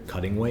when they're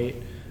cutting weight.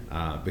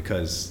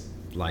 Because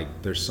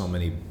like there's so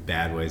many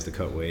bad ways to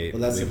cut weight.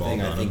 Well, that's the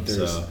thing. I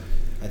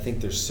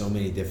think there's so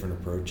many different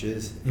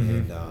approaches,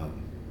 and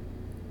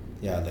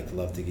I'd like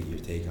love to get your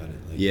take on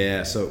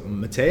it. So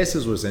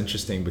Mateus's was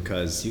interesting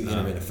because do you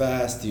intermittent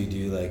fast? Do you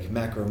do like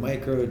macro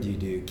micro? Do you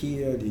do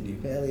keto? Do you do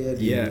paleo?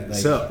 Do you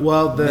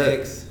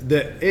mix?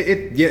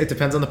 It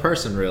depends on the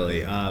person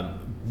really.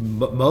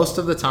 Most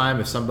of the time,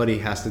 if somebody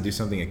has to do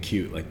something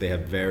acute, like they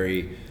have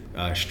very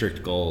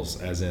strict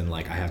goals, as in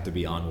like I have to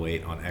be on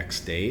weight on X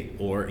date,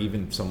 or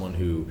even someone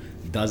who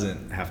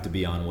doesn't have to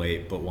be on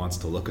weight but wants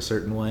to look a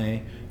certain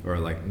way, or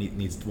like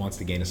wants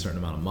to gain a certain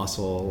amount of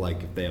muscle,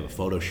 like if they have a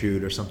photo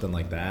shoot or something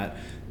like that.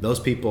 Those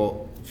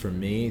people, for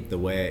me, the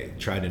way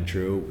tried and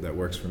true that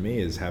works for me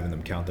is having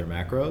them count their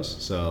macros.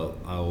 So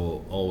I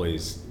will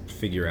always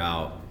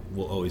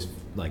we'll always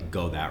like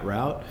go that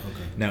route.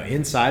 Okay. Now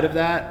inside of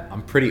that,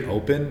 I'm pretty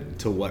open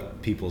to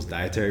what people's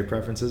dietary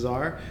preferences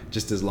are,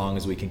 just as long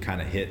as we can kind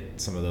of hit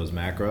some of those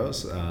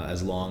macros,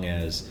 as long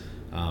as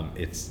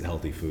it's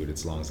healthy food,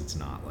 as long as it's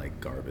not like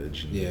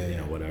garbage and you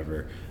know,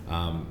 whatever.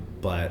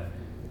 But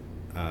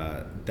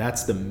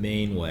that's the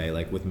main way.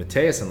 Like with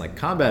Mateus and like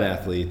combat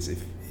athletes,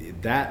 if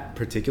that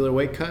particular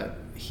weight cut,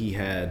 he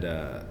had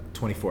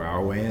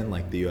 24-hour weigh-in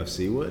like the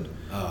UFC would.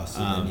 Oh, so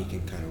then you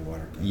can kind of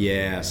water cut.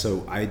 Yeah,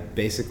 so I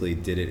basically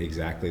did it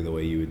exactly the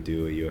way you would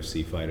do a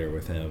UFC fighter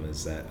with him,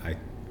 is that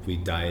we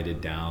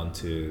dieted down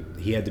to,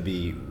 he had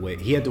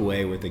to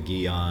weigh with a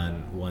gi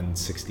on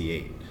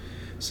 168.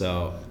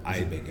 So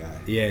he's a big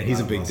guy. Yeah, he's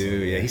a big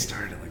dude. Yeah, he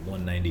started at like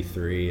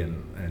 193,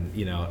 and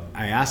you know,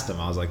 I asked him,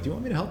 I was like, do you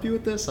want me to help you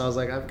with this? I was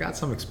like, I've got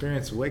some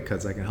experience with weight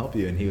cuts, I can help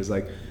you. And he's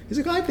like,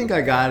 I think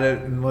I got it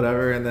and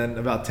whatever. And then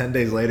about 10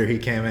 days later he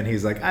came in,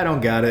 he's like, I don't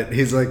got it.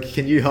 He's like,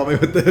 can you help me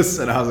with this?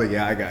 And I was like,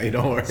 yeah, I got you,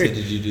 don't worry. So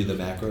did you do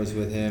the macros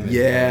with him?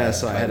 Yeah,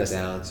 so I had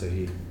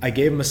I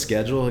gave him a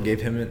schedule. I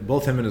gave him,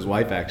 both him and his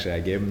wife actually, I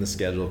gave him the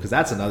schedule, because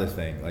that's another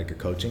thing, like a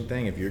coaching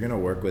thing. If you're going to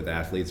work with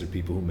athletes or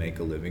people who make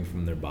a living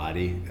from their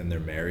body and they're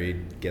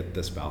married, get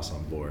the spouse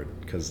on board,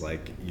 because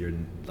like you're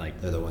like,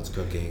 they're the ones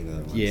cooking, they're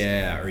the ones,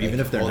 yeah, or like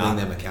even if they're holding not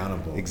them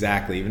accountable.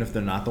 Exactly, even if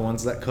they're not the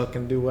ones that cook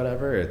and do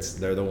whatever,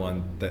 they're the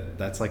one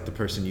that's like the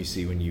person you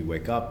see when you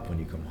wake up, when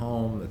you come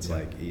home. It's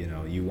like, you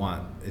know,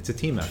 it's a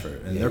team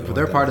effort, and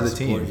they're part of the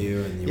team.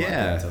 You, and you want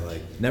them to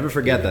like, never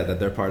forget that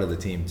they're part of the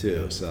team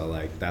too. So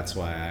like that's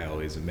why I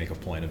always make a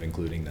point of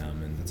including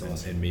them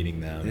and meeting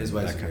them. And his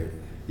wife's great.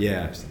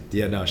 Yeah,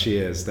 no, she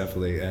is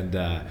definitely.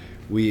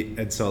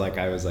 And so like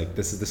I was like,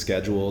 this is the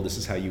schedule, this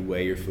is how you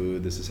weigh your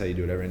food, this is how you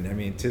do whatever. And I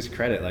mean, to his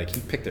credit, like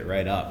he picked it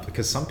right up,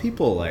 because some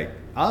people, like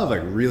I'll have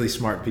like really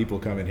smart people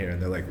come in here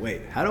and they're like,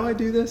 wait, how do I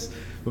do this?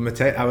 But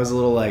Matei, I was a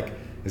little like,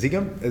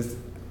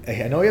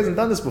 I know he hasn't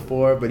done this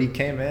before, but he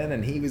came in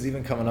and he was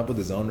even coming up with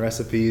his own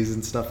recipes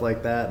and stuff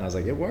like that. And I was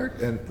like, it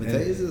worked. And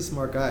Matei is a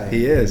smart guy.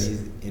 He is.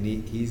 And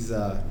he's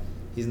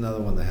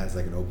another one that has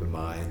like an open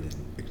mind. And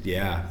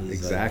yeah,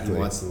 exactly. Like, he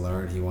wants to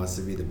learn. He wants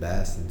to be the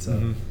best. And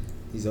so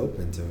he's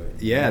open to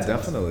it. Yeah,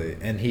 definitely.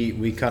 Awesome. And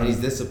he's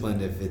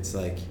disciplined if it's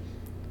like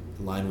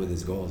aligned with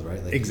his goals,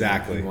 right? Like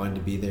exactly. He wanted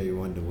to be there. He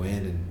wanted to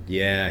win. And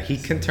yeah, he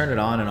can turn it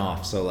on and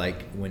off. So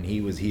like when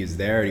he was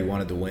there, he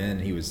wanted to win.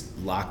 He was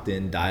locked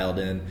in, dialed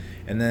in.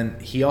 And then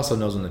he also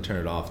knows when to turn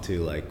it off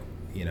too. Like,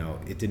 you know,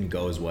 it didn't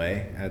go his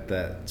way at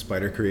that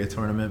Spider Korea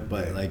tournament,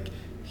 but like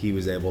he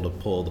was able to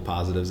pull the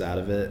positives out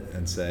of it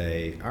and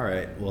say, all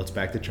right, well, it's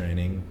back to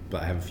training,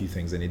 but I have a few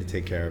things I need to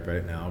take care of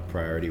right now,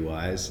 priority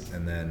wise.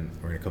 And then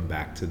we're going to come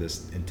back to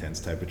this intense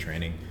type of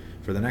training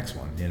for the next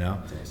one, you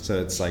know? Awesome.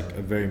 So it's like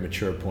a very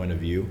mature point of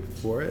view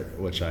for it,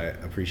 which I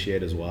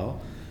appreciate as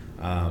well.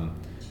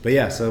 But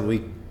yeah, so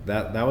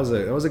that was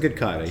a good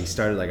cut. He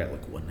started like at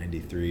like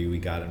 193. We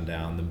got him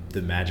down.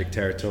 The magic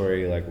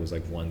territory like was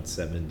like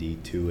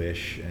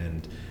 172-ish,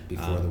 and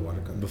before the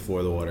water cut.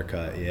 Before the water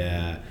cut,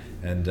 yeah.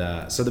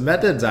 And so the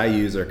methods I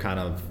use are kind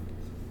of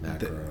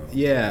macro.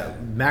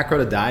 Macro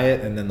to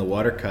diet, and then the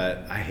water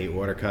cut. I hate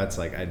water cuts.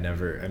 Like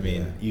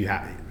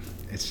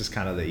it's just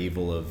kind of the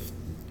evil of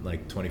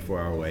like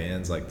 24-hour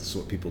weigh-ins. Like this is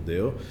what people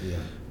do. Yeah.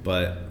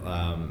 But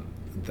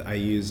I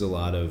use a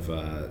lot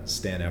of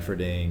Stan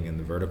Efferding and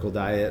the vertical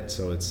diet.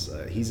 So it's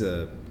he's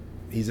a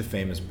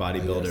famous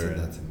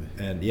bodybuilder,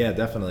 and yeah,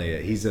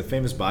 definitely he's a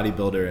famous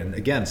bodybuilder, and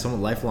again,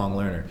 someone lifelong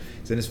learner.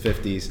 He's in his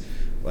 50s.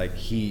 Like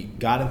he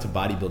got into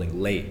bodybuilding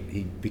late.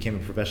 He became a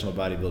professional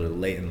bodybuilder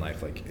late in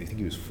life. Like I think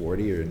he was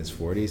 40 or in his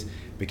 40s.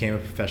 Became a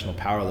professional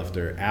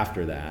powerlifter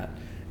after that,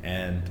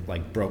 and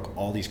like broke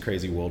all these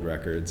crazy world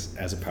records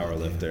as a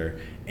powerlifter.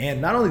 And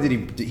not only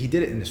did he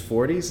did it in his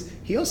 40s,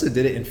 he also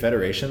did it in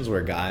federations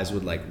where guys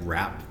would like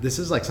wrap. This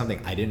is like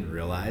something I didn't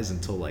realize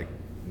until like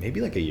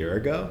maybe like a year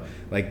ago.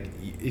 Like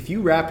if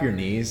you wrap your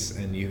knees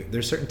and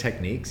there's certain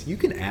techniques, you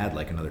can add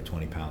like another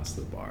 20 pounds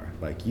to the bar.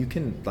 Like you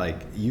can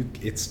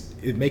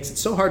it makes it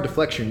so hard to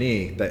flex your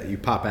knee that you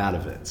pop out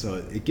of it. So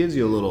it gives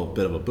you a little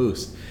bit of a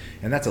boost,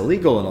 and that's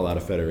illegal in a lot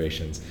of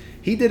federations.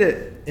 He did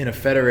it in a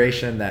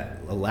federation that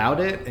allowed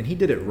it, and he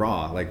did it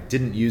raw, like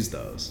didn't use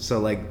those. So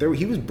like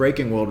he was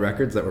breaking world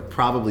records that were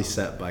probably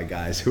set by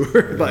guys who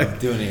were like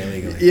doing it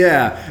illegally.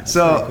 Yeah, that's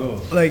so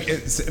cool. Like,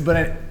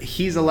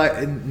 he's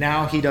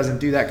now he doesn't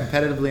do that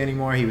competitively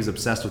anymore. He was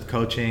obsessed with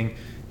coaching.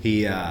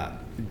 He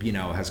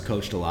has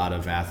coached a lot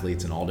of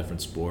athletes in all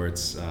different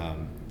sports.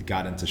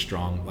 Got into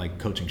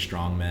coaching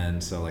strong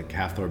men. So like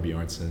Hafthor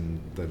Bjornsson,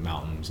 the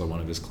Mountain, was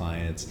one of his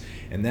clients.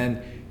 And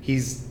then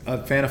he's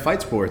a fan of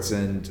fight sports,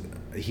 and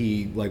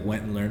he like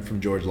went and learned from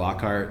George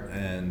Lockhart,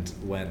 and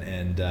went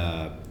and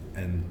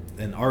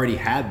already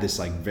had this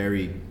like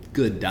very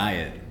good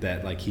diet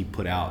that like he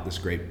put out this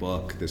great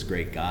book, this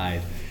great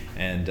guide.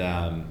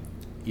 And,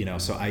 you know,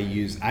 so I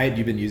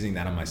had been using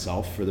that on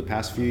myself for the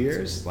past few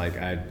years. Like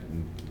I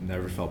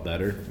never felt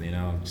better, you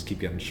know, just keep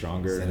getting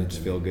stronger and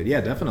just feel good.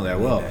 Yeah, definitely I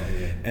will.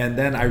 Yeah. And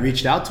then I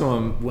reached out to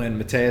him when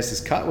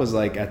Mateus's cut was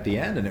like at the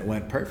end and it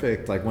went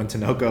perfect. Like when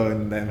Tanoko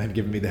and them had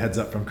given me the heads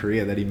up from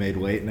Korea that he made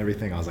weight and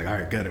everything, I was like, all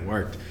right, good, it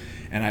worked.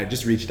 And I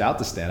just reached out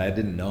to Stan. I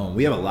didn't know him.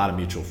 We have a lot of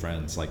mutual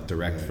friends, like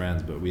direct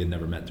friends, but we had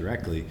never met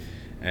directly.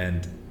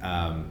 And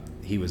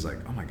he was like,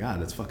 oh my God,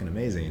 that's fucking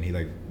amazing. And he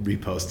like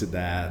reposted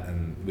that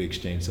and we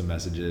exchanged some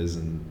messages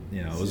and,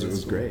 you know, it was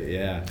cool. Great.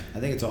 Yeah. I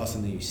think it's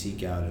awesome that you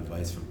seek out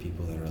advice from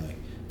people that are like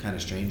kind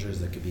of strangers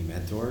that could be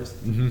mentors.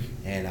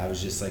 And I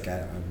was just like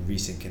at a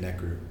recent Connect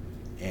group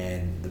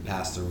and the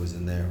pastor was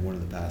in there, one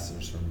of the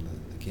pastors from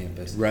the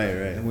campus. Right.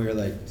 And we were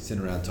like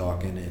sitting around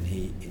talking and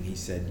he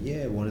said,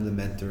 yeah, one of the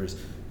mentors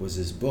was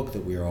this book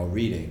that we were all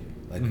reading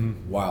like a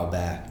while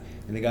back.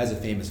 And the guy's a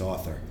famous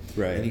author.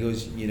 Right. And he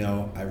goes, you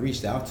know, I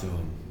reached out to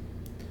him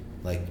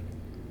like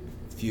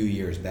a few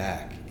years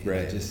back. And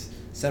I just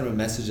sent him a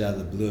message out of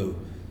the blue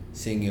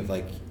saying if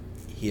like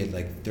he had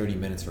like 30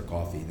 minutes for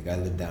coffee. The guy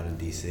lived down in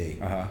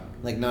DC.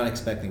 Like not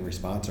expecting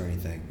response or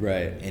anything.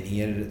 Right.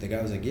 And the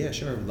guy was like, yeah,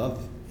 sure, I'd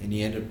love. And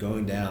he ended up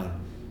going down,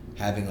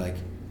 having like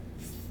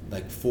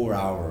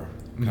 4-hour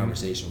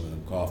conversation with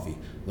him, coffee,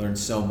 learned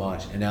so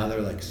much. And now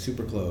they're like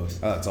super close.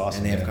 Oh, that's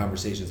awesome. And they have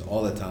conversations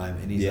all the time.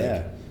 And he's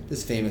like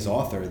this famous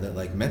author that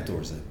like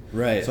mentors him.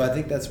 Right. So I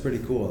think that's pretty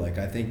cool. Like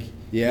I think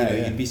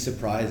you'd be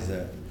surprised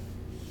that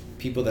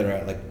people that are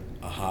at like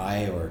a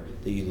high or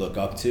that you look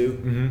up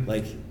to,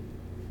 like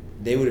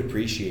they would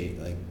appreciate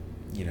like,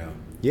 you know,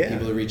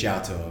 people to reach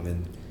out to them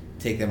and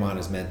take them on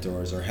as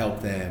mentors or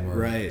help them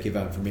or give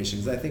out information.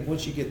 Because I think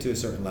once you get to a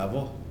certain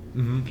level,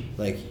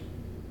 like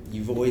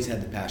you've always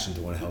had the passion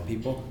to want to help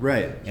people.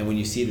 Right. And when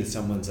you see that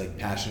someone's like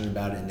passionate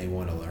about it and they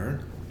want to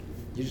learn,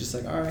 you're just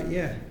like, all right,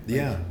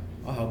 like,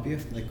 I'll help you.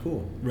 Like,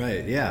 cool.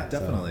 Right. Yeah,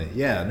 definitely. So,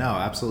 yeah, no,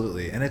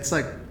 absolutely. And it's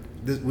like,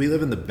 we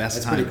live in the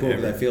best time. That's pretty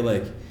cool because I feel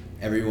like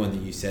everyone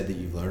that you said that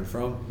you've learned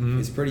from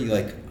is pretty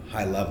like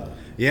high level.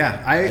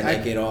 Yeah.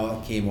 It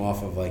all came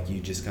off of like you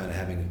just kind of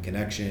having a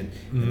connection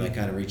and like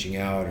kind of reaching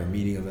out or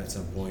meeting them at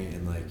some point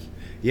and like.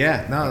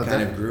 Yeah, no. It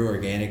kind of grew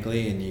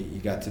organically and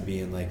you got to be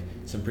in like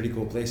some pretty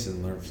cool places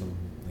and learn some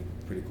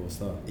pretty cool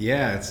stuff.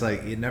 Yeah, it's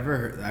like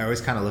I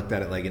always kind of looked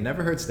at it like it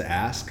never hurts to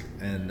ask,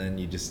 and then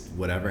you just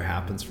whatever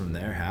happens from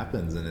there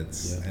happens, and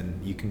it's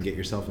and you can get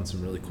yourself in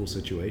some really cool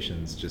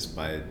situations just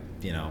by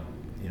you know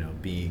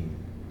being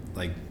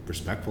like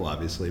respectful,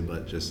 obviously,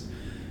 but just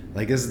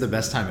like this is the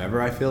best time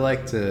ever. I feel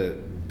like to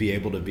be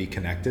able to be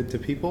connected to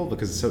people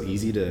because it's so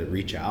easy to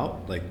reach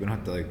out. Like we don't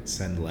have to like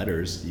send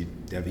letters. You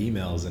have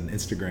emails and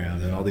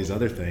Instagram and all these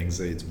other things.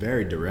 It's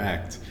very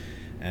direct.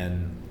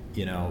 And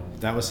you know,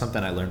 that was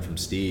something I learned from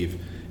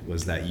Steve,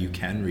 was that you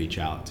can reach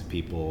out to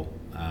people,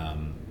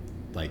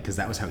 like, because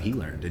that was how he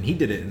learned. And he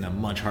did it in a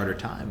much harder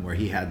time where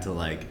he had to,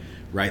 like,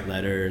 write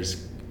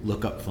letters,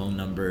 look up phone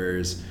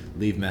numbers,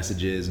 leave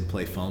messages, and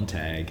play phone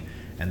tag,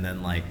 and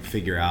then, like,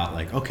 figure out,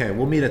 like, okay,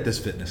 we'll meet at this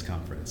fitness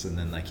conference. And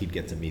then, like, he'd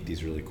get to meet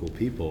these really cool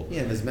people.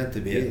 Yeah, if it's meant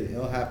to be,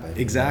 it'll happen.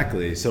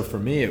 Exactly. So for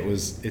me,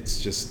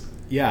 it's just,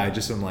 I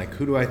just am like,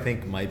 who do I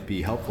think might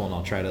be helpful? And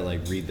I'll try to,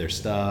 like, read their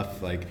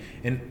stuff. Like,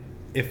 and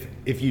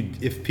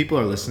if people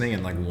are listening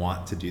and like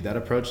want to do that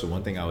approach, the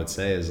one thing I would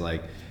say is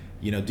like,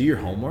 you know, do your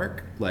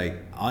homework. Like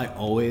I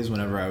always,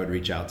 whenever I would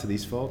reach out to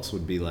these folks,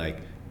 would be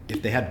like,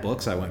 if they had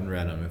books, I went and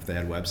read them. If they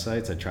had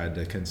websites, I tried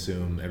to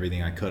consume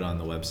everything I could on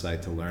the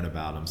website to learn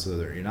about them, so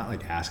that you're not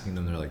like asking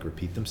them to like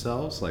repeat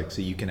themselves. Like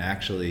so you can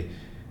actually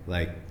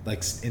like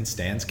in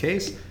Stan's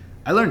case,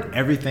 I learned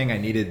everything I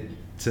needed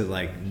to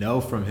like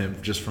know from him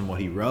just from what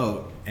he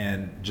wrote,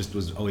 and just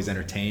was always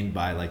entertained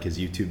by like his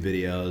YouTube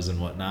videos and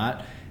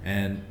whatnot.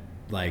 And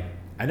like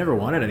I never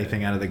wanted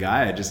anything out of the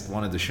guy. I just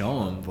wanted to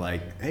show him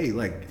like, hey,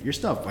 like your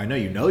stuff, I know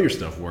your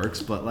stuff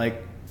works, but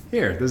like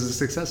here, this is a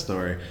success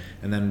story.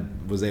 And then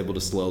was able to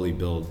slowly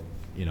build,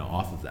 you know,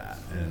 off of that.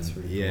 And that's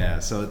pretty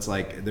cool. So it's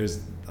like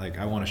there's like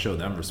I want to show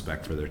them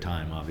respect for their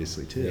time,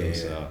 obviously too.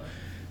 So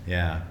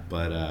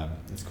but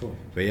that's cool.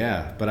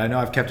 But I know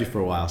I've kept you for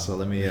a while, so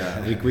let me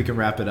we can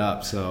wrap it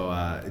up. So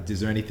is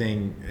there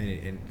anything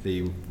in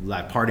the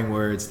like parting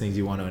words, things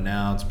you want to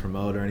announce,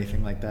 promote, or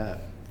anything like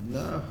that?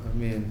 No, I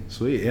mean,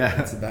 sweet, yeah,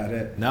 that's about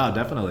it. No,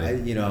 definitely.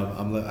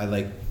 I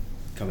like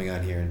coming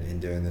out here and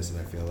doing this, and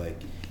I feel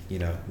like, you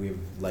know, we have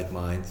like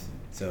minds,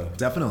 so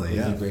definitely,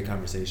 it's a great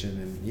conversation.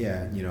 And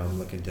you know, I'm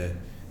looking to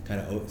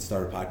kind of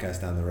start a podcast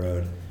down the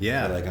road.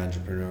 For like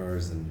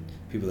entrepreneurs and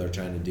people that are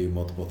trying to do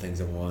multiple things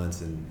at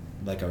once, and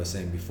like I was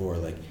saying before,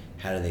 like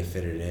how do they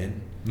fit it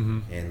in,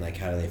 and like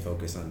how do they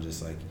focus on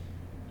just like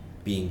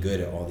being good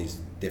at all these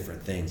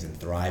different things and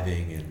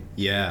thriving and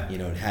you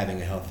know, and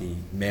having a healthy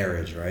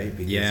marriage, right?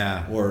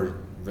 Because, or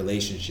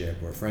relationship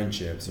or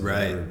friendships or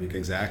whatever, because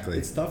exactly,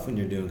 it's tough when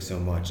you're doing so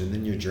much and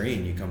then you're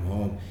drained. You come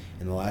home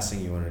and the last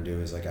thing you want to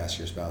do is like ask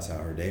your spouse how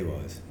her day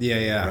was.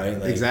 Right?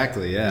 Like,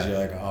 exactly. Because you're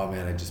like, oh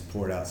man, I just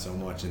poured out so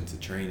much into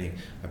training.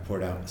 I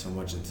poured out so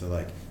much into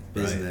like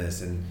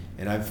business,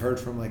 and I've heard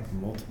from like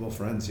multiple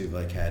friends who've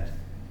like had,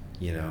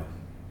 you know,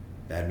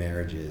 bad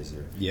marriages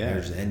or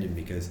marriages ended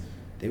because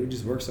they would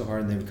just work so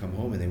hard and they would come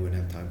home and they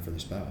wouldn't have time for their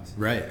spouse.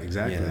 Right,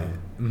 exactly. You know?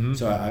 Mm-hmm.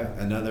 So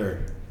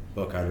another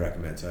book I'd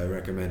recommend. So I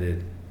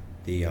recommended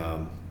the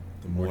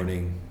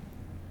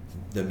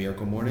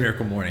Miracle Morning.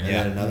 Miracle Morning, and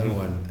then another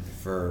one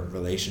for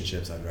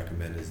relationships I'd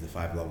recommend is the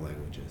 5 Love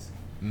Languages.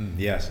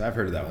 Yes, I've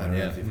heard of that one. I don't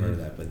know if you've heard of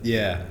that, but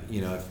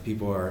you know, if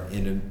people are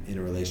in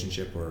a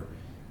relationship or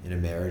in a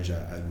marriage,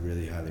 I'd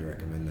really highly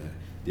recommend that.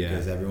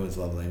 Because everyone's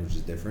love language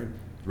is different.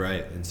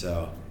 Right. And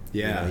so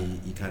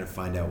you kind of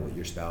find out what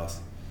your spouse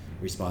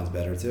responds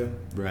better to.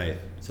 Right.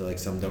 So like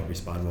some don't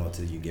respond well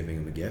to you giving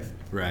them a gift.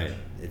 Right.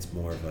 It's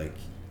more of like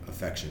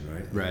affection,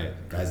 right?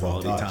 Right. Guys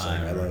love touch.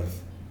 Time. Like, I love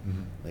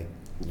like,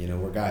 you know,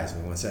 we're guys,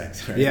 we want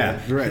sex, right? Yeah,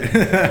 right.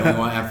 And we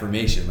want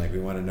affirmation, like we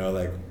want to know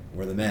like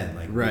we're the men,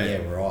 like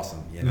we're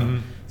awesome, you know.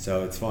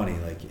 So it's funny,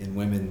 like, and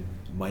women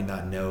might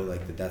not know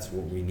like that's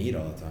what we need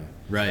all the time,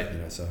 right? You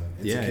know, so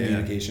it's a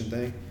communication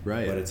thing,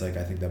 right? But it's like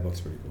I think that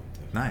book's pretty cool too.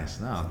 Nice.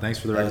 No, thanks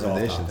for the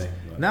recommendations. Topic,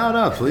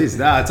 no, please.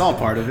 No, it's all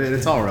part of it.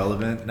 It's all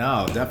relevant.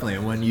 No, definitely.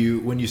 And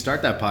when you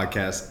start that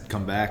podcast,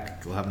 come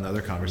back. We'll have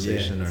another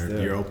conversation,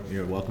 or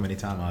you're welcome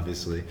anytime,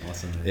 obviously.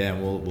 Awesome. Man. Yeah,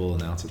 and we'll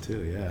announce it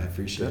too. Yeah, I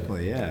appreciate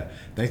definitely.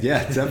 It.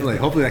 Yeah, definitely.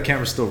 Hopefully that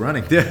camera's still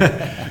running.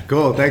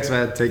 Cool. Thanks,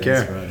 man. Take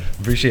care. Man.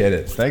 Appreciate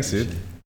it. Thanks, dude.